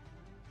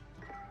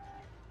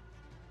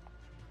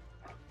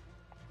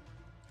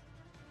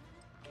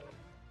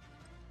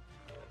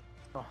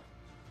 Oh.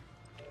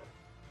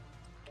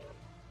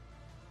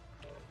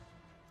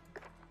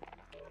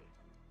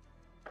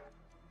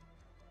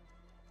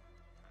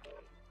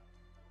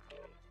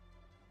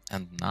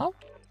 And now?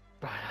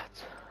 Right.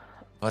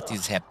 What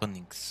is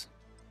happening?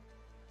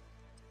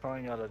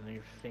 Trying out a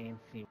new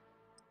fancy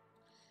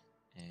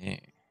Eh.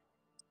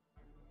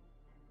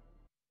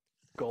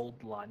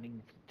 gold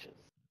lining features.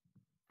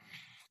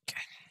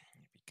 Okay,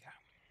 here we go.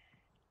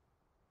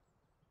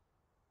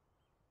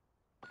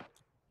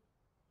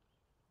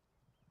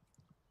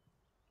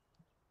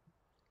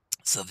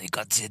 So we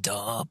got the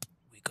dub.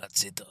 We got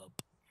the dub.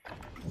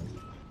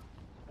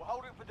 We're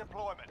holding for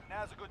deployment.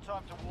 Now's a good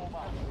time to warm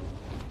up.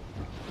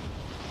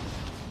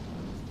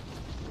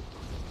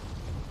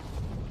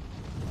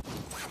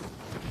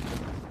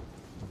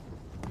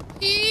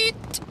 Eat.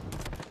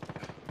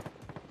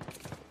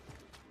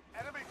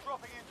 Enemy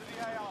dropping into the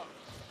AO.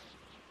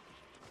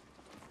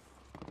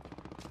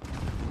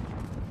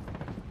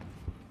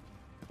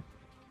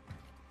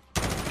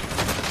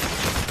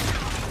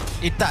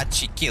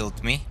 Itachi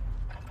killed me.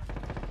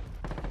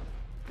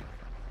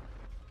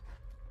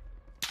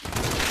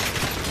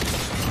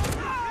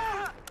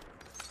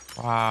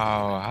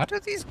 Wow, how do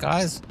these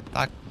guys,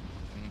 like,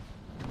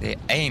 their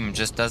aim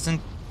just doesn't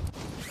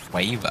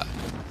waver.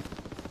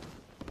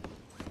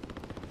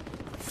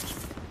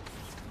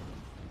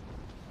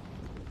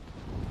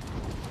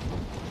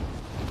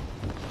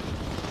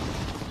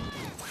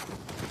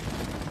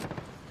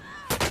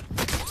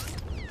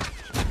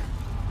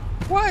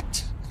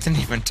 What? Didn't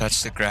even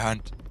touch the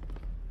ground.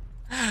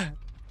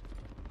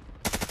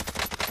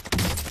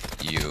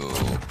 You.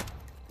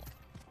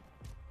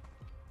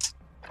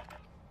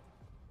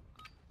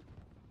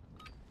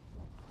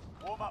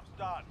 Warm-up's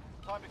done.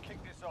 Time to kick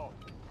this off.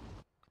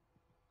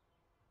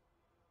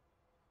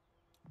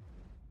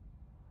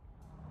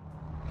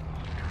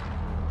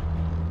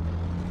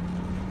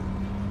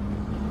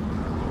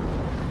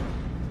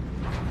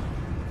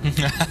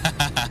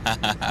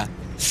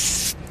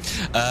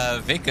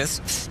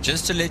 Vickers,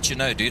 just to let you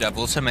know, dude, I've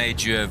also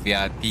made you a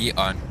VIP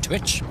on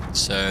Twitch,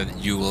 so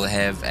you will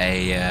have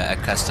a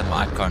custom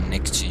icon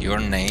next to your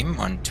name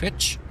on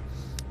Twitch.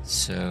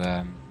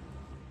 So,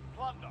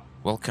 Plunder.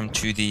 welcome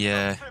to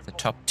the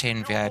top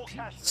 10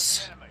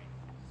 VIPs.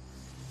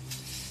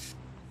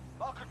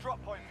 Mark a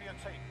drop point for your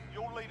team.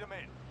 You'll lead them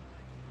in.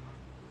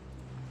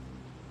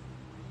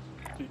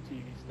 2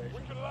 TV stations.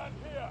 We can land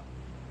here.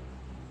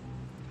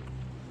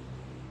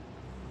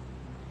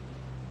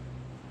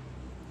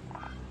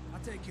 I'll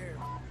take care of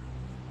it.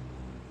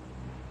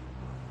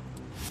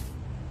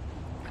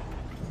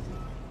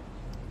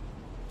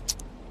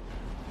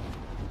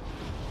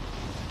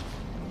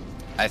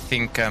 I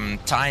think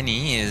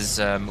Tiny is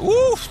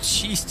ooh,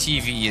 jeez,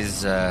 TV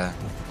is a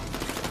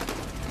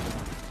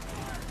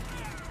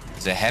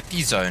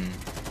happy zone.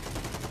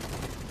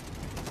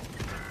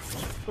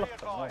 Be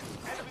advised.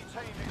 Enemy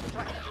team is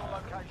tracking your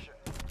location.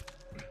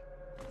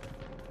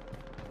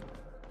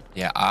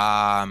 Yeah,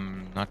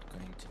 I'm not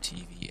going to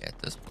TV at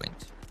this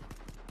point.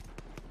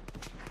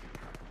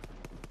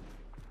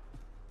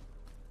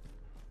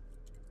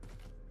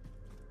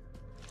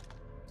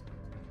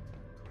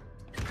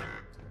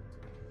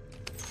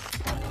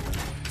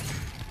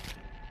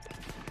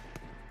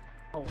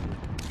 Oh.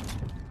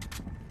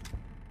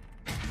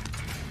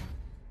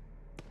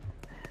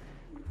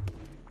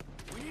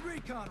 We need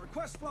recon.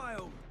 Request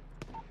flyover.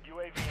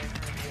 UAV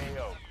entering the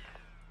AO.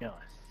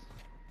 Nice.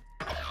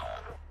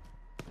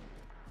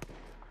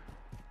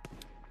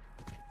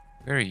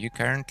 Where are you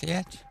currently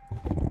at?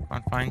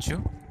 Can't find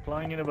you.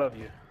 Flying in above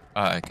you.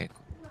 Oh, okay,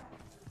 cool.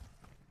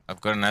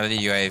 I've got another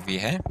UAV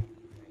here.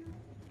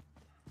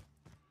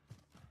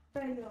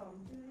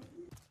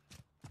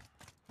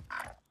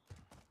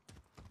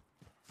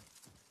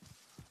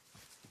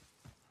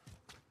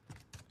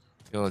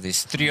 Yo,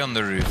 there's 3 on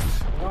the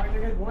roof.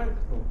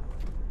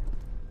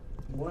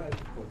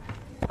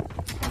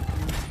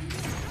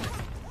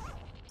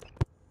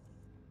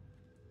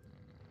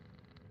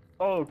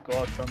 Oh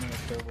god, I'm in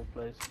a terrible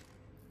place.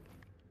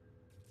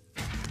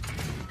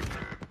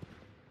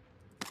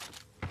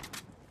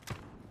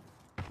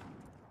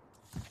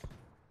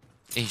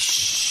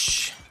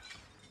 Ish.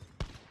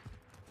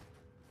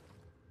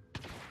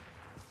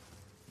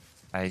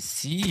 I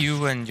see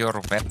you and your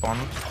weapon.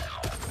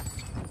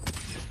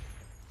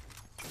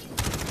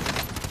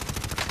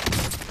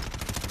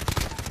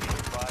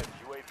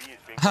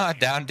 Ah,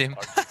 downed him.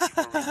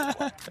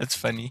 That's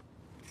funny.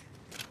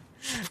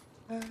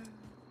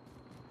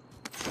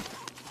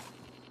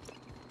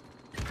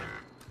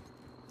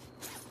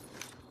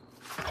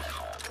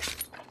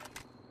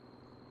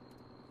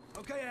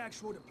 Okay,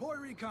 actual, deploy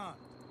recon.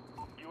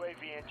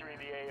 UAV entering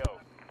the AO.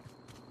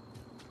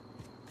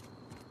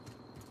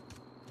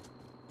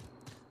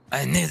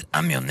 I need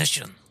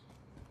ammunition.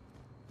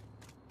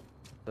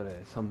 Sorry,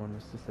 someone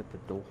was just at the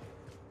door.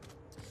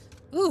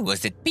 Ooh,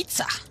 was it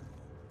pizza?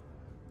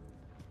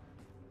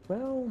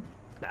 Well,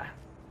 nah.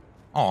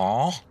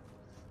 Aw.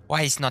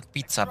 Why is not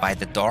pizza by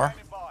the door?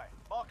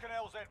 Mark an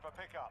LZ for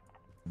pickup.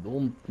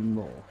 Don't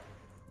know.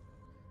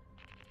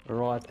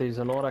 Right, there's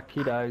a lot of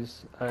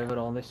kiddos over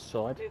on this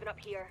side. Moving up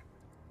here.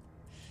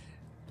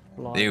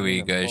 There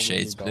we Flying, go, probably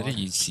Shade Splitter. die.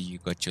 You see you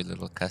got your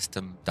little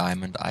custom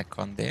diamond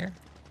icon there.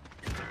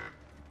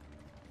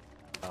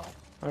 Oh,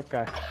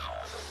 okay.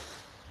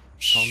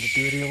 Time to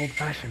do it the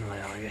old-fashioned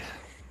way, I guess.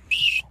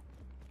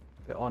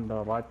 They're on the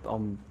right,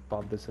 on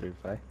above this roof,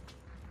 eh?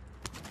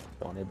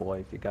 Johnny boy,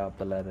 if you go up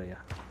the ladder, yeah.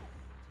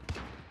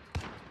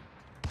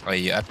 Are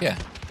you up here?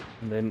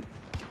 And then,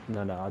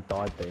 no, I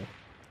died there.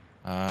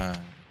 Ah.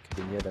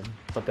 You can hear them,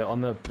 but they're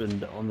on the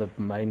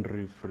main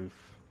roof.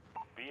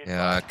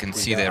 Yeah, I can You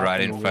see go they're up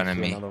right and in you'll front of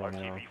see me. another one now.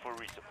 RTB for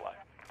resupply.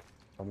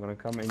 I'm gonna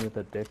come in with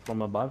a death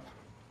from above.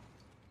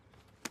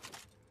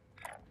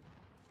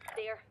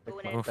 There,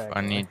 going in. Oof, back, I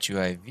right? need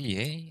UAV,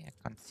 eh? I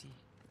can't see.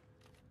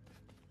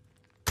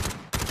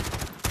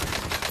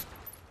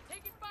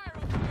 Taking fire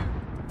over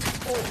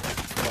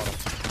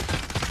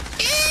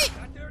here.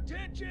 Got their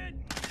attention.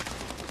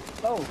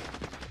 Oh,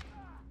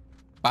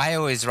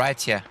 Bio is right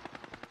here.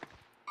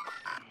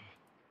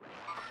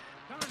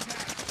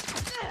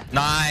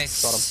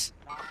 Nice.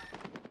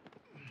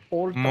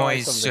 all Mooi,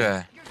 types of them.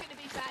 sir. You're gonna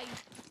be fine.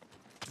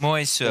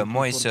 Mooi, sir. Thank you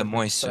Mooi, for sir. the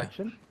Mooi, sir.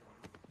 distraction.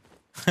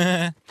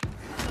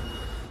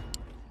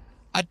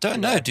 I don't Yeah,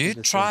 know, you dude.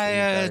 just Try,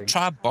 went in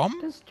try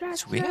bomb.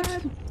 It's weird.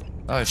 Distraction.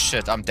 Oh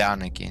shit, I'm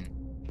down again.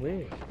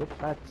 Where? What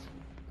bats?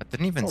 I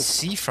didn't even Oh.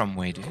 see from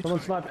where, dude. Someone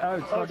sniped. Oh,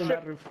 it's not in shit.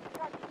 that roof.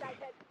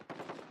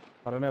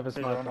 I don't have a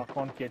Hold on, sniper. I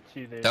can't get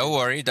you there. Don't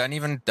worry. Don't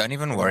even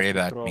worry have to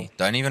about throw. me.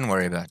 Don't even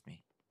worry about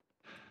me.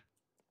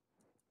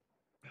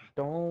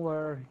 Don't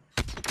worry.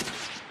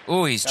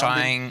 Oh, he's Down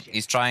trying.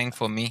 He's trying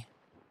for me.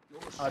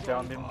 I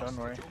downed him, don't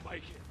worry.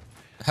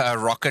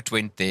 Rocket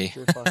went there. See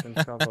if I can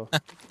cover.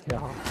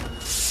 Yeah.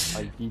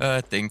 I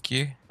did. Thank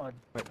you. Wait,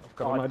 I've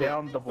got I an idea.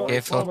 downed the boy.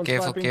 Careful, someone's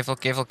careful, sniping. careful,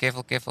 careful,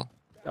 careful, careful.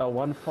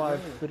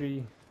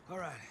 153. All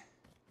right.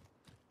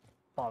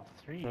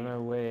 5-3. I don't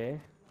know where.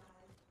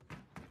 I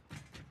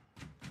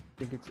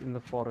think it's in the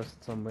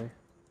forest somewhere.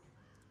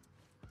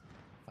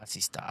 What's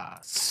his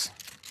stars?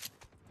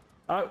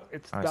 Oh,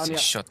 it's Oh, down it's a here.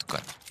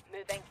 shotgun.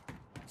 Moving.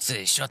 It's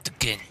a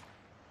shotgun.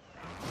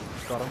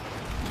 Got him.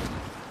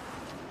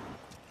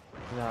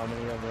 Now how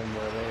many of them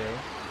were there?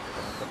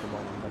 I've got them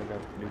all. I'm gonna go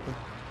loot them.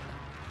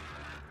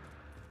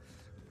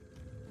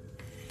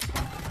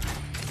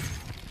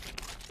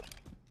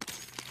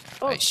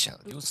 I shall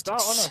use Guy on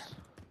this. us.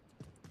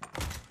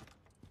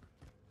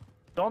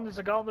 Don, there's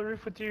a guy on the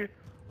roof with you.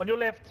 On your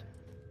left.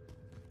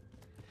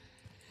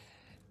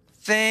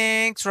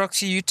 Thanks,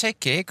 Roxy. You take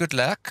care. Good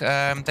luck.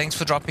 Thanks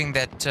for dropping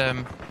that.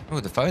 Oh,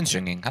 the phone's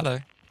ringing. Hello.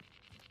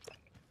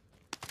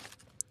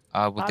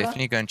 I will Hello.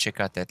 definitely go and check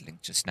out that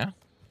link just now.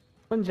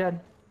 Punjan,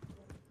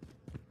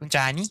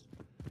 Johnny.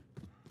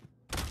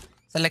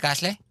 Silly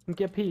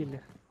get peel.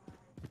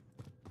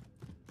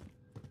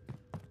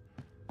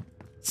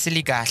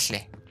 Silly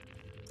Gashley.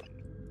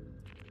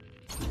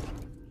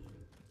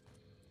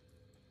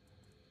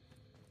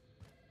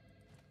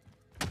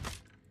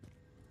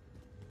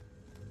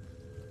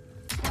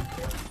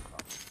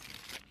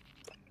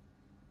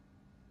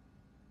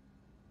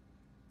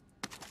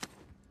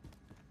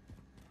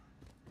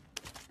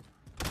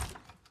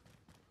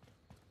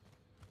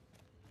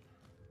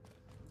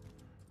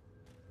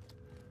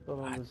 Still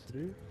on this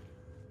roof?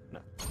 No.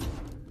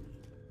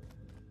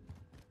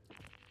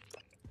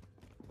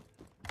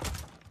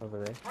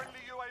 Over there. Friendly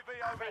UAV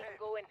Right, overhead. I'm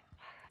going.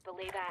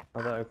 Belay that.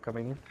 Oh, they're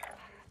coming in.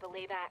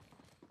 Belay that.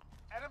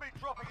 Enemy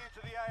dropping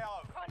into the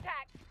AO.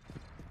 Contact.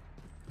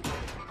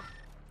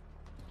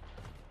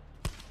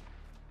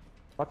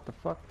 What the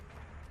fuck?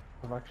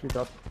 I've actually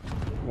got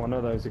one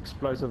of those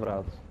explosive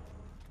rounds.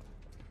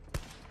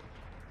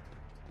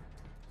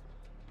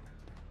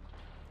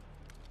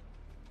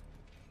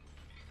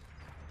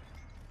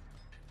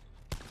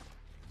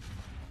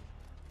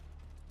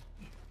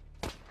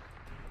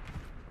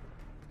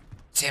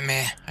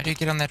 Timmy, how do you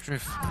get on that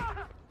roof?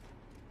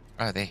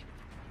 Oh, there.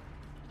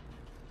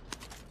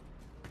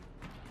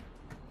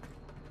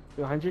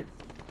 Behind you.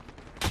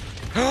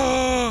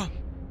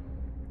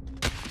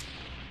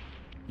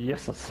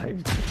 Yes, I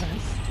saved it.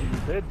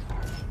 You did.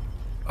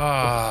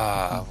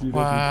 Ah,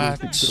 what?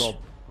 Drop.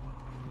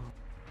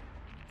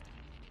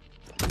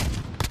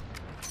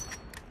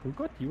 Who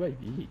got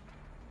UAV?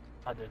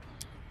 I did.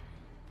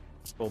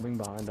 Storming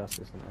behind us,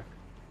 isn't it?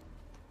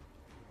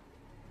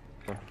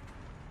 Oh.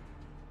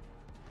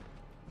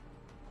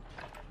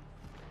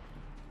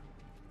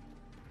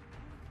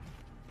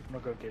 I'm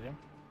gonna go get him.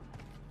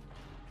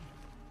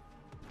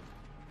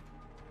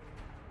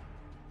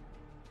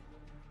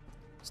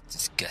 It's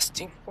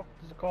disgusting. Oh fuck,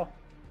 there's a car.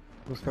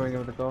 Who's coming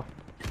over the car?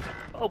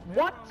 Oh,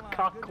 what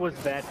cock was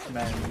that,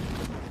 man?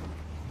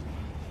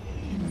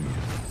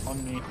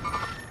 On me.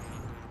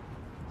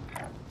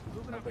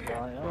 Moving up The here.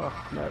 guy, yeah.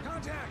 Oh, no.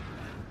 Contact.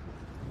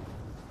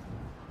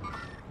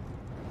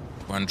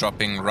 One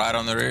dropping right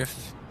on the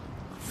roof.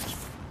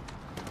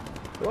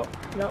 Oh,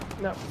 no,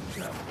 no,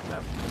 no, no.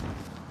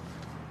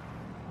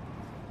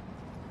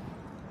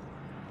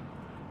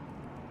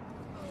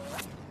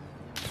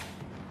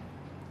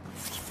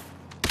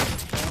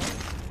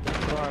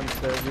 Try and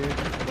save you.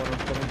 Hold on,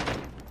 hold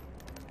on.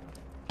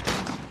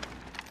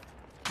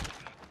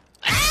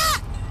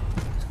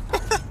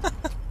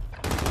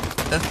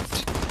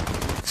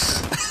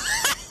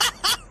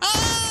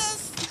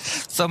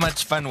 So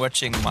much fun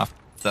watching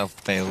myself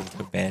fail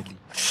so badly.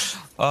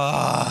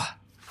 Ah,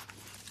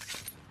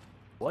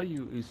 Why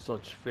you is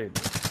such fake?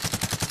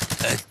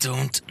 I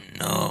don't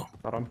know.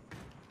 Got him.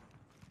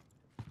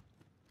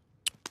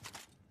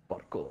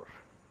 Parkour.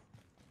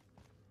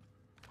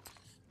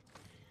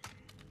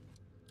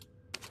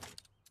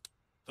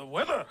 The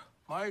weather.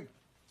 My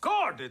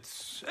God,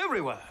 it's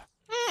everywhere.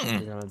 You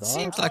gonna die?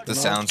 Seems like the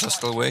sounds are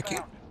still working.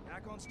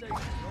 Back on station.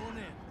 Rolling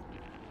in.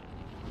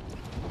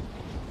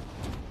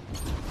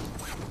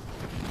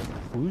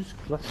 Who's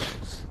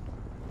clutches?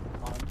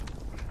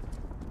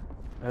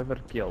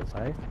 Overkills,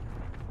 eh?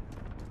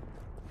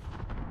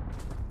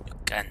 You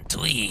can do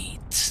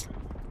it.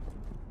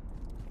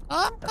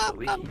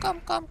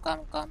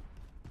 Come.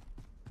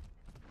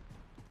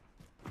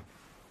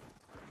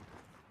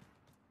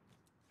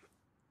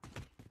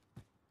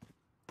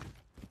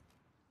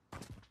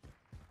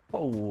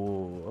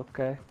 Oh,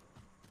 okay.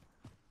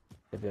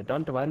 If you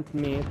don't want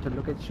me to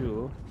look at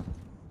you,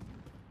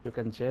 you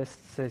can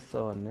just say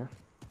so, yeah?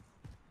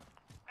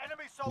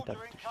 Enemy soldier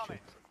That incoming.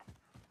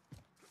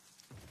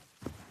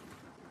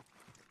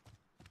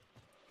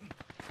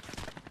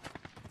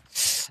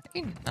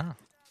 shit. No.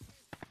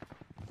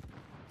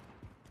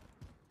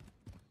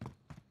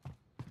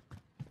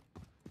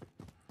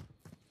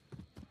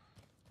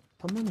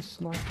 Someone is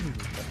sniping me.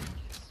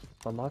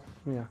 For the life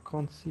of me, I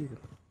can't see it.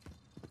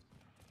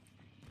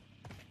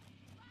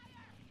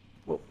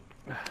 Whoa.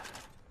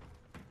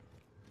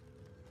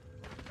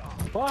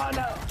 Oh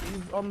no!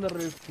 He's on the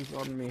roof, he's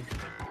on me. Move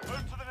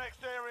to the next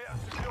area and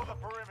secure the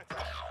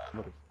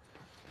perimeter.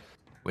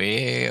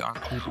 Where?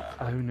 You're the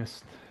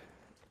honest.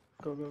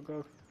 Go, go,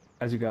 go.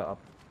 As you go up.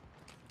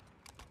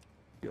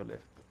 Your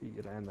left.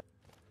 You land there.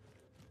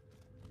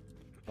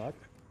 Right?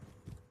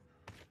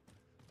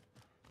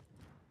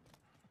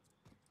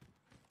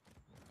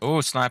 Oh,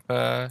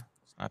 sniper.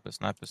 Ping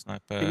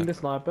the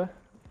sniper,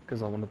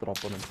 because I want to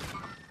drop on him.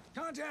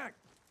 Contact.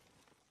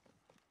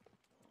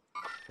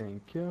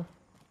 Thank you.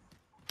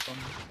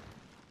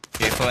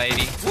 Careful,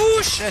 80.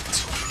 Ooh, shit.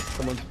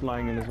 Someone's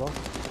flying in as well.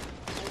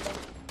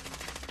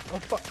 Oh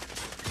fuck.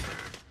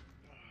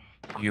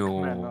 Man, I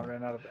Yo.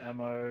 ran out of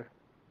ammo.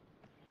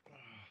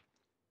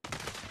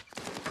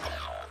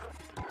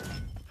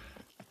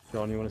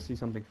 John, you want to see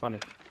something funny?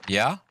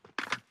 Yeah?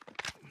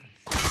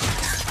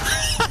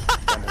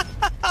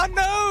 Oh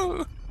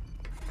no!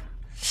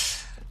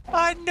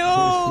 I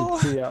know!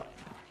 Yeah,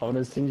 I want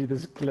to send you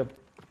this clip.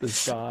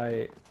 This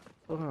guy.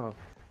 Oh.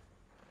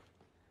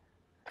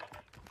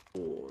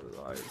 Oh,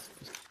 eyes.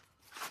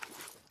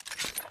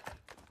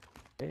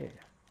 Hey.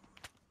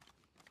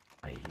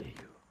 I hear you.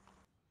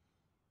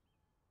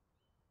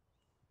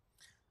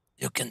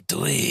 You can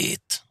do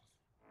it.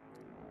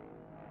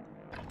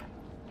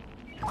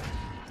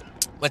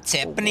 What's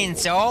happening,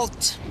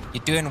 Salt?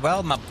 You're doing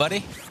well, my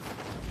buddy.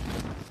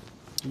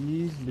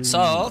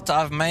 Salt,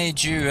 I've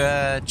made you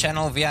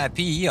channel VIP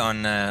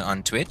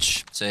on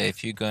Twitch. So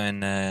if you go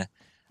and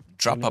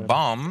drop a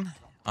bomb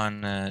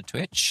on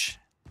Twitch,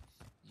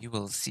 you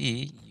will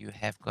see you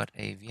have got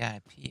a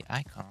VIP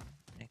icon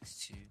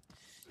next to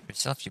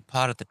yourself. You're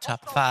part of the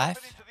top 5.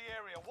 Into the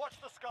area. Watch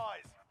the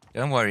skies.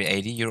 Don't worry,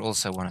 80. You're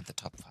also one of the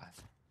top 5.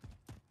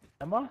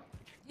 Am I?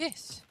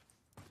 Yes.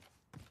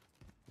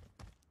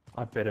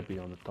 I better be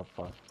on the top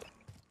 5.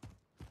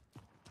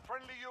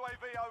 Friendly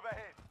UAV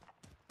overhead.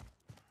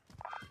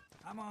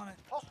 I'm on it.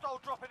 Hostile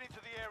dropping into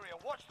the area.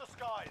 Watch the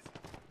skies.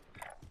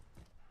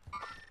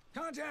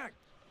 Contact.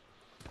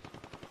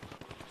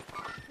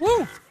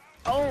 Woo!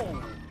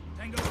 Oh!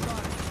 Tango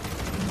spotted.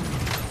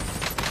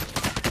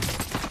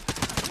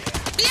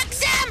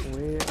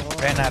 Where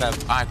are Ran out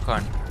of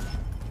icon.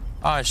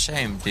 Oh,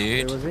 shame,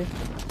 Where dude. was he?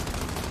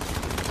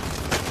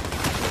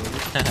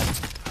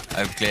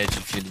 I'm glad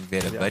you're feeling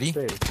better, Yeah, buddy.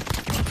 upstairs.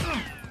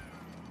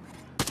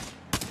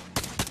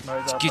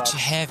 It's good to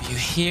have you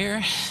here.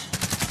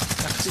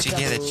 It's to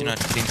hear that you're not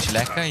feeling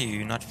chilaka.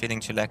 You're not feeling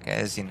chilaka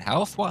as in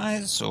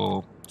health-wise,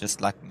 or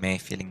just like me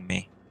feeling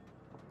me?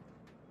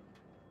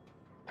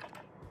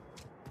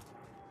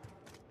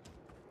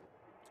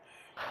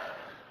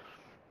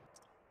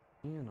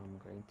 And I'm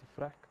going to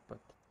frack, but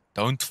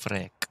Don't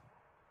frack.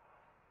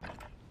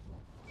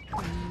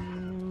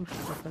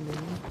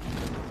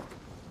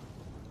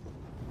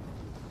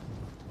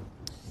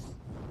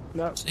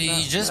 No, So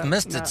you just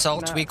missed it,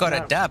 Salt. We got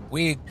a dub.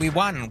 We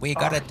won. We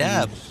got a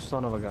dub. You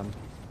son of a gun.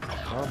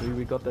 Oh,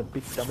 we got the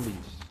big W's.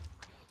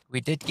 We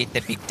did get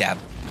the big dub.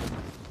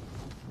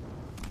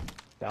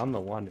 Down the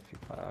one if you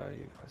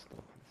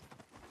still.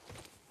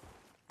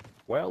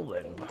 Well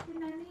then.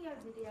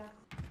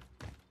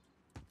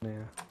 Yeah.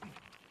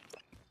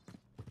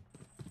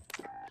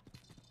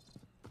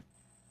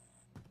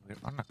 We're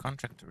on a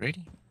contract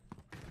already.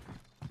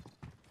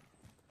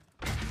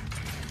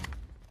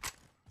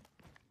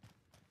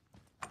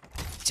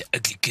 It's an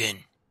ugly gun.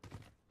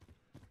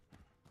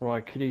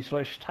 Right, kiddies,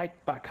 let's take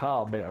back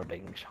our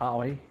buildings, shall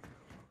we?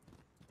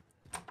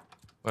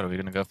 What, are we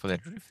gonna go for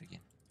that roof again?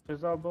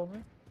 Is our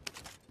building?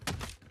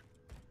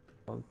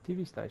 Well, the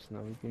TV station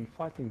that we've been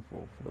fighting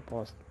for the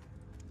past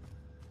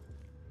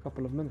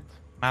couple of minutes.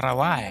 Mara,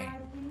 why?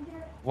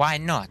 Why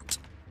not?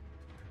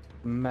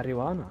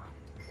 Marijuana.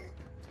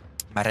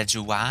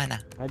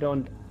 Marijuana. I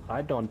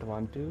don't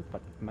want to,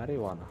 but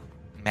marijuana.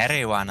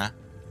 Marijuana.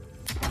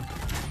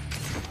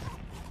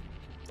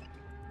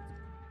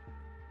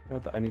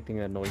 Not the only thing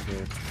that annoys me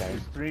is the There's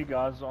game. 3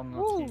 guys on the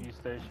TV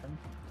station.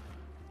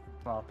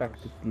 Oh,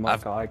 Back to my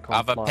guy can't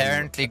I've fly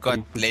apparently a got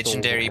 3-foot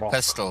legendary tall rock.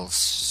 pistols,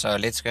 so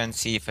let's go and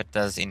see if it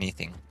does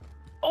anything.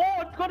 Oh,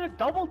 it's got a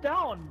double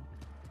down!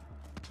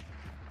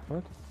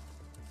 What?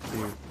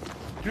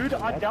 Dude,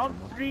 I downed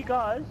 3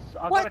 guys.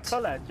 I What? got a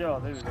collage. Yeah,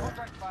 there we go.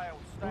 Contract failed.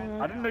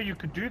 Stand I didn't know you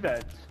could do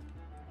that.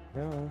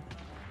 Yeah.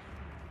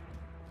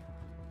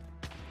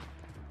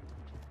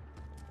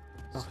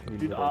 Oh, you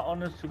Dude, little- I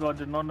honest to God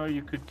did not know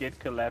you could get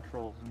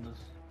collaterals in this.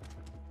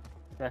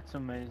 That's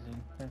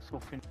amazing. Thanks for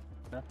finishing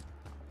that.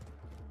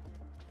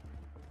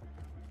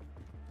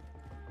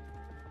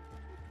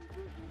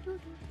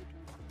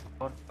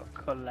 What a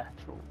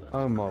collateral. That's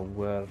Oh my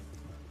word.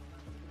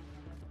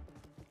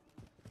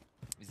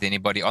 Is there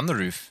anybody on the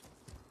roof?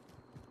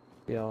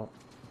 Yeah.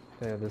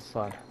 Yeah, this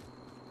side.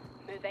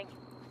 Moving.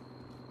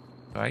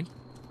 Sorry?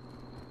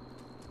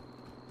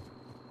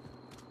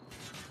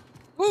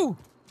 Woo!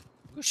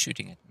 Who's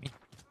shooting at me?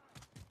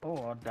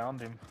 Oh, I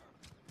downed him.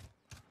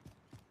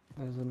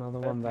 There's another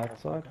one that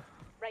side.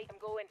 Right, I'm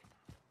going.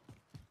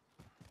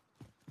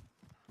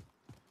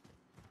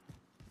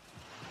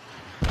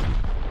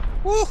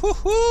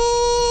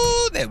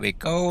 Woo-hoo-hoo! There we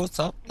go.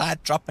 Supply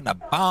dropping a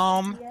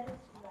bomb.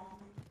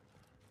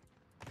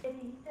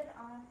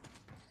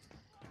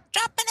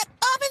 Dropping a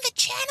bomb in the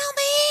channel,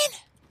 man!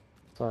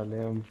 Side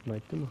Leon,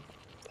 mate. Come on.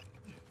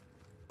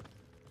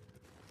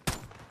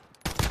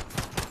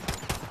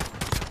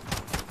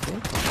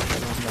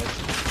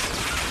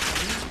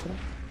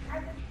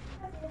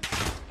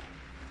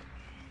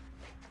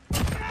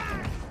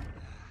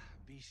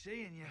 Be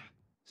seeing you.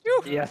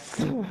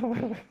 Yes.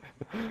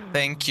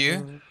 Thank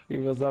you. He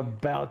was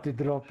about to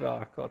drop.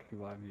 Oh, I can't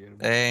revive you.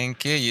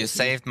 Thank you. You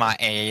saved my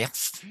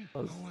ass.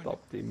 I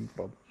stopped him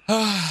from.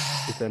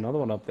 Is there another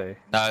one up there?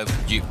 No,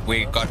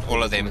 we got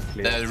all of them.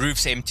 The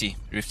roof's empty.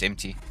 Roof's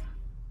empty.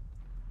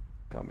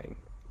 Coming.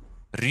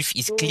 Roof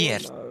is clear.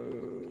 Oh,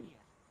 no.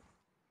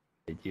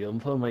 Het jy hom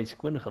van my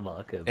skoon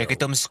gemaak? Ek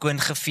het hom skoon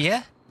gevee.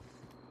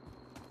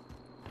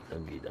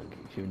 Dankie.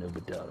 Jy nou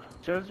betaal.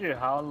 Shows you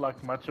how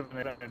much of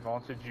an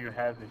advantage you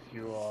have if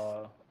you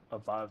are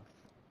above.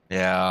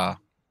 Yeah.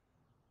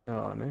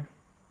 Oh, no.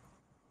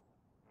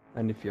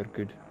 And if you're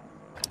good.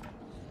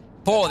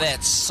 Pour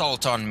that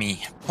salt on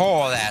me.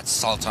 Pour that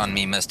salt on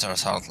me, Mr.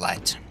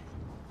 Saltlight.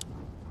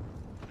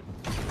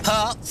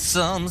 Pour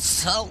some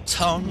salt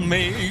on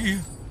me.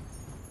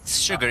 It's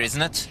sugar,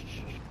 isn't it?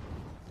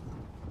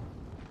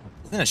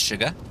 Isn't it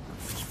sugar?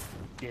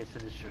 Yes,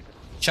 it is sugar.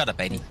 Shut up,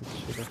 baby.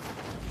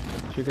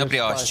 Sugar, Nobody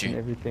spice asked you. and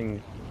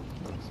everything.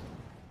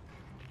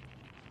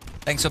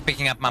 Thanks for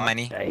picking up my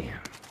money. Hey.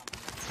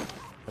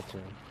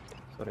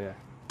 Sorry.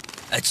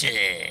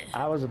 Achoo.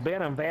 I was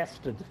being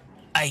invested.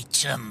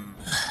 Item.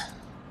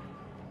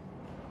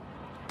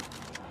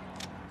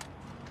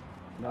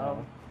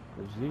 No,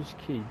 because these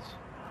kids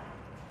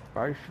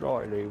very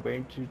slightly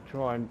went to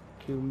try and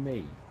kill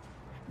me.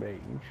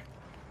 Strange.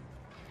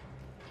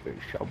 But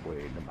somewhere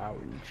in the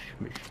mountains,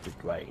 Mr.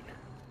 Dwayne.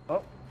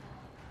 Oh,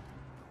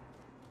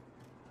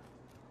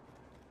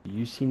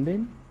 You seen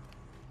them?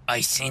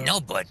 I see someone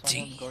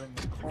nobody. got in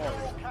the car.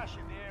 cash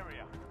in the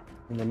area.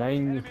 In the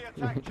name,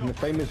 in the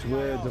famous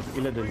words of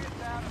Illidan,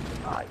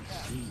 I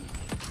see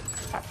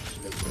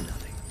absolutely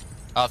nothing.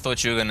 I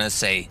thought you were gonna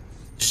say,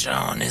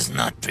 Jean is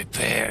not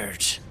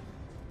prepared.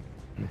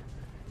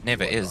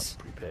 Never is.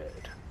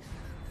 Prepared.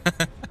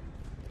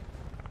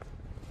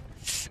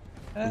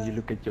 When you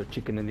look at your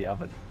chicken in the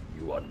oven,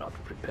 you are not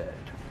prepared.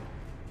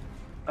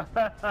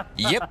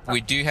 Yep,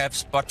 we do have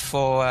spot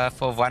for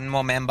one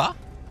more member.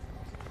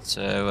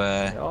 So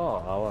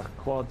our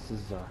quads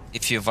is.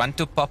 if you want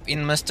to pop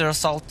in, Mr.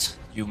 Assault,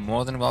 you're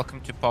more than welcome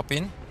to pop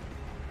in.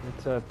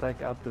 Let's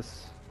take out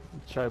this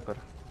chopper.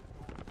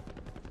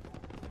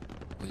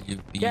 Will you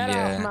be Get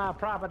off my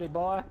property,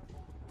 boy.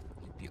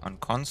 be on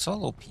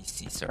console or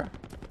PC, sir?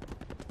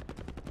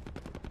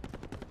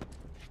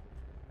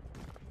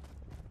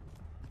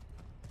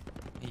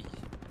 Hey.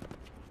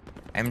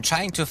 I'm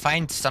trying to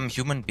find some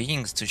human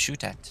beings to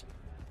shoot at.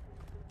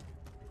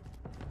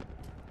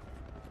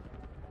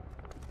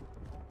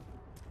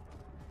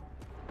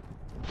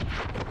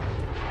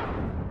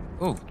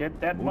 Oh, Get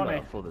that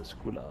money. For the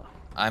schooler.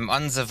 I'm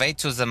on the way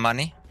to the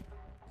money.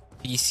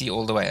 PC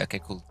all the way. Okay,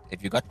 cool.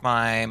 Have you got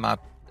have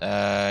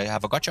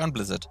I got you on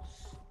Blizzard?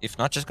 If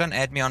not, just go and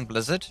add me on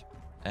Blizzard.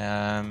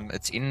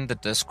 It's in the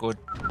Discord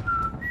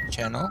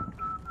channel.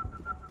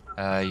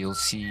 You'll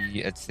see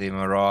it's the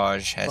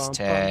Mirage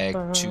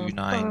hashtag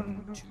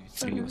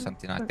 2923 or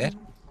something like that.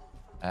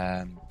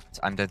 It's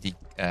under the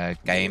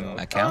game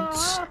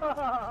accounts.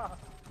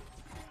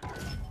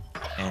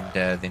 And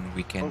then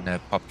we can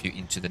pop you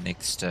into the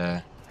next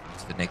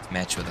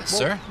match with us,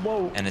 sir.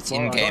 And it's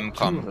in-game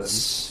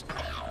comms.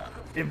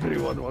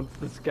 Everyone wants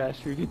this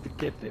cash. We need to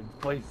get them,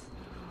 please.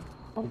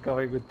 I'm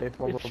going with that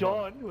one. If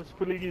Sean was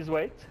pulling his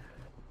weight.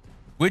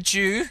 Would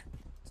you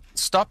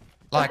stop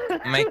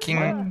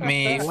making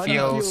me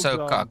feel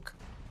so cock?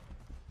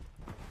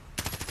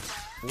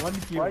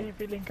 Why are you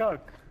feeling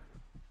cock?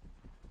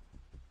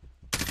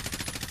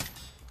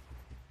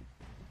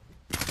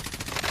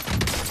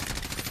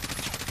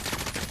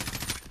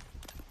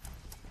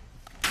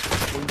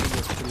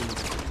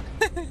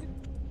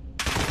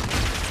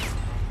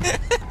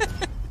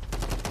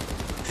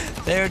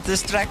 They're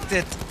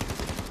distracted.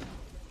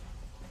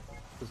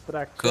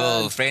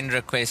 Cool, friend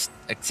request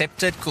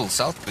accepted. Cool,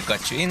 Salt, we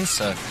got you in,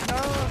 so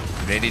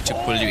ready to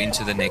pull you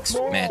into the next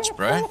match,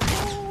 bro.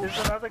 There's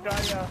another guy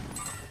here.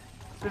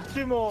 There's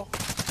two more.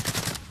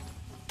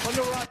 On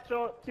your right,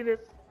 Tinus.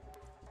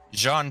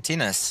 John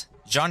Tinus.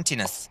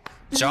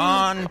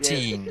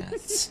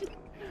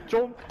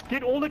 John,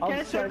 get all the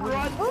cash and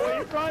run,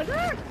 boy,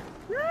 run!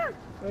 Oh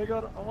my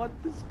god, I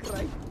want this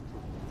crate.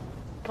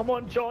 Come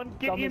on, John,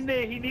 get in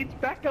there. He needs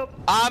backup.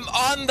 I'm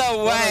on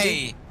the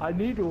way. I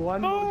need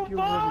one more kill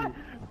ready.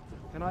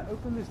 Can I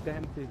open this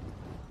damn thing?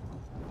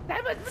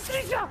 Damn it,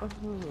 Patricia!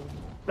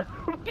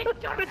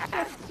 Get your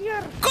ass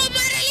here! Come on,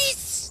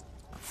 release!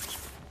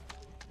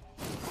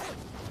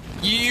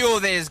 Yo,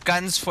 there's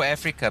guns for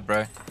Africa,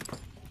 bro.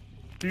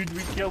 Dude,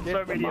 we killed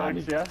so many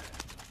oaks, yeah?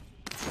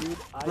 Dude,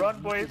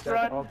 Run, boys,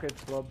 run!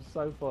 Rockets from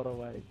so far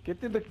away.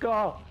 Get in the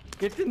car!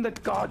 Get in the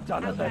car,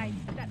 Jonathan! Okay,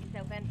 strap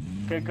yourself in.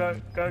 Okay,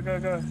 go.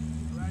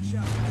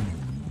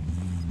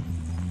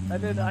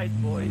 And then 8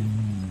 boys.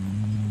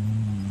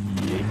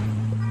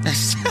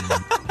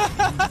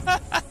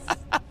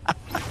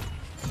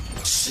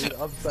 Dude,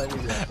 I'm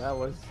saying that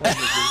was so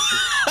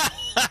ridiculous.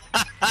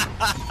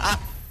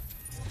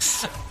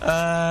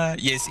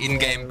 Yes,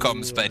 in-game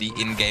comms, buddy.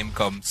 In-game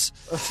comms.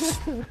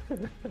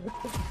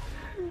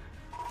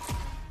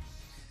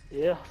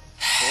 Yeah,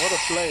 what a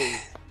play.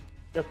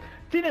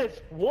 Tinus,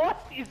 what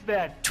is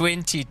that?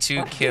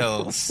 22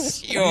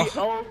 kills. Yo.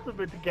 The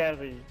ultimate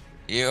Gary.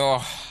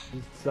 Yo.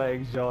 Just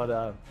saying,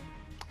 Jordan.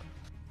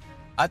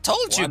 I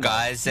told you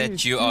guys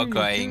that you are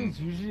going... It's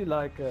usually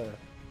like a...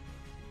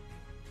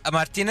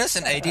 Martinez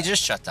and AD,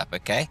 just shut up,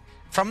 okay?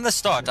 From the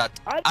start,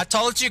 I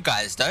told you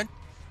guys,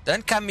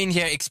 don't come in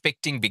here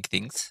expecting big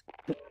things.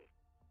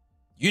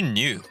 You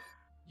knew.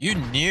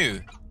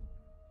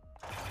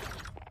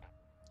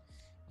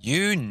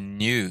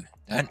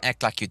 Don't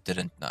act like you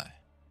didn't know.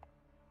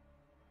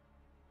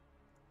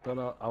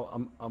 No,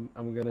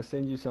 I'm gonna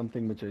send you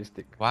something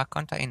majestic. Why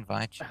can't I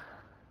invite you?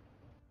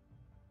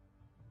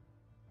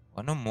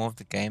 One or more of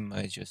the game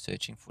modes you're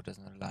searching for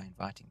doesn't allow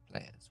inviting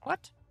players.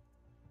 What?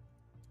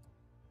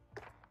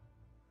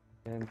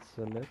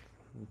 Cancel it.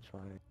 Let me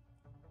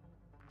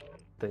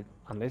try.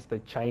 Unless they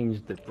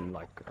changed it in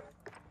like.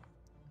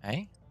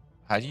 Hey?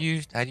 How do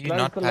you Close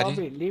not the how lobby.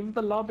 do you, Leave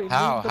the lobby.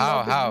 how leave the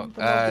lobby, leave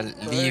the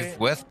lobby. leave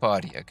with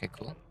party? Okay,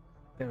 cool.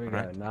 There we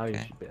Alright, go. Now you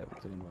okay. should be able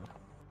to invite.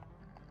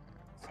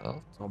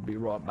 So I'll be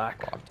right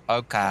back.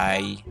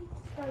 okay.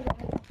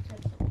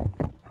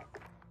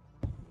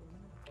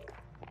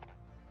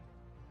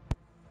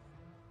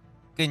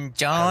 Good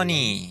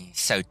Johnny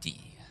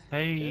Sauti.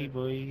 Hey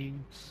boys,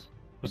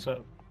 what's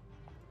up?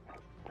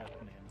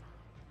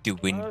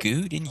 Doing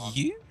good, and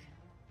you?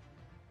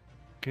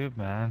 Good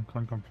man,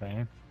 can't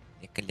complain.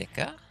 Lekker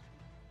lekker.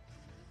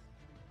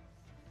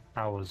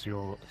 How was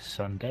your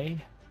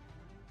Sunday?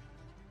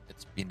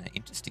 It's been an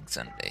interesting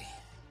Sunday.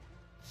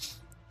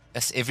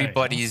 Yes,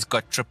 everybody's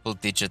got triple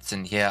digits,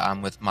 and here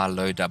I'm with my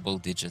low double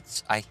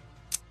digits.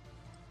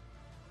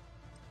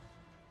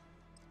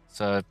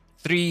 So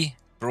 3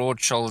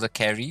 broad shoulder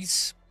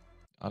carries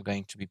are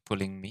going to be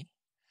pulling me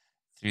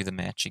through the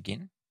match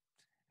again.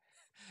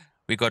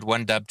 We got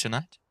 1 dub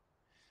tonight.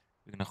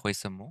 We're gonna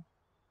hoist some more.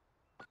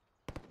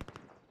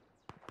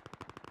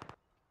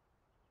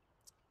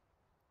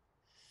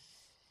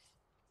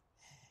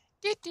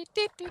 Enemy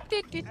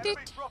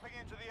dropping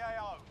into the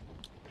AO.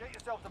 Get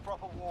yourself the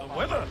proper war. The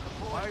weather?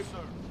 My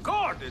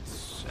God,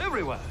 it's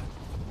everywhere.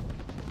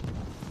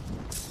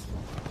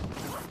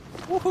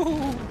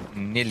 Woohoo!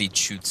 Nearly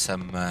chewed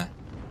some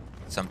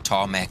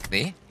tarmac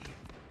there.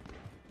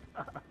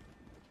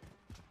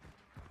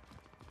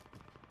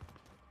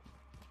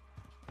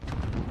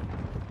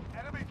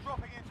 Enemy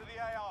dropping into the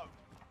AO.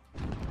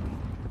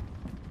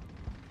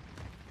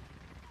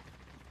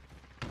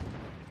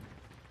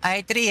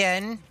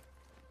 Adrian,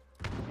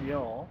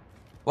 Yeah.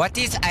 what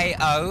is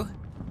AO?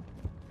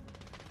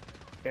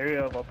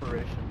 Area of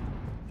operation.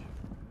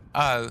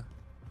 Oh.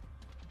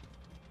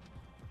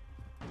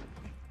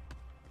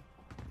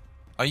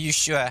 Are you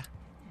sure?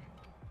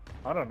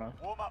 I don't know.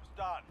 Warm-up's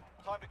done.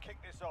 Time to kick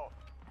this off.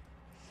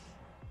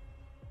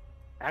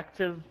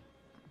 Active.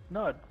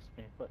 No, it must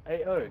be. But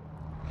AO.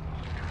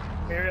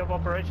 Area of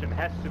operation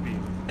has to be.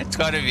 It's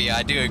gotta be,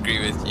 I do agree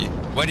with you.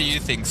 What do you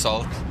think,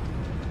 Salt?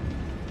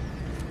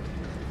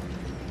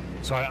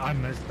 Sorry, I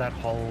missed that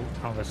whole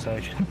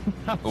conversation.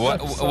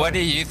 What do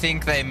you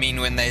think they mean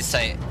when they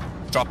say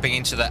dropping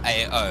into the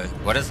AO?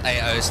 What does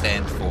AO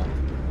stand for?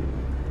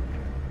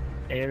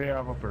 Area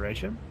of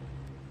operation?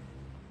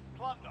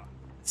 Plunder.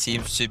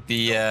 Seems to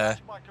be, By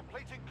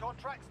completing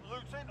contracts,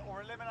 looting,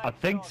 or eliminating. I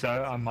think so.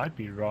 I might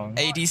be wrong.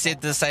 AD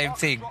said the same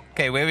thing.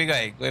 Okay, where are we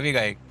going? Where are we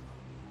going?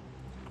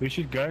 We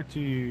should go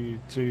to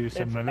some It's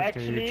military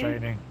actually-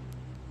 training.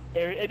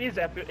 It is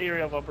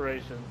area of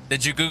operations.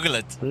 Did you Google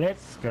it?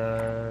 Let's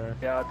go.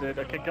 Yeah, dude.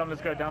 Okay, come,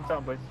 let's go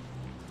downtown, boys.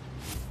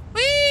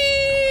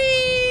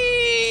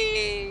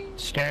 Whee!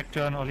 Sterk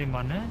to aan al die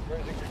manne.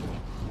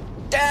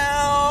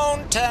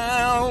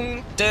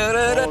 Downtown,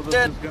 Oh,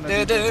 this is gonna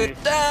be busy.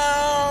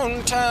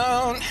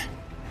 downtown.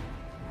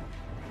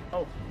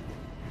 Oh,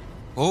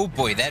 Oh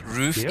boy, that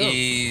roof Yeah.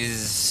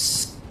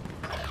 is.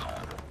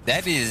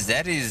 That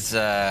is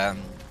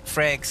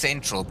Frag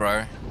Central,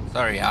 bro.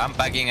 Sorry, I'm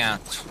bugging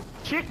out.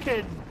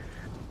 chicken!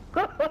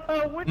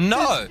 What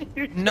No, did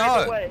you take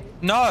no, away?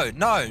 no.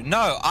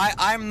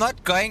 I'm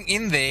not going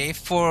in there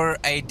for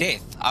a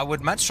death. I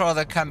would much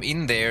rather come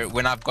in there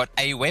when I've got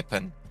a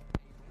weapon.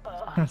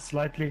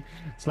 slightly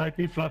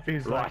fluffy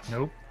is like, Right.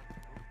 nope.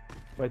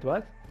 Wait,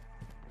 what?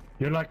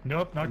 You're like,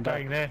 nope, not I'm back.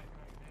 going there.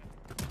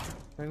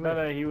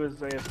 No, he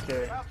was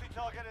AFK. Bounty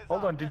target is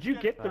Hold up. on, did you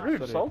get the Ah, roof,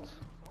 sorry. Salt?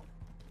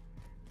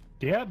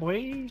 Yeah,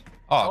 boy.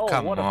 Oh,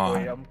 come what a boy,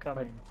 on. I'm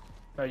coming.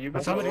 No, you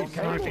got Somebody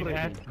the wrong sniping guy.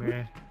 at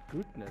me.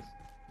 Goodness.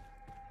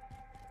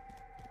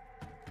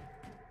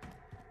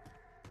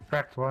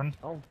 Cracked one.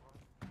 Oh.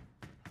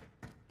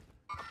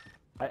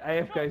 I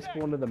AFK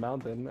spawned in the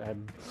mountain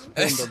and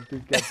spawned on 2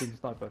 captain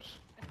snipers.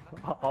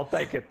 I'll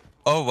take it.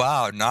 Oh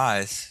wow,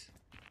 nice.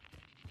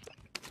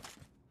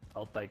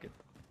 I'll take it.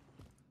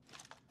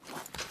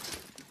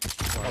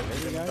 Oh,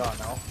 There you go. done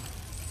now.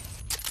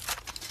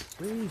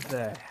 Where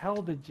the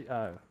hell did you...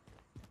 Oh.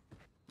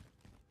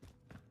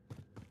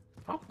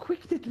 How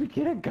quick did we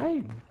get a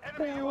game?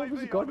 Enemy I was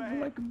UAV gone for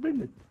overhead. like a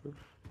minute.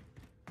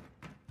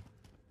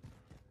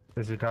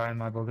 There's a guy in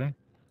my building.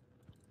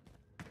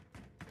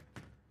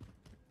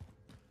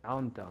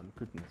 Downtown,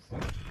 goodness.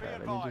 Okay,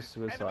 let me just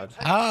Enemy suicide. team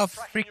How tracking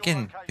your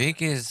freaking location.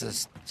 big is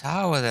this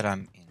tower that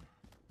I'm in?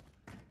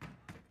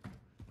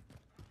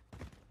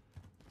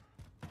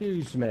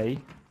 Excuse me.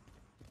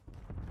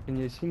 Kan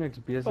jy sien ek's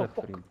besig,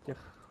 vriend? Ja.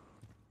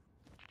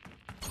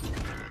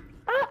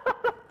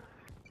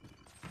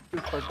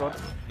 Oh god.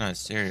 No,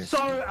 seriously.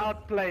 So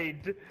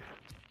outplayed!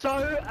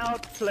 So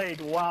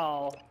outplayed,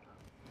 wow.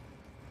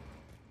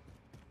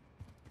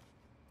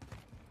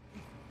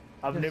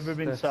 I've never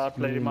been so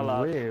outplayed in my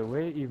life.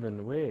 Where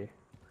even? Where?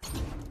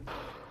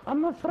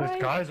 I'm This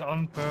afraid. guy's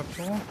on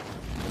purple.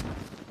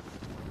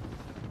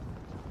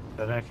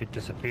 Don't know if it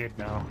disappeared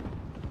now.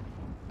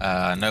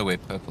 I know where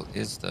purple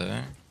is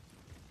though.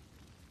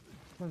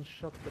 Someone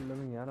shot the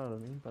living out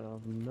of me, but I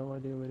have no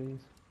idea where it is.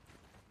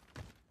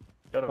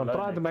 Gotta I'm load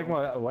trying to next make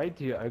one. my way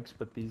to your oaks,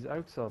 but these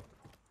oaks are...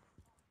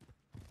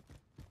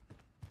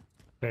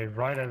 They're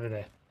right over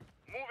there.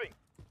 Moving.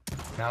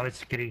 Now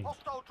it's green.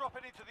 Hostile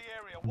dropping into the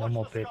area. No Watch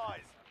more the people. skies.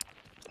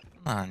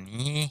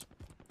 Nani?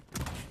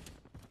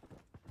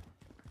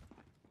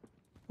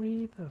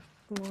 Where the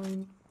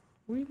flying...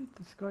 Where did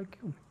this guy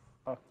kill me?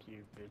 Fuck you,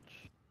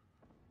 bitch.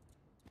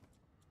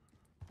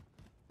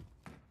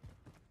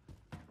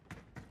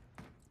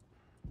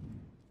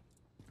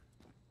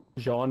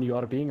 Jean, you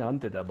are being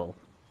hunted, Abel.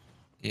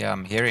 Yeah,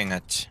 I'm hearing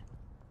it.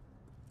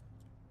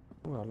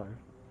 Oh, hello.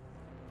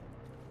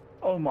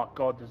 Oh my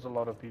god, there's a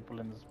lot of people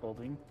in this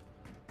building.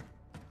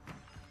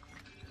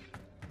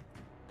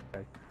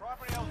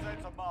 Primary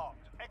LZs are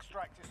marked.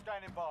 Extract is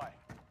standing by.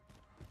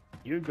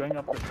 You going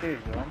up the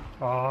stairs, John?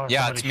 Oh, Yeah,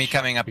 somebody it's me shot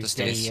coming up the BK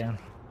stairs. again.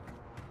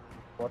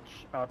 Watch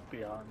out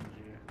behind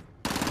you.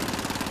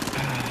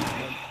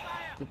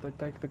 Did they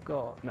take the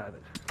car? No, they...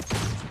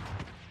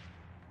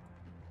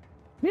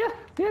 Yeah!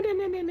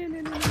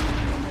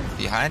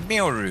 Behind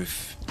me or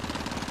roof?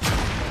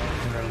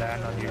 I'm gonna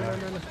land on you.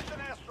 Precision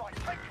airstrike.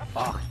 Take command.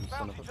 Ah, you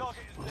son Bounty of a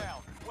target is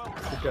down. Well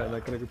done. Okay,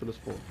 dan kan ik het willen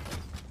spoor.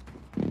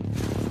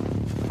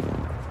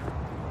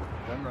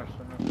 Don't rush.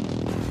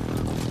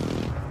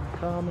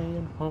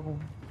 Coming home.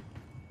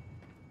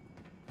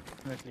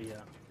 Definitely,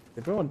 yeah.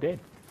 Everyone dead.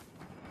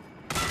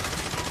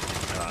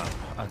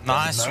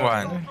 Nice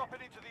one.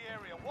 Dropping into the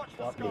area. Watch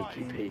the Peeky,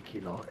 skies. peeky,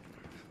 like.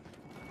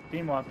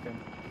 Team marked him.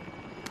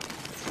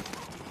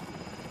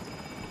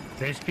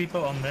 There's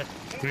people on that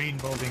green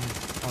building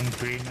on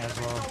green as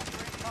well.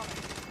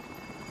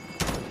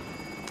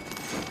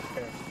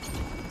 Okay.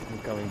 I'm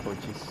going,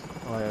 butchies.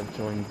 I have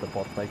joined the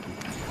bot taking.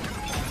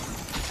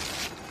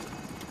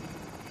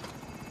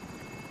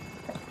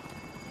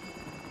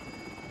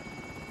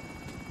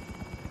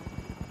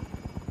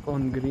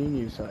 On green,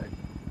 you say?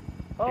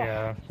 Oh,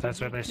 Yeah, that's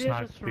where they there's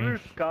sniped this me.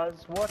 roof,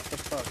 guys. What the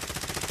fuck?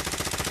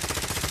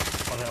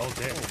 Oh, they're all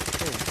dead.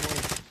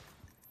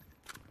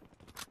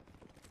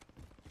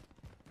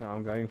 No,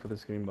 I'm going for the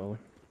screen bowling.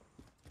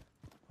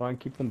 Try and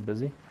keep them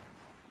busy.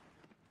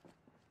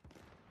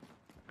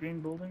 Green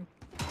building?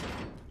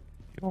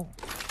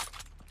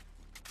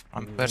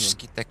 Amper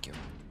skiet ek jou.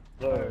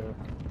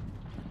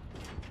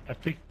 I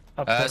picked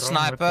up the wrong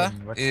Sniper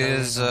weapon. What's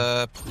is going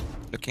on?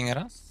 looking at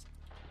us.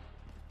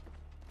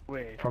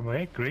 Wait. From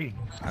where? Green.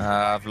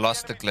 I've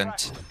lost the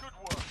glint.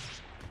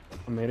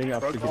 I'm heading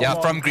up to get Yeah,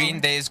 from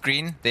green, there's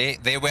green. They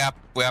we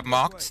are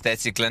marked.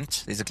 That's a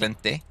glint. There's a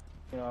glint there.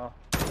 Yeah.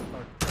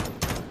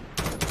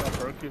 I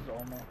broke his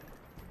armor.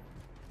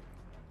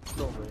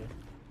 Still there.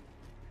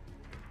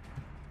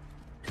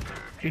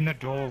 In the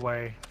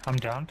doorway. I'm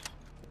down.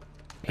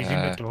 He's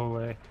in the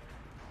doorway.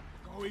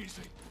 Go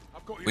easy.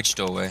 I've got you. Which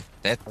doorway?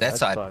 That that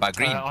side side. by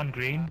green. On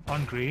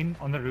green,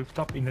 on the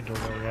rooftop in the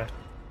doorway, yeah.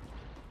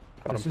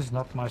 Got This is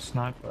not my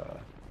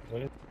sniper.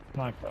 Where's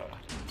sniper?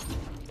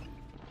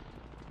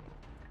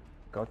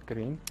 Got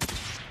green.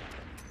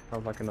 I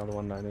have like another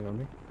one landing on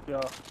me.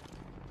 Yeah.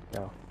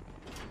 Yeah.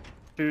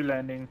 2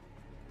 landing.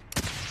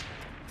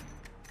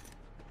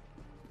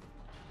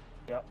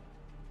 Yeah.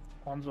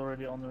 One's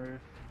already on the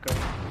roof. Go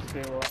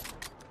stairwell.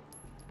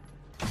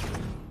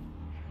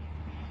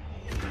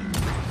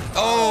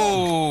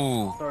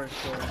 Oh! Sorry.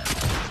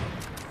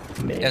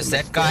 Yes,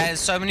 that guy has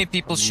so many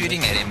people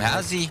shooting at him.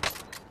 How's he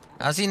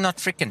not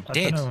freaking I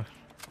dead? don't know.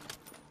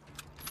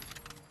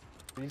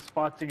 He's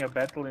fighting a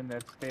battle in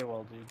that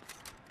stairwell, dude.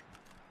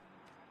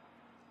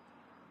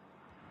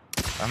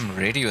 I'm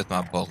ready with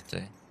my bolt,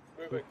 eh?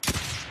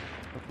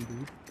 Fucking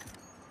dude.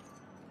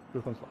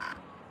 Roof on slide.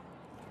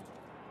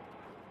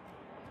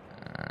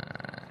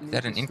 Is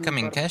that an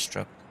incoming cash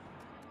drop?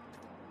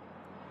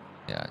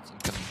 Yeah, it's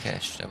incoming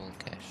cash, double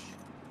cash.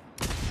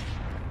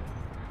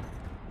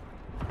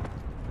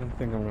 I don't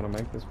think I'm gonna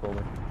make this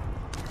building.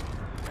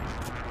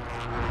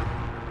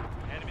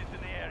 Enemies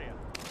in the area.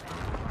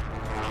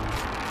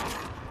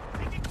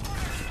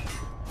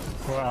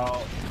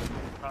 Well,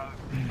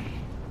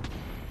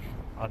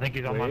 I think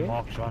he's on my Where?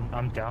 mark, John.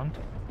 I'm down.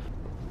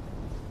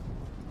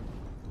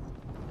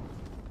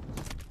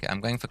 Okay,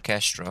 I'm going for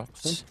cash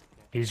drops.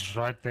 He's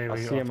right there I where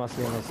see you are. him, I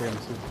see him, I see him.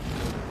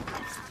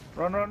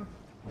 Run.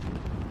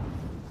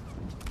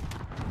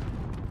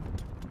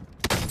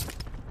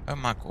 Oh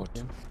my god.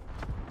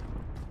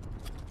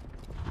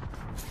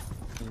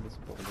 In this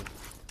building.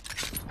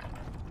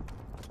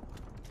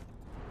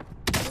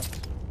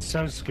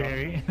 So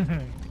scary.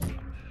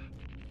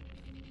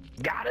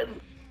 Got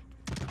him!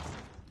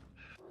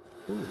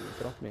 Ooh,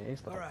 he dropped me a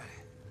ace. Alright.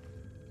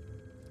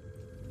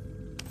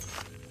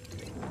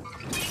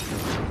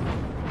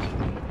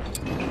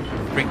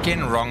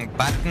 Freaking wrong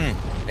button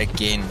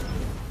again.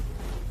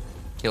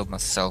 Killed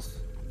myself.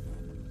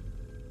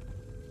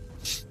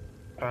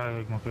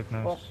 Oh my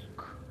goodness.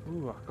 Fuck.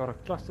 Ooh, I got a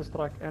cluster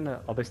strike and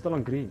a... Are they still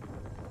on green?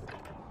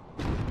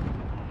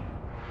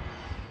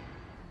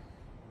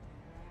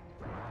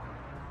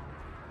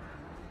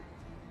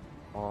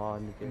 Oh,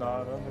 you get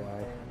No,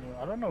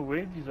 I don't know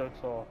where these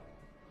oaks are.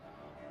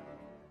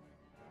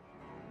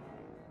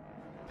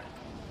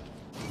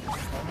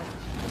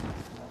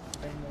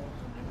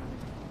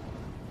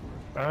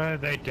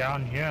 They're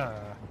down here.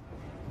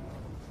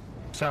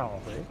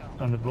 South.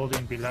 On the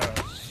building below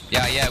us.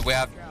 Yeah,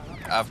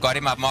 I've got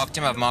him, I've marked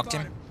him. I'll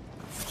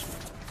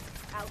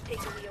take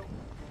the wheel.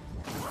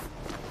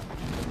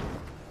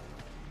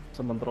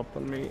 Someone dropped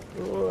on me.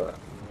 Ooh,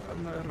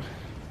 no.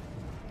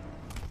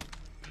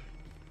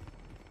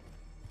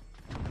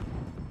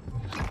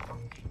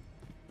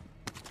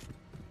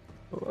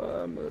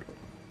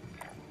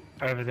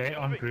 Over there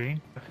on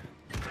green.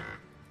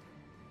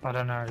 I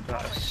don't know,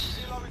 guys.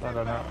 I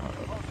don't know.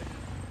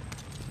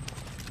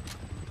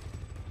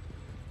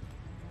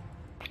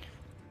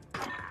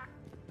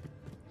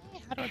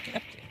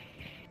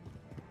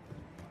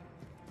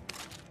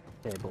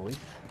 Hey boys,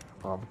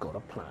 I've got a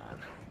plan.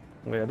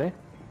 Where are they?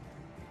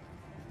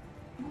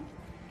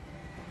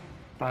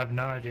 I have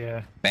no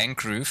idea.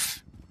 Bank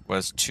roof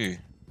was 2.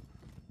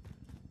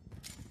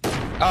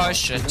 Oh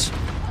shit.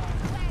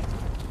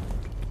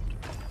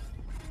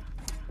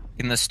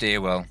 In the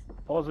stairwell.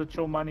 Pause it,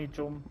 your money,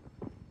 Jum.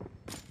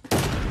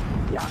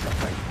 Yeah,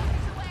 that's right.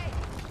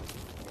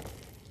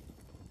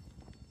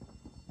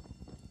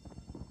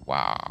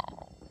 Wow.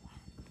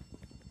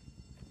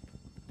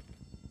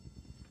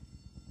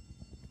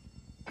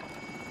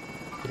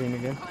 Green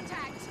again.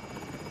 Contact.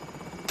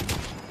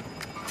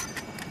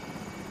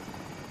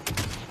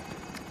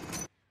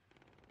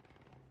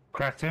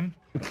 Cracked him.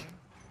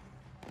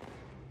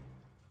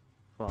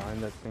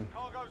 Behind that thing.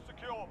 Cargo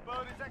secure.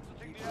 Bird is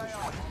exiting the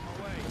AO. On the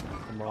way.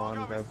 Come on,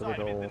 Cargo go is for the safe.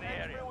 door.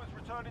 Exfil is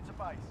returning to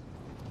base.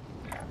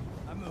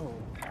 I'm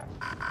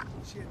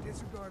shit,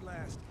 disregard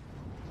last.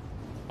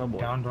 Oh boy.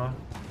 Down, bro.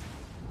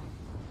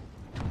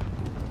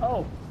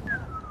 Oh!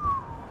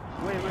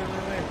 Wait.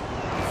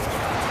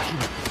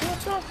 What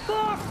the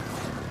fuck?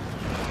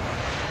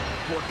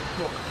 What the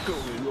fuck is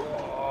going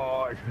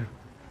on?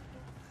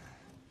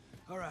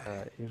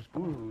 Alright. Here's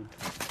food.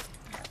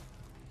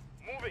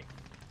 Moving.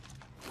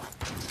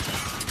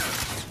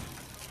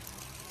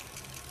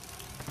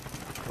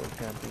 Go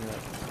camping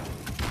up.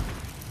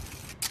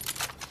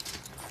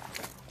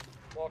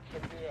 Box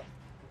secure.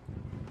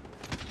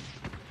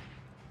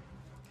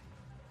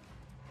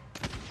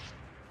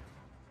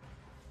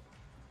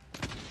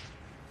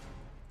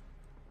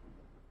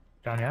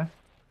 Down here.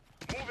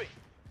 Moving.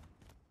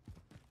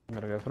 I'm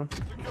gonna go for him.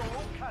 Secure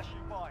all cash you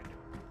find.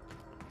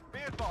 Be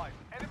advised,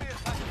 enemy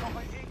attack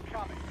chopper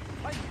incoming.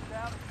 Take it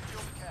down and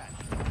secure the cash.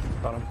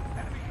 Got him.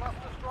 Enemy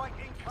cluster strike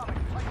incoming.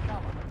 Take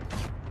cover.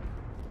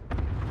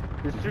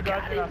 There's two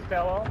guys in our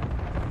tower.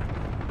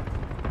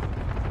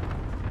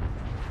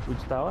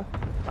 Which tower?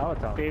 Our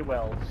tower.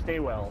 Stay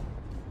well.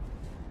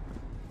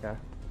 Okay.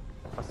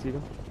 I see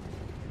them.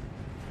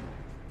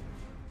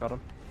 Got him.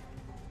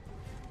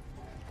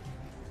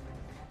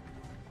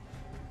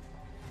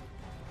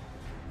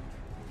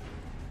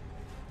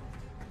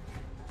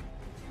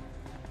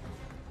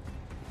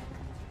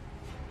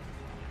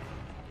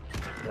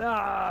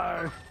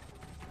 No!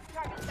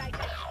 Target sighted.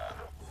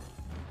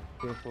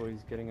 Careful,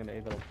 he's getting an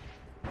A-level.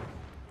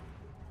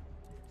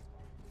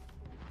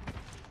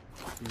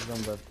 He's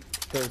on the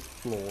first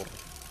floor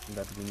in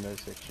that window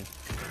section.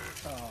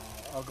 Oh,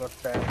 I got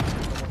bad.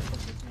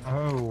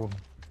 Oh.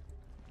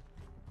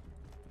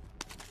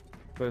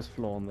 First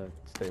floor on the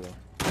stairwell.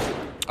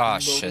 Ah,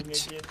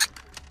 shit.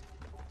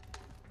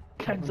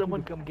 Can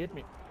someone come get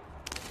me?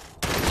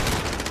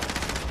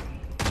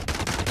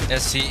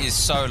 Yes, he is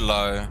so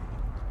low.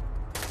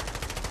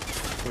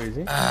 Where is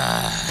he?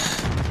 Got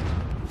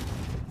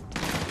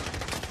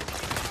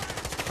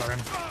him.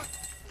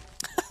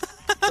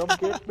 Come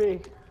get me.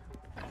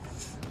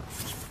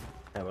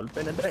 I will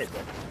penetrate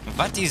that.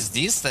 What is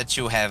this that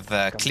you have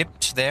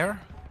clipped there?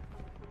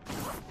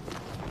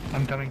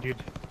 I'm coming,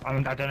 dude. I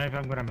don't know if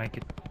I'm gonna make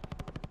it.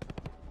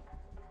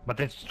 But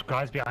there's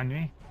guys behind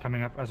me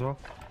coming up as well.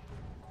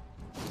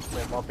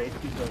 Wait, my base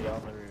keeps going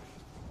on the roof.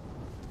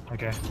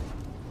 Okay.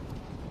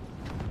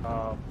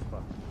 Fuck.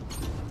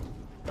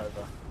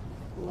 Over.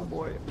 Oh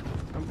boy,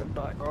 I'm gonna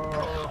die.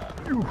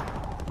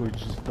 We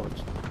just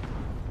dodged.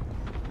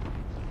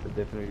 They're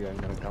definitely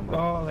gonna come up.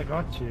 Oh, they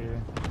got you.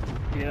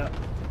 Yeah.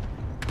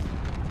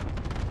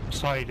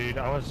 Sorry, dude.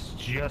 I was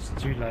just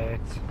too late.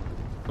 It's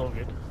all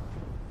good.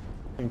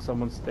 I think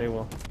someone's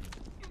stairwell.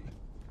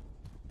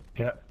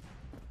 Yeah.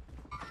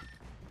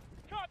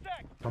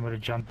 Contact! Somebody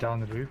jumped down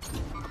the roof.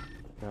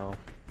 No.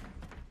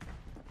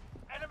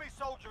 Enemy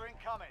soldier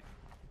incoming.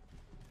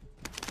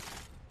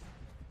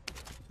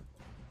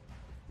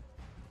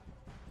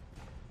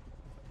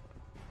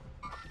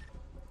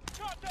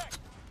 Contact!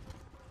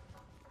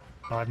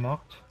 Side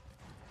marked.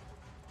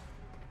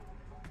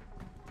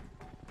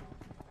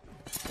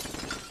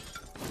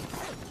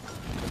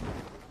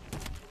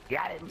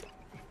 Got him.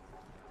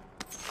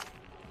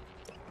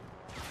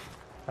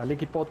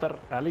 Aliki Potter,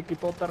 Aliki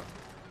Potter.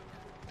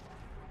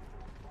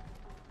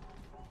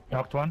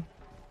 Knocked one.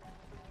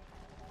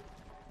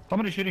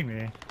 Somebody shooting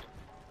me.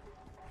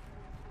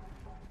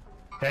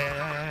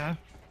 Yeah.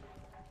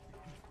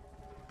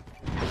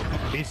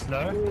 Be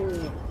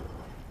slow.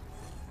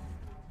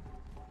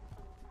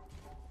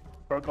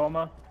 Broke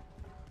armor.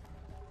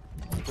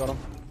 Got him.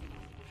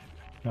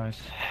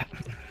 Nice.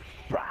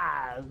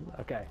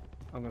 Okay,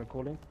 I'm gonna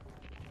call him.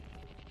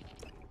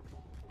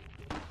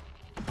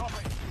 Copy.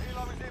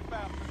 Helo is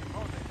inbound for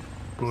deposit.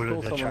 Good Still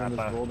at the someone in this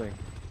chopper. building.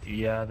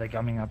 Yeah, they're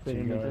coming up to 30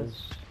 you meters.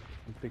 guys.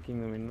 I'm picking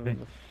them in. Okay.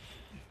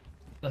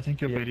 I think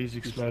your Yeah. beddy's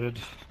exploded.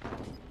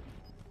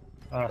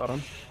 Got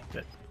him.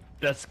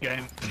 That's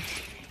game.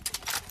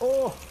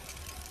 Oh!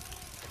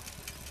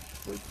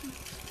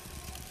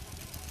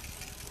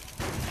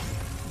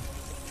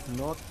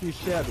 Not too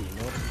shabby,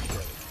 not too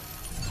shabby.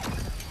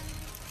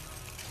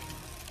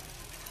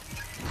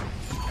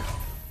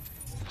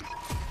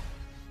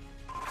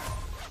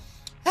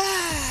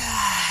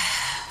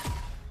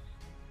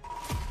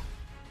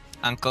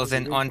 Uncles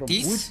and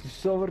aunties, From wood to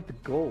silver to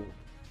gold.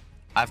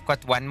 I've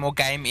got one more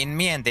game in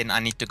me and then I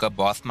need to go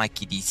bath my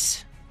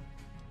kiddies.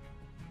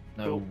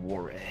 No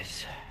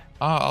worries.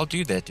 Oh, I'll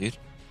do that, dude.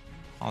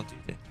 I'll do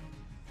that.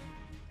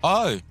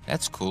 Oh,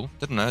 that's cool.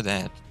 Didn't know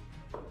that.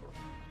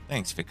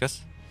 Thanks,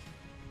 Vickers.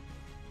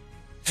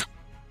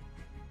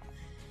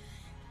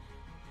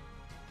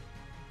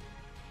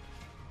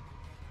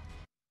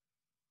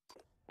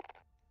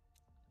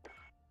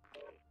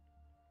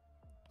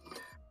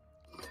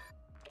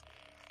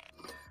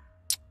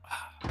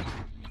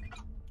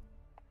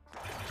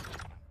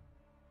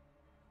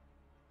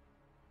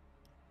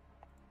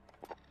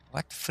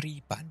 What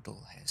free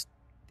bundle has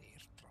there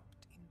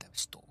dropped in the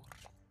store?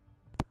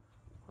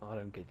 I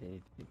don't get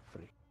anything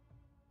free.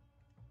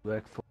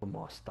 Work for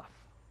my stuff.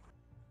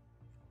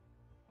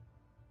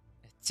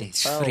 It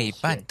says free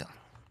shit. bundle.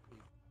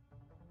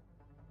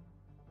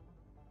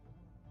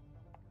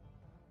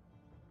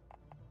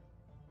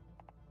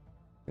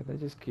 Can they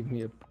just give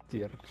me a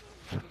tier?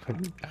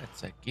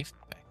 That's a gift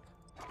pack.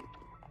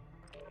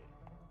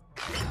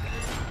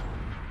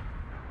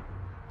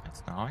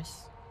 That's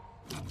nice.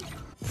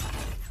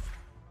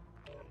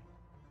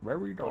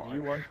 Very What do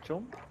you want,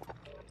 John?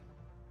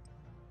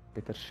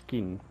 Better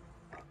skin.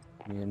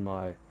 Me and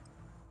my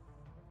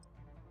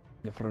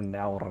different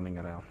now running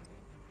around.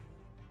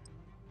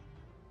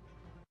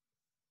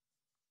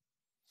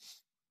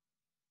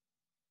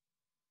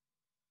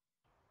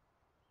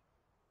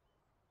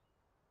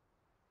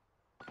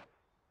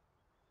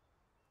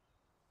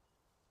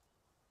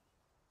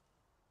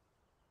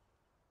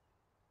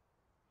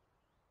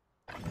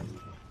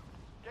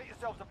 Get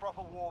yourselves a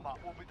proper warm-up.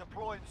 We'll be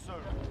deploying soon.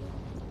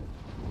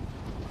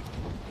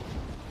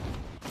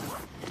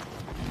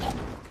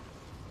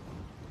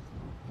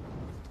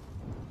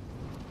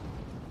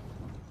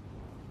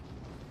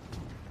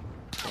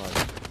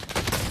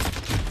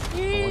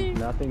 I want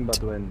nothing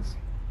but wins.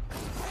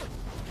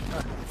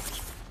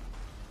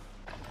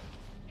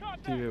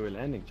 See where we're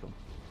landing, John.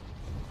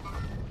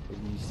 Have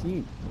you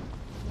seen?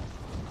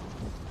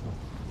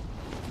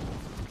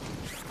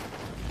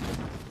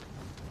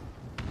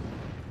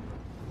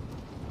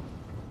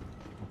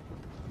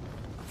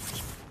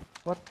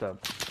 What the?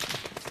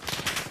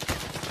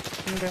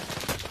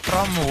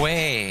 From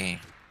where?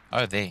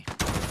 Oh, there.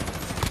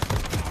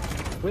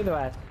 With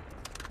what?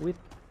 With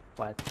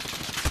what?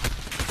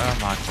 Oh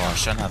my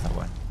gosh, another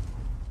one.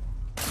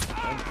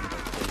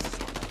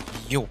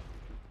 Yo.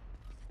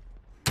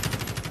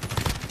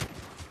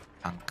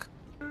 Punk.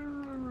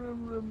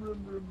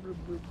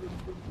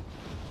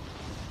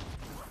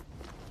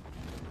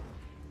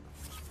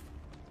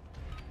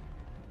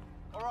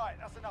 Alright,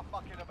 that's enough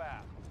mucking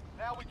about.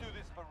 Now we do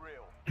this for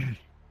real.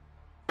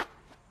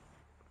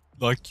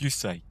 Like you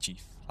say,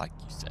 Chief. Like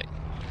you say.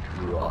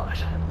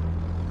 Right.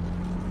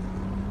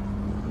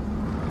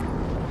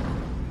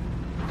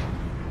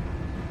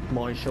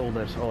 My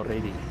shoulders are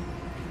ready.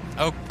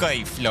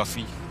 Okay,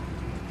 Fluffy.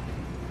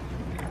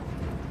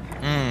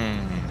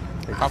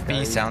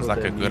 Coffee sounds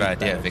like a good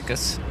idea,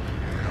 Vickers.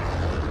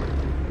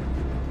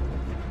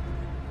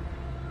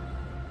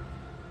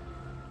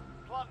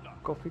 Plunder.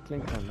 Coffee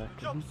clink and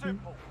Job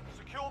simple.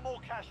 Secure more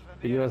cash than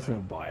He the was no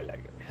buy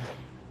like it.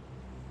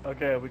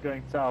 Okay, we're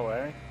going tower,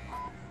 eh?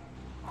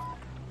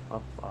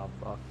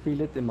 I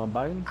feel it in my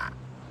bones.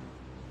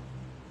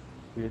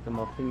 Feel it in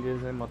my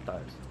fingers and my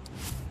toes.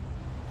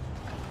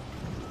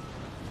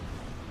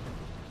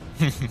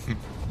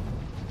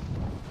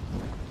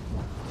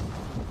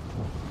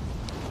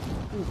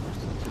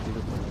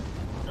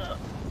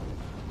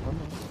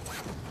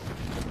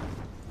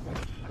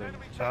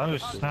 Oh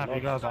snap,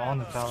 you guys are on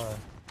the tower.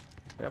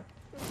 Yep.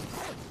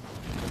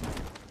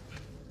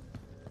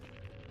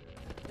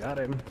 Got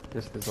him.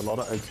 There's a lot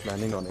of oaks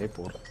landing on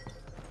airport.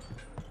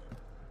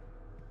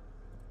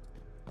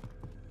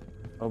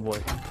 Oh boy.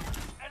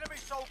 enemy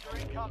soldier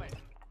incoming.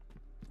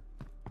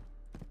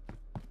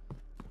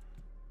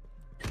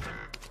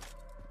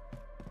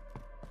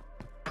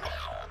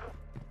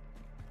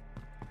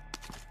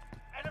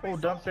 Oh,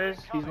 Dump says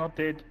he's not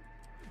dead.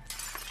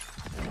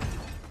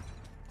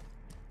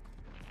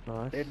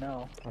 Nice. Dead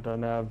now. I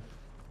don't have.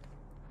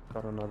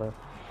 Got another.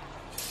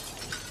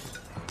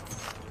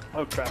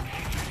 Oh crap.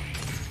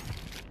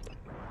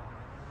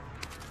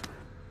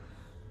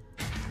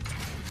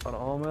 Got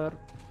armor.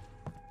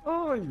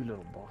 Oh, you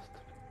little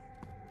bastard.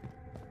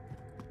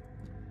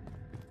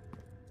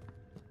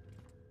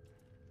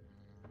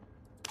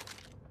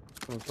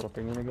 Someone's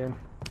dropping in again.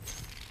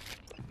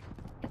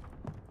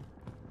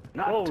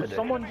 Not Oh, today.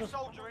 someone Enemy just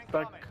soldier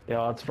back. incoming.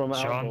 Yeah, it's from our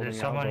Sean, building, there's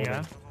our someone building.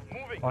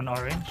 here. Moving. On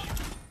orange.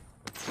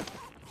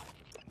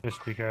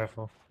 Just be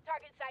careful.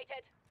 Target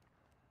sighted.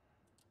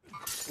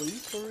 Are you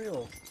for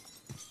real?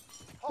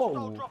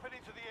 Hostile Whoa. dropping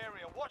into the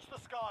area. Watch the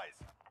skies.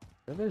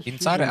 Yeah, they're Inside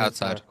or shooting at,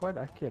 outside? quite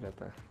accurate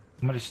there.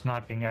 Somebody's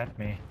sniping at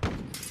me.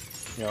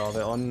 Yeah,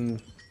 they're on.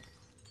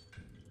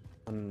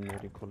 What do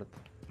you call it?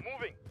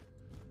 Moving.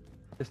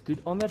 This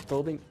dude on that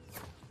building.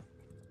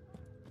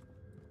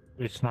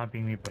 It's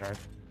sniping me, bro.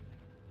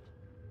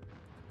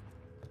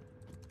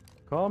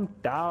 Calm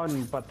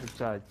down,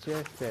 Patricia.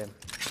 Just there.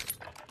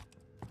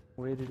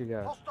 Where did he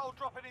go? Hostile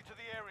dropping into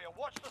the area.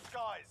 Watch the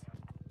skies.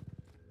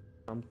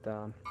 Calm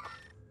down.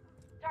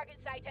 Target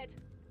sighted.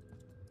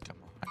 Come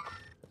on.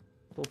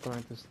 Still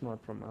trying to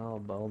snipe from our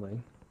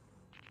building.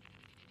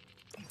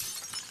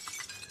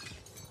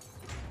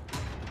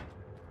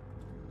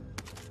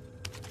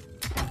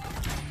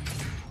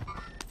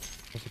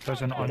 There's a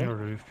person on your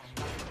roof.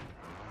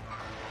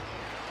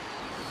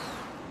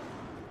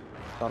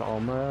 Got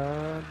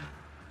armor.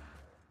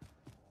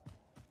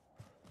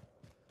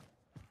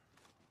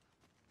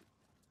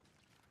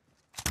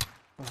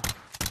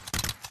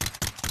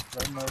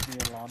 Don't know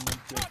the alignment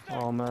yet.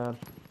 Armor.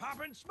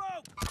 Popping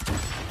smoke.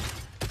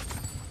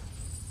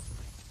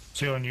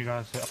 Two on you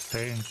guys up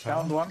there in Down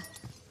town. one.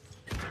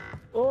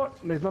 Oh,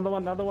 there's another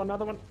one, another one,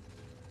 another one.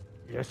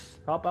 Yes.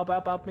 Help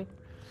me.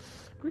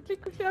 Quickly,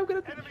 I'm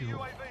gonna... Enemy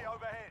UAV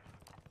overhead.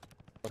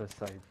 What a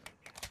save.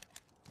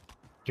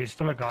 There's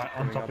still a guy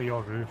on top of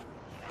your roof.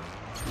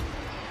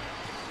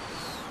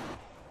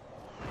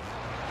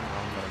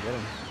 I'm gonna get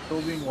him.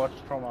 Still being watched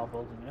from our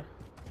building, yeah?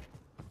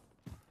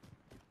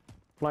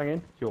 Flying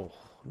in. Yo,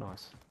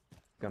 nice.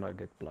 Gonna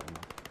get blown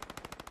up.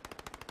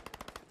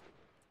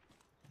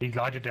 He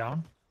glided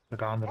down. The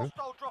guy on the roof.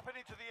 Hostile dropping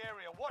into the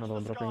area. Watch Another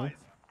one the dropping in. skies.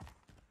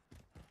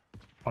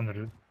 On the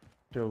roof.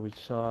 Joe, which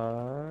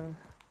side?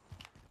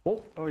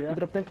 Oh, yeah. He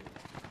dropped in.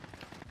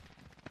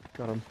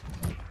 Got him.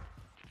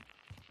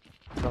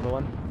 Another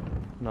one.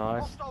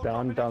 Nice. Hostile dropping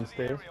into the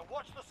Downstairs. area.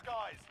 Watch the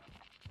skies.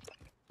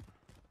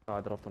 Oh,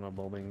 I dropped on a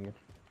building again.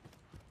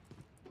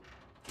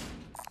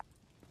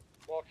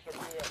 Box are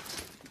clear.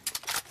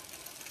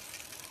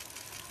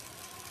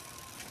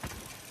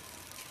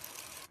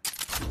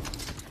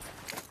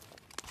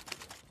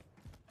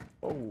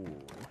 Oh.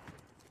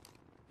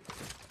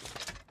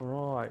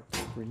 Right.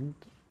 Brilliant.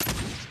 There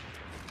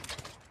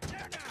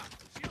now.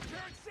 Shield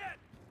turret set.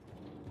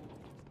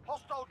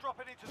 Hostile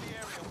dropping into the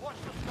area. Watch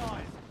the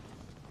skies.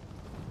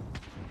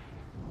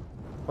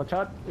 Watch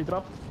out. He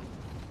dropped.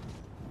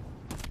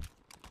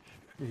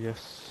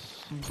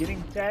 Yes. I'm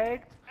getting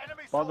tagged.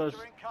 Enemy Brothers.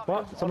 soldier incoming.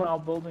 What? On Someone our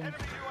building. Enemy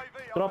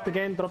UAV dropped overhead.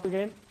 again. Dropped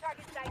again.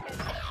 Target sighted.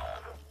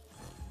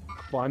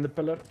 Behind the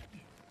pillar.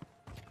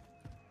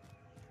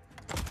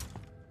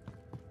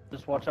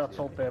 Just watch out,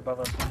 salt there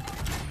above us.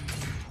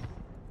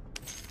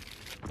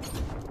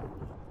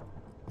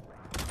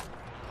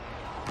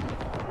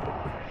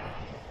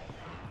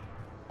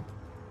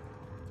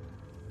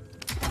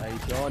 Hey,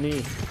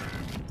 Johnny.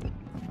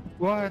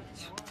 What?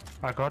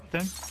 I got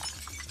them.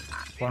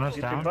 One was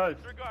Get them down. both.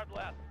 Disregard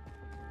left.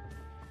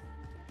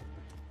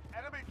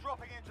 Enemy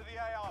dropping into the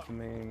AO.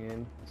 Coming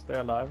in. Stay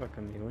alive. I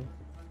can heal him.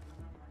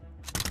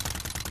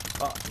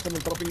 Ah,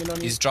 someone dropping in on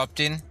you. He's dropped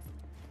in.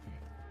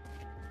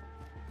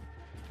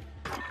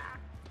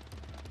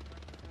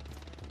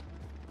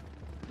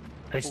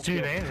 There's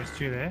two there. There's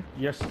two there.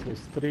 Yes, there's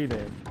three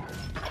there.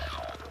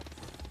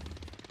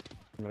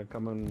 I'm gonna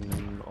come on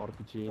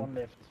RPG. One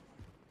left.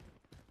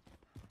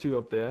 Two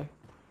up there.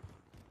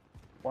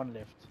 One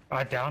left.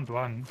 I downed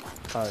one.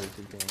 Oh, there's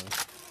two going on.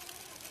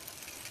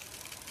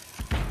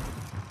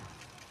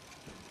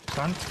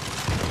 Son.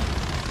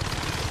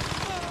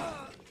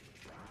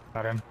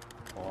 Got him.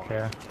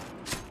 Okay.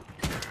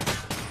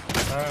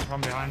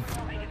 From behind.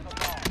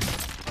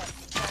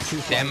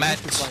 Damn it.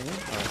 Flying in?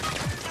 Oh.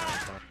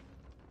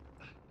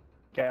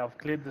 Okay, I've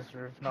cleared this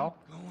roof now.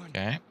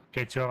 Okay.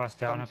 Okay, two of us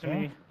down Come up to there.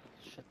 me.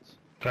 Shit.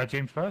 Go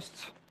team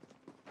first.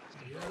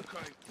 You're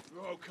okay.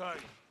 You're okay.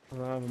 I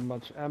don't have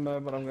much ammo,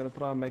 but I'm gonna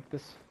try and make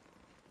this.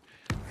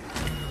 Enemy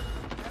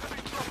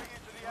dropping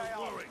into the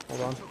AO. Worry.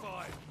 Hold on.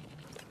 Survive.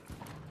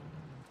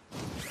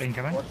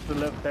 Incoming. Watch the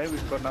left, eh?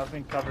 We've got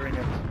nothing covering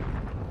it.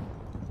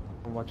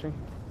 I'm watching.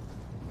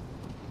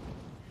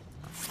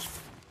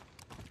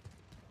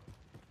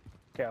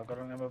 Okay, I've got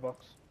an ammo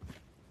box.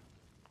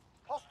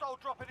 Hostile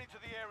dropping into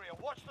the area.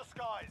 Watch the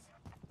skies.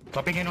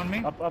 Dropping in on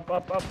me. Up.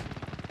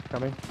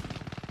 Coming.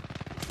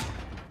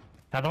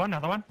 Another one.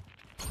 Another one.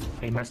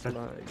 He missed it.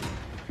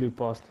 Flew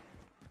past.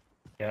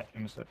 Yeah, he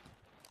missed it.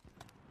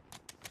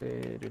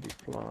 Where did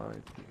he fly?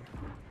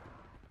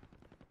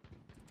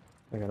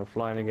 They're gonna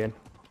fly in again.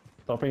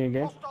 Dropping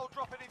again. Hostile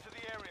dropping into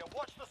the area.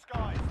 Watch the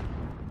skies.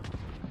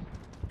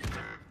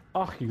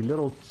 Oh, you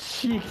little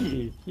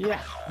cheeky.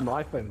 Yeah,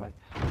 knife him, mate.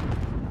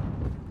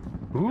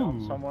 Killed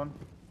Ooh. someone.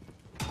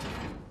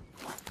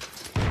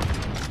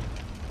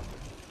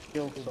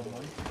 Killed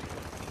someone.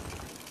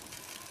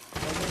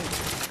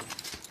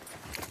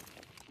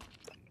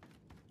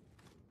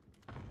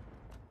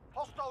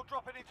 Hostile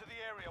dropping into the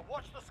area.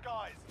 Watch the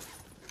skies.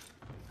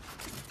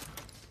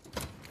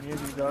 Here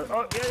we go.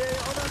 Oh, yeah.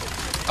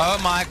 Oh, Oh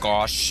my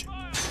gosh.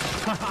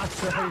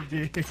 Sorry,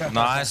 dude.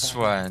 Nice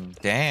one.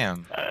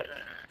 Damn.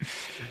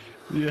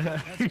 Yeah.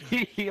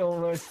 He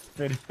almost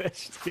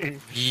finished it.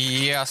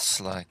 Yes,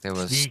 like that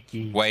was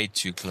Sneaky. way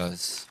too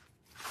close.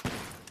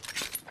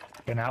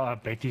 Okay, now our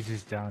Betty's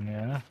is down,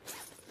 yeah? no.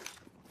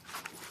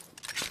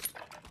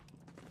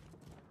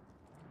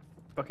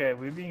 Okay,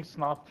 we're being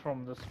sniped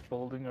from this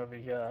building over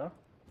here.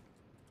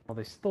 Are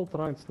they still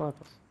trying to snipe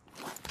us?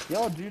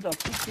 Yeah, dude, I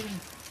keep getting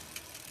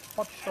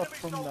hot shots Enemy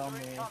from down soldier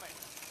there. incoming.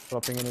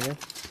 Dropping in again.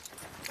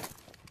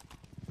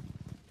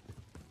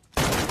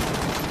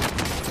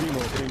 Three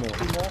more. Three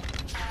more.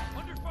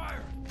 Under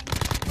fire.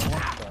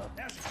 What the?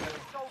 That's Enemy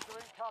soldier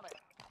incoming.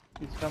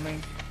 He's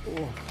coming.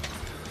 Oh.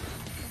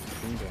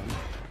 Bring down.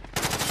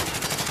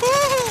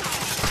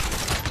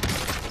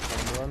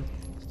 Another one.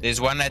 There's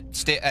one at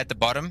the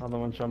bottom. Another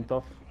one jumped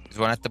off. There's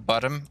one at the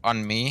bottom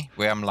on me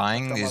where I'm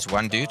lying. Come There's up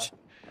one and dude. die.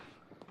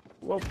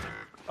 Whoa.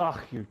 Ah,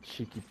 you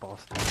cheeky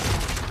bastard.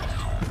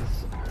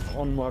 He's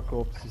on my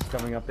corpse. He's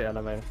coming up the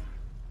elevator.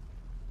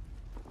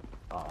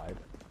 Died.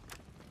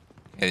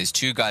 Yeah, there's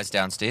two guys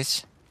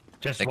downstairs.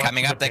 Just They're watch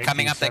coming the up, they're big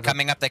coming up, they're setup.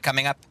 coming up, they're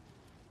coming up.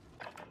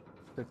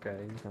 Okay,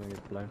 he's gonna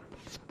get blown.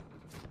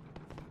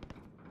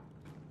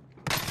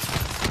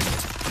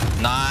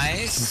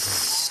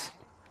 Nice.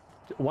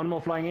 One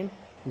more flying in.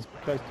 He's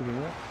close to the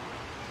wall.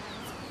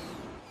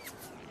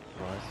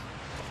 Nice.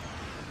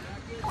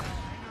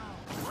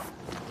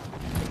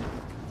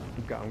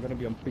 Okay, I'm gonna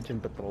be on pigeon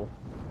patrol,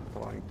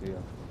 trying to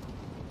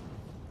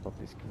stop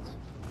these kids.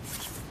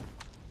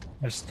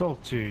 There's still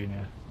 2 in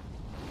here.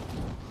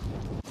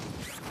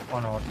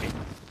 1 or 8.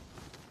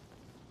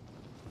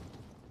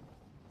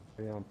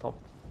 Yeah, on top.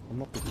 I'm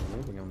not picking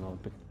anything, I'm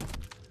not picking.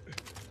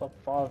 Top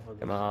 5 of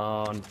Come them.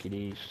 on,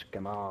 kiddies,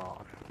 come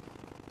on.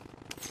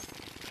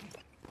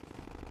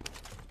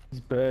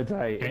 These birds,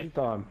 hey, Okay.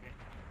 anytime.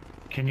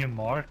 Can you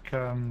mark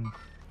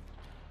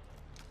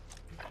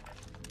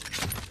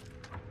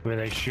where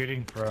they're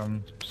shooting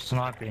from?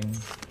 Sniping.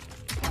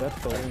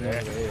 That's the one over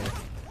there.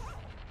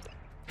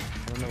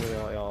 I don't know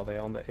where they are,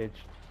 they're on the edge.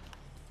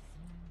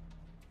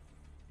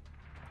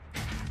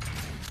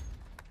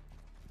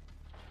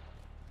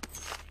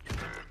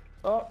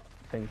 Oh,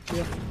 thank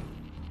you.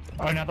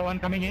 Oh, another one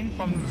coming in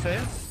from the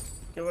stairs.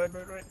 Okay,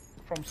 wait.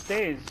 From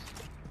stairs.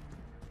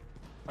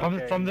 From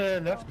Okay, the he's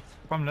left. down.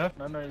 From left.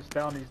 No, he's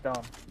down, he's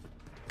down.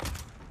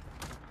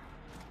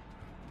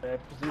 Bad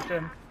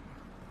position.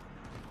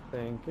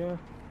 Thank you.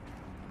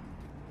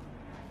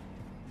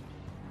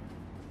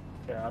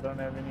 Yeah, I don't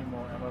have any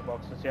more ammo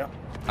boxes, yeah.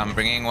 I'm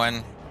bringing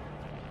one.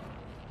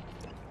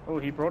 Oh,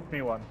 he brought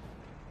me one.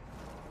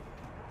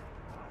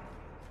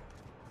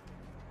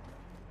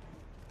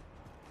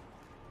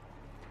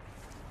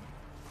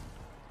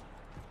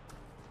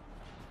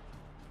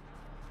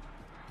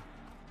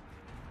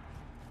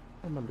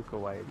 I'm gonna look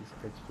away, these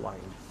birds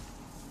flying.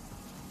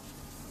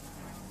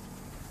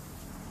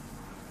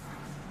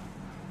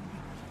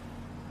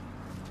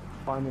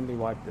 Finally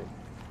wiped it.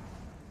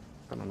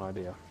 Got an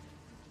idea.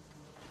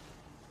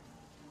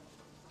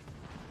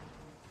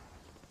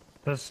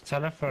 This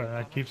telephone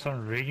that keeps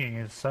on ringing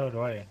is so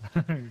annoying.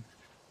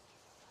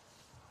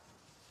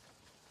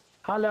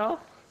 Hello?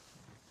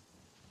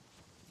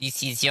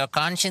 This is your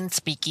conscience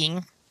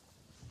speaking.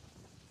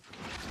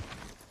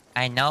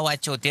 I know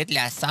what you did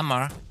last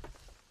summer.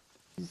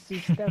 This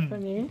is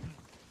Stephanie.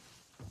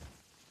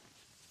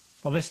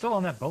 Well, they're still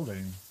on that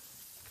building.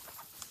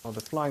 Oh,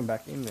 they're flying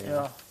back in there.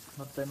 Yeah,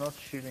 but they're not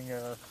shooting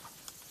at us.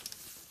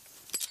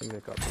 I think they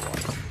got the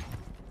one.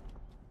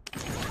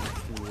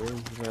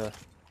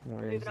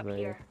 Where's Moving up the...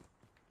 here.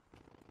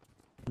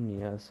 In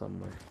here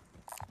somewhere.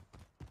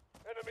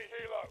 Enemy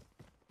helo.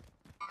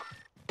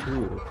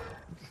 Ooh,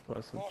 this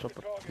person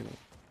chopper to me.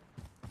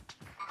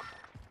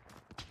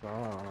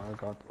 Ah, I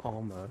got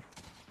armor.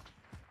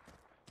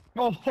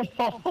 Oh,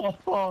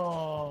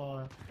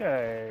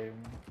 Okay.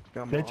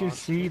 Come did you on.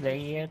 see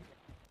that?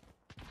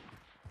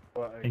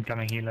 What?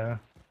 Incoming healer.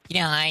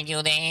 Did I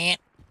do that?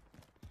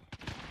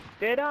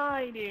 Did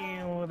I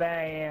do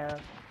that?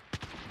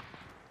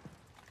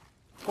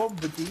 Come,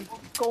 buddy.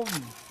 Come.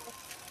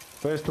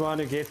 First one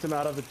who gets him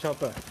out of the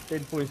chopper.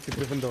 10 points to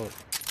Gryffindor.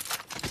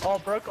 Oh,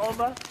 broke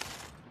armor.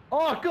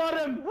 Oh, got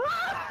him!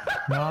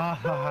 Nice.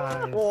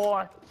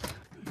 What?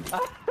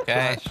 Okay,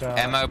 Nice shot.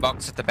 ammo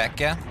box at the back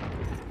here.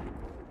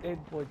 10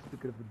 points to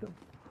Gryffindor.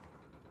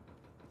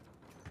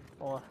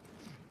 What?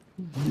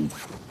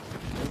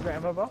 Is the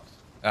ammo box?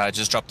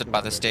 Just dropped it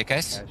by the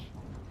staircase. Cash.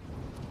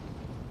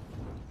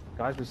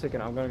 Guys, for a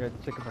second, I'm gonna go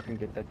check if I can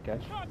get that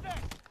cash.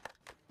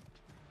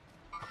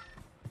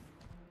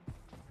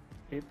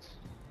 Hits.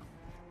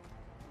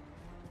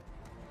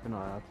 An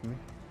eye out for me.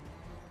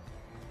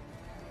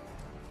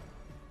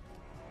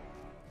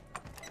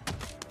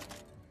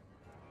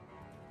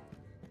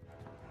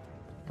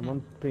 I'm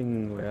on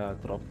ping where I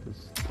dropped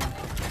this.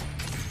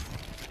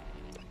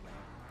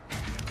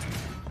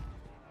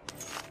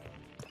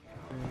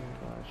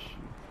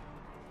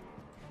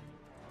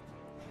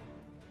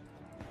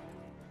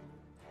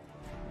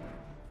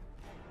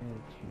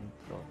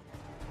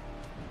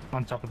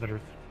 On top of the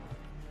roof.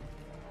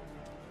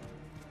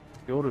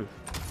 Your roof.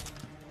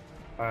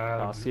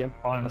 I see him.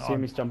 on- I see him.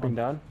 on- He's jumping on-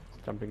 down.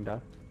 He's jumping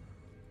down.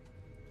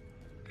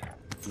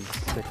 He's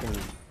second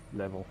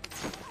level.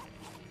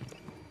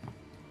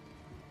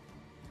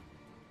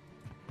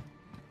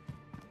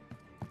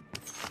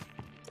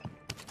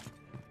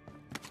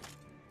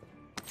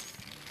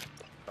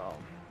 Oh.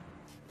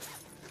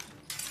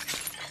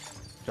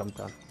 Jump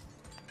down.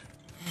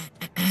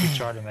 We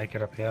try to make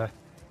it up here.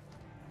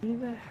 Where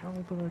the hell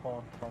do I...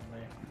 On from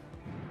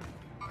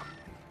there.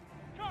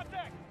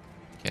 Contact.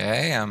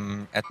 Okay,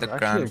 I'm at the There's actually a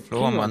ground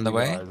floor. I'm king on the you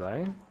way. guys,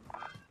 eh?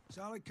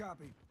 Solid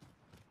copy.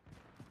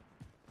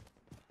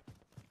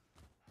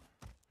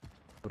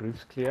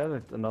 Roof's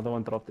clear. Another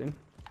one dropped in.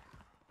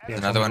 Yeah,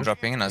 Another one roof.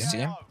 dropping in. I see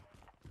him.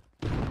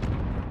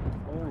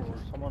 Oh,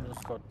 someone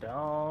just got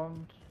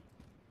down.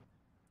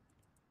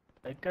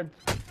 They could.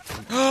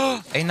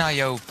 Hey, now,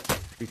 yo.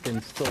 We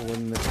can still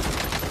win this.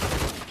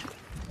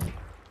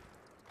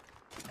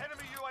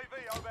 Enemy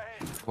UAV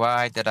overhead.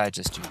 Why did I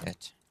just do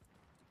that?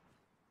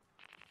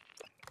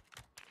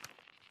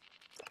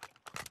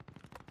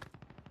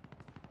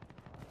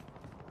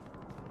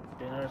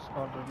 Generous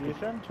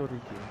contribution.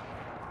 Choriki.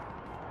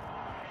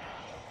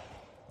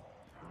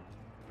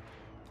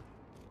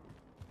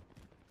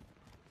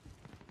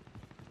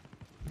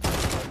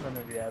 I'm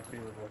gonna be happy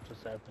with what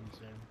just happened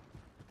soon.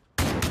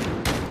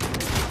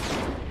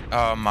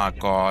 Oh my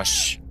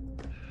gosh.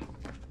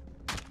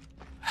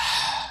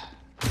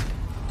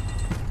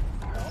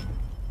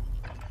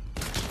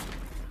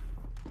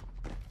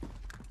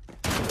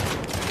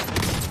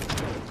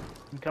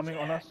 Coming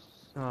on us.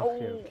 Ah, Oh,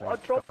 okay. I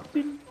dropped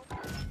him.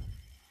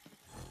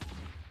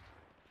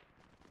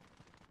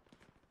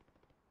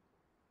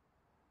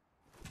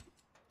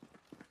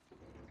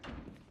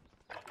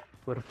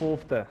 Voor de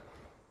volgende.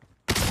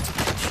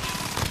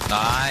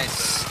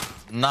 Nice.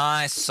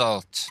 Nice,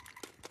 Salt.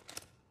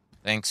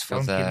 Thanks for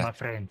Don't kill the... my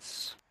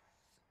friends.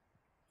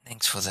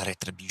 Thanks for the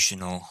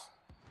retributional.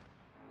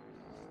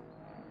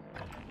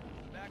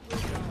 Back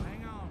with you.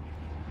 Hang on.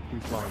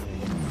 Keep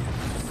flying.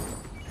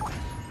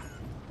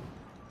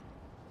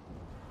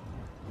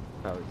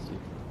 Oh, it's you.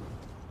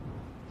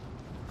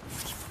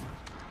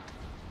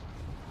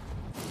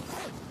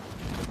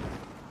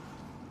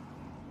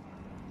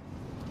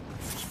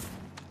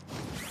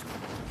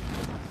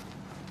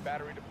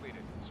 Battery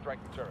depleted. Strike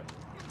the turret.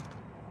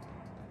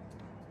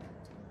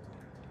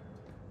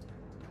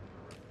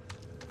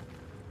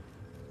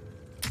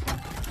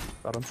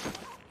 Got him.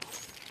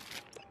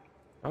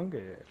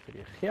 Danke für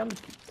die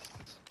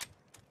Geldkits.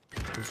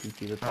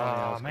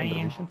 Ah,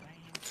 man.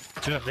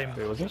 Two of them.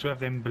 Where was it? Two of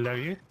them below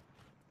you.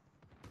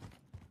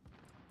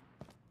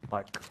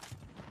 Like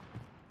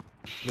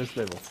this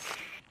level.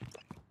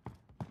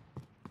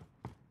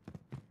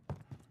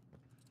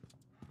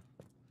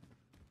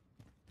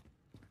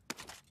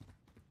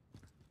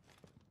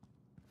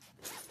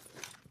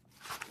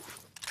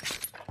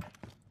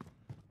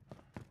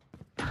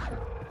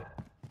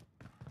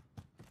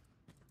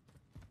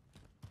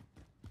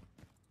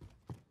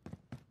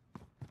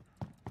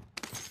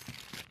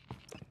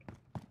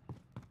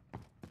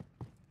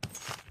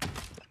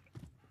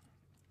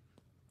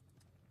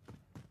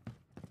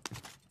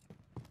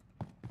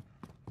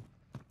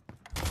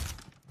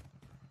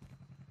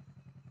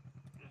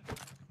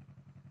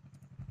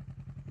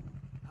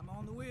 I'm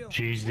on the wheel.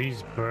 Jeez,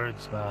 these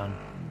birds, man.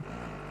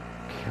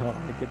 God,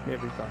 they get me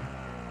every time.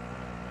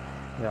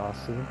 Yeah, I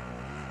see them.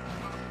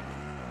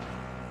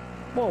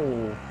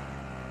 Whoa!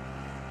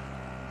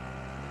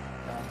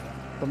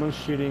 Someone's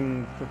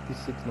shooting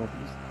 56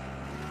 northeast.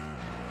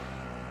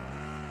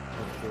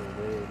 Not sure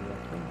where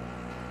exactly.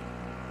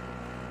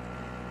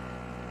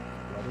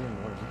 Bloody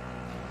annoying.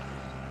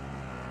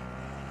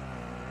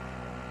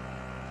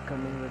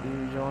 Coming with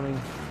you, Johnny.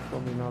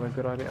 Probably not a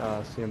good idea. Ah,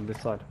 I see him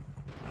this side.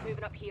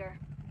 Moving up here.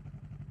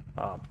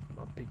 Ah,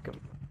 I'll pick him.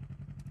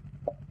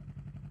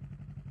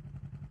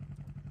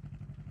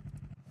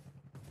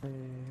 Hey,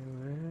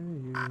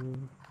 where are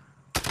you?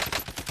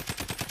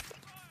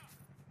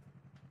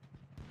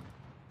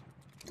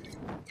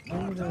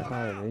 Oh,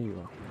 there you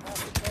are.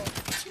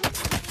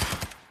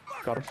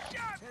 Got him.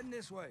 Heading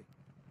this way.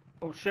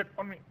 Oh shit,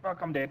 on me. Fuck,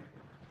 I'm dead.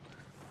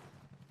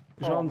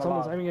 John, my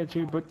someone's God. aiming at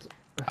you, but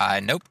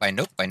Nope.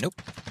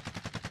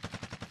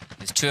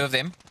 There's two of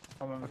them.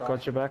 Someone I died.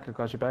 got your back, I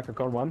got your back, I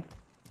got one.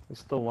 There's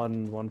still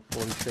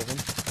 147.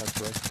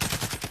 That's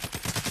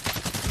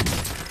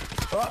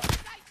right.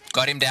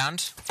 Got him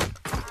downed.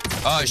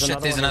 Oh shit,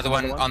 there's another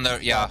one on the...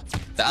 Yeah.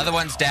 The other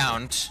one's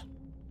downed.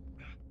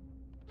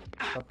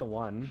 Got the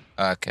one.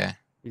 Okay.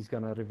 He's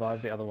gonna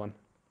revive the other one.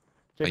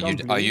 Are Check on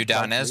you blue,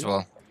 down light as blue.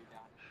 well?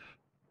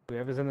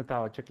 Whoever's in the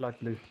tower, check light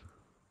blue.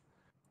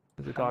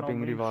 There's a I guy being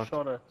normally revived.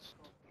 shot it.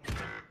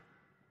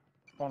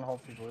 Can't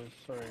help you boys,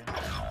 sorry.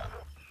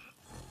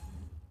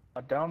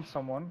 I downed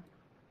someone.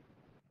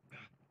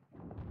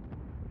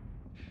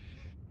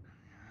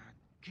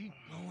 Keep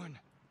going.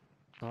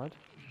 Right.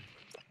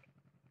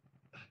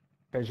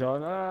 Okay,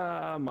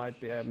 John, might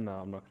be. No,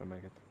 I'm not gonna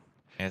make it.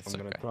 It's I'm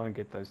gonna okay. try and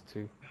get those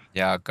two.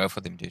 Yeah, go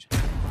for them, dude.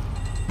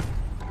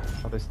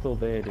 Are they still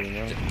there doing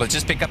that? Well,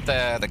 just pick up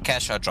the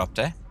cash I dropped,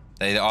 eh?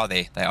 They are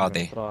there. They are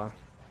there. Try.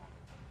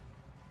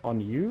 On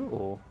you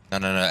or?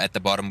 No, at the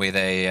bottom where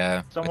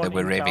they Someone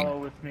were in raving. tower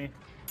with me.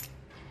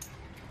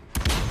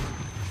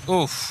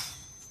 Oof.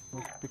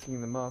 I'm picking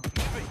them up.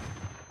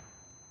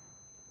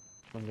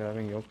 I'm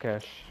grabbing your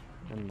cash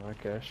and my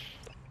cash.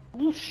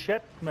 Oh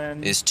shit,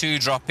 man. There's two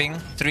dropping,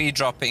 three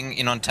dropping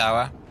in on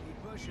tower.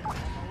 Keep pushing. On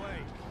my way.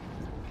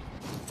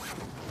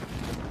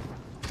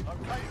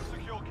 Locate and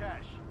secure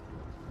cash.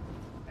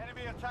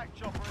 Enemy attack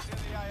chopper is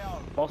in the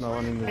AO. Lost No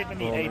one in this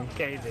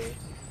 78k there.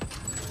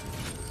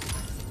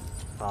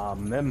 Ah,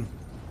 mem.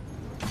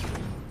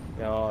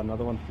 Yeah,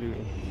 another one flew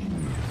in.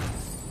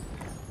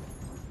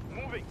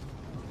 Moving.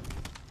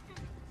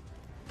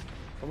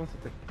 Someone's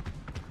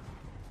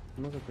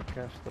at the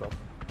cash drop.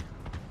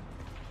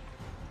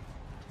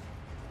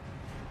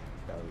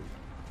 Go.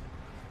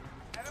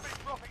 Enemy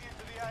dropping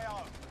into the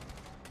AO.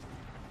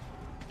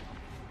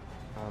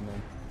 Ah,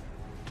 man.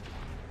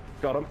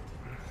 Got him.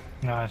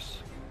 Nice.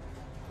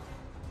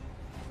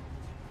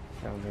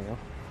 Down there.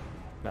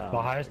 No.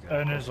 The highest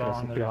owners are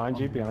on the behind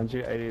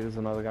you, 80, there's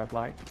another guy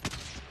flying.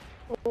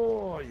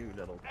 Oh, you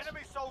little.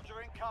 Enemy soldier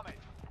incoming.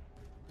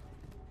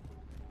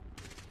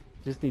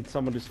 Just need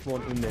someone to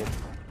spawn in there.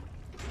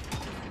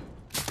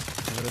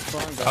 I'm gonna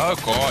try and go. Oh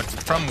god,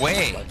 from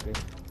where? Likely.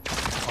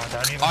 I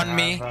don't even On have,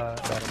 me.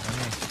 that money.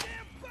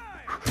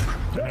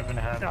 Don't even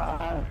have.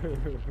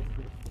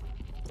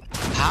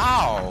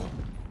 How?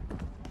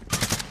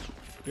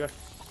 Yes.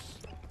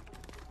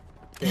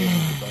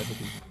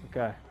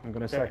 Okay, I'm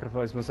gonna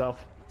sacrifice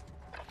myself.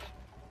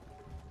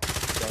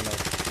 Don't know.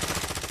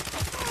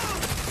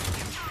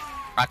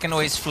 I can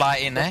always fly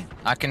in, eh?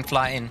 I can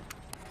fly in.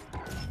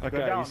 Okay,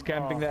 down. he's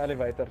camping the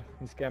elevator.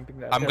 He's camping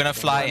the elevator. I'm gonna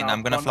fly in.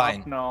 I'm gonna fly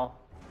in. Now.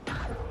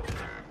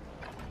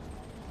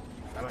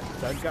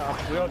 Don't go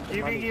up. We are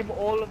giving him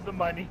all of the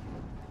money.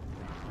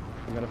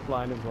 I'm gonna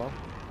fly in as well.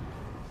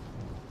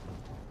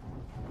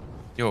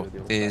 Yo,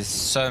 there's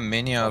so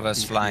many of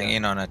us flying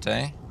in on it,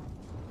 eh?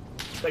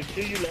 Make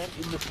sure you land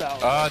in the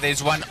south. Oh,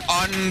 there's one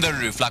on the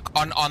roof, like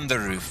on the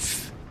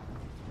roof.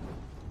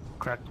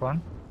 Cracked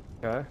one.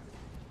 Okay.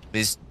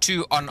 There's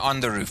two on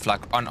the roof,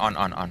 like on. I'll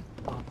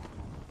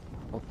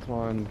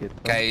try and get them.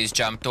 Okay, he's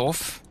jumped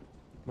off.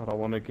 But I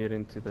want to get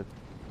into the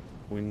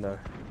window.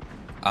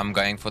 I'm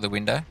going for the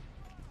window.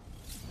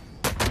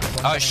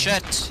 Oh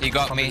shit, he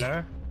got me.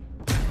 Below.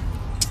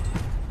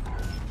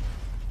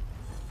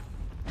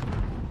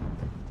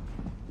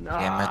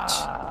 Damn it.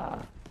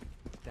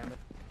 Damn it.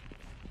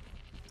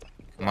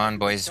 Come on,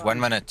 boys, 1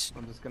 minute.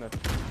 I'm just gonna.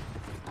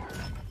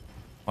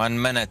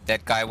 1 minute.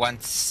 That guy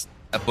wants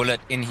a bullet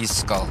in his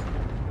skull.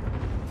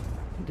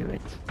 Do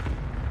it.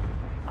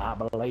 I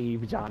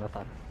believe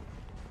Jonathan.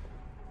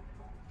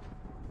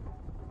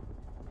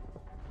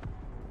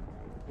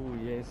 Oh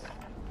yes.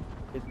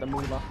 Hit the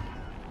moolah.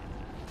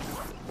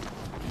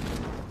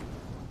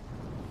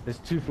 There's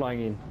two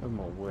flying in. Oh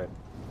my word.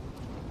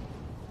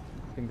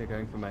 I think they're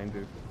going for main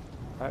roof.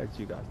 Oh, it's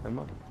you guys, never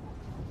mind.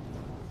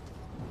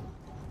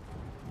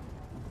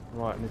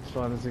 Right, let's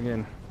try this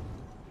again.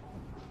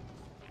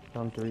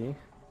 Down 3.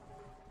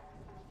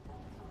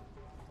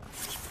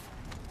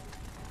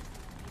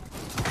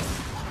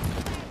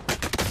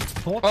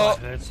 Thought Oh, I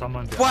heard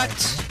someone behind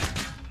What? me.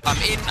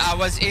 I'm in. I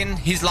was in.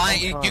 He's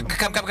lying. You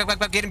come.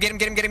 Get him. I'm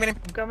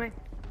coming.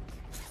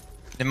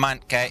 Never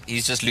mind. Okay,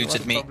 he's just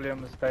looted me. Probably a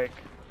mistake.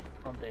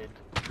 I'm dead.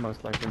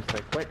 Most likely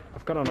mistake. Wait,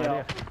 I've got an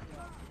idea.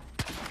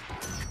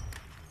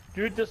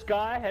 Dude, this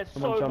guy has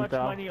Someone so jumped much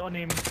out. money on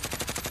him. There's people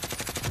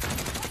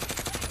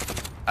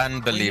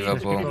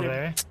Unbelievable.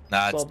 there.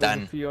 Nah, it's Bob, there's a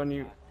done. few on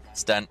you.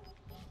 It's done.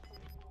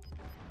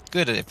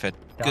 Good effort.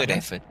 Good Done.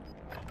 effort.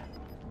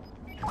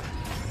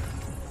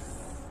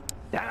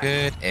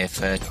 Good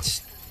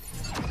effort.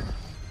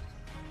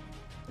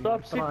 So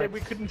upset that we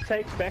couldn't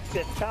take back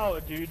that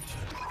tower, dude.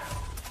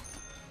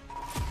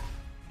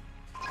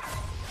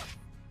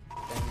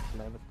 Thanks,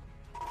 man.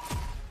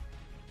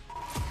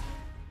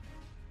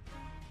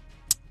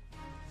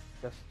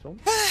 Just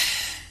jump.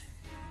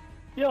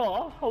 Yeah,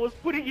 I was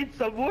putting in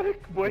some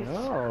work, boys.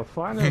 Oh,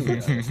 finally.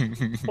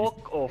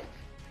 Fuck off.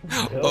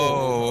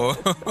 Oh.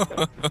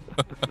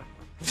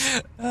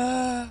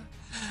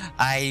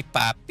 Ay,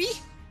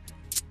 papi.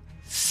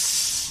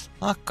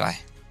 Okay.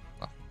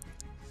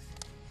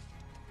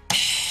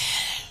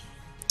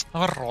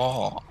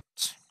 Alright.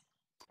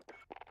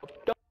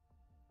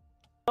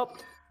 Well,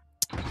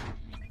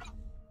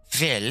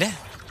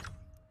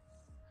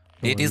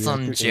 ladies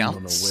and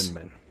gents,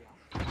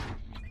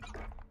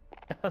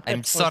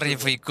 I'm sorry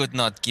if we could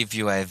not give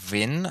you a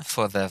win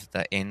for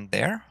the end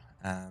there,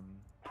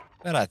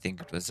 but I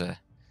think it was a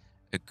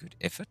good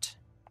effort.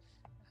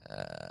 Leave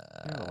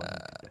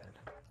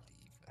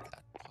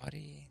that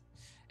party.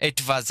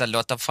 It was a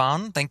lot of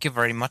fun. Thank you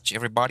very much,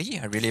 everybody.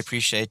 I really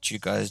appreciate you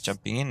guys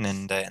jumping in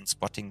and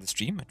spotting the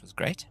stream. It was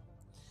great.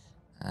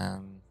 It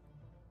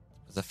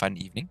was a fun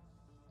evening.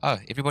 Oh,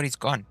 everybody's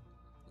gone.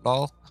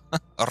 Lol.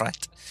 All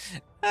right.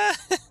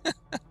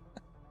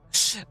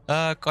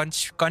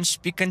 Can't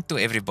speak into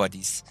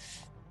everybody's.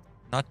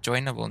 Not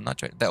joinable. Not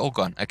join. They're all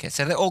gone. Okay,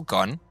 so they're all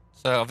gone.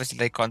 So obviously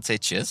they can't say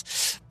cheers.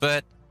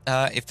 But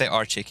if they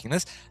are checking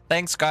this,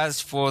 thanks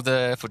guys for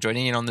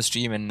joining in on the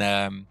stream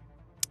and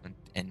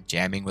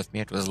jamming with me.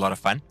 It was a lot of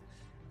fun.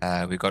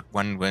 We got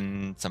one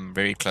win, some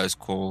very close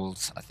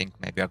calls. I think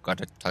maybe I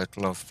got a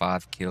total of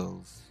 5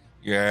 kills.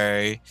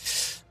 Yay!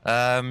 So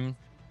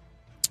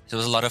it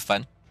was a lot of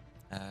fun.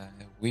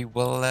 We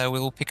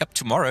will pick up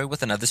tomorrow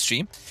with another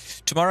stream.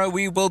 Tomorrow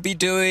we will be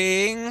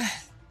doing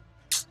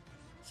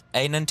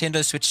a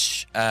Nintendo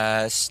Switch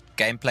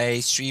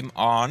gameplay stream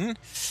on.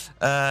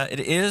 It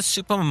is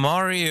Super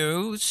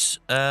Mario's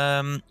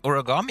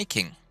Origami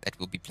King that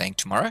we'll be playing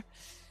tomorrow.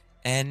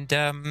 And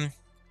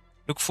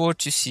look forward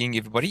to seeing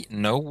everybody.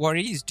 No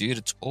worries, dude.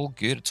 It's all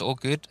good. It's all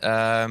good.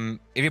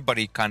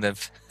 Everybody kind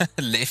of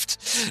left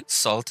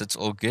Salt. It's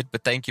all good.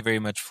 But thank you very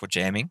much for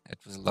jamming. It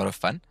was a lot of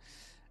fun.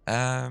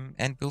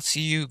 And we'll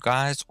see you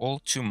guys all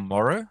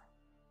tomorrow.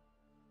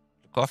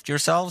 Look after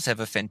yourselves.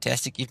 Have a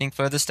fantastic evening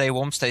further. Stay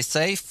warm. Stay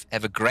safe.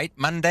 Have a great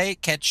Monday.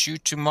 Catch you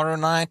tomorrow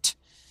night.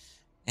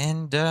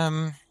 And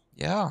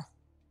yeah.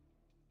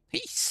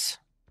 Peace.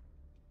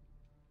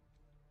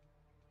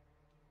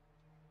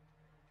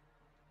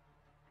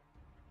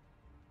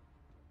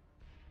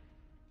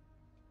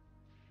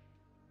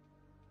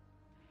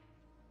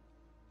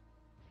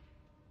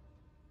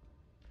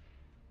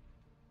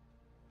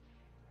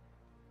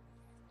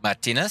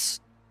 Martinez,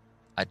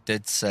 I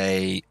did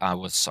say I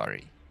was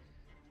sorry.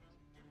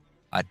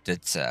 I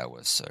did say I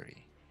was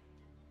sorry.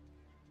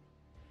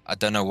 I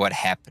don't know what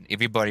happened.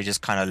 Everybody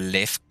just kind of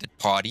left the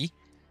party,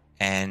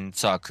 and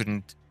so I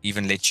couldn't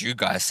even let you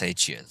guys say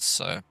cheers.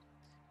 So,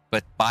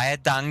 but baie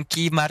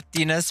dankie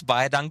Martinez,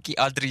 baie dankie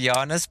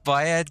Adrianus,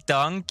 baie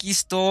dankie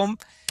Storm,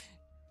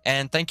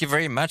 and thank you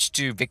very much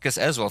to Vickers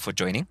as well for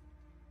joining.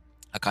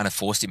 I kind of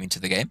forced him into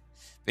the game.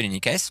 But in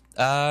any case,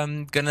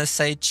 gonna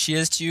say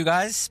cheers to you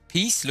guys.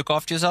 Peace. Look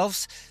after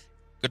yourselves.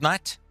 Good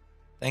night.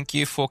 Thank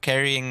you for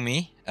carrying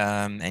me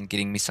and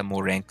getting me some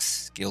more rank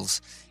skills.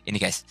 In any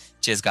case,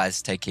 cheers,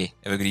 guys. Take care.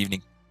 Have a good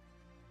evening.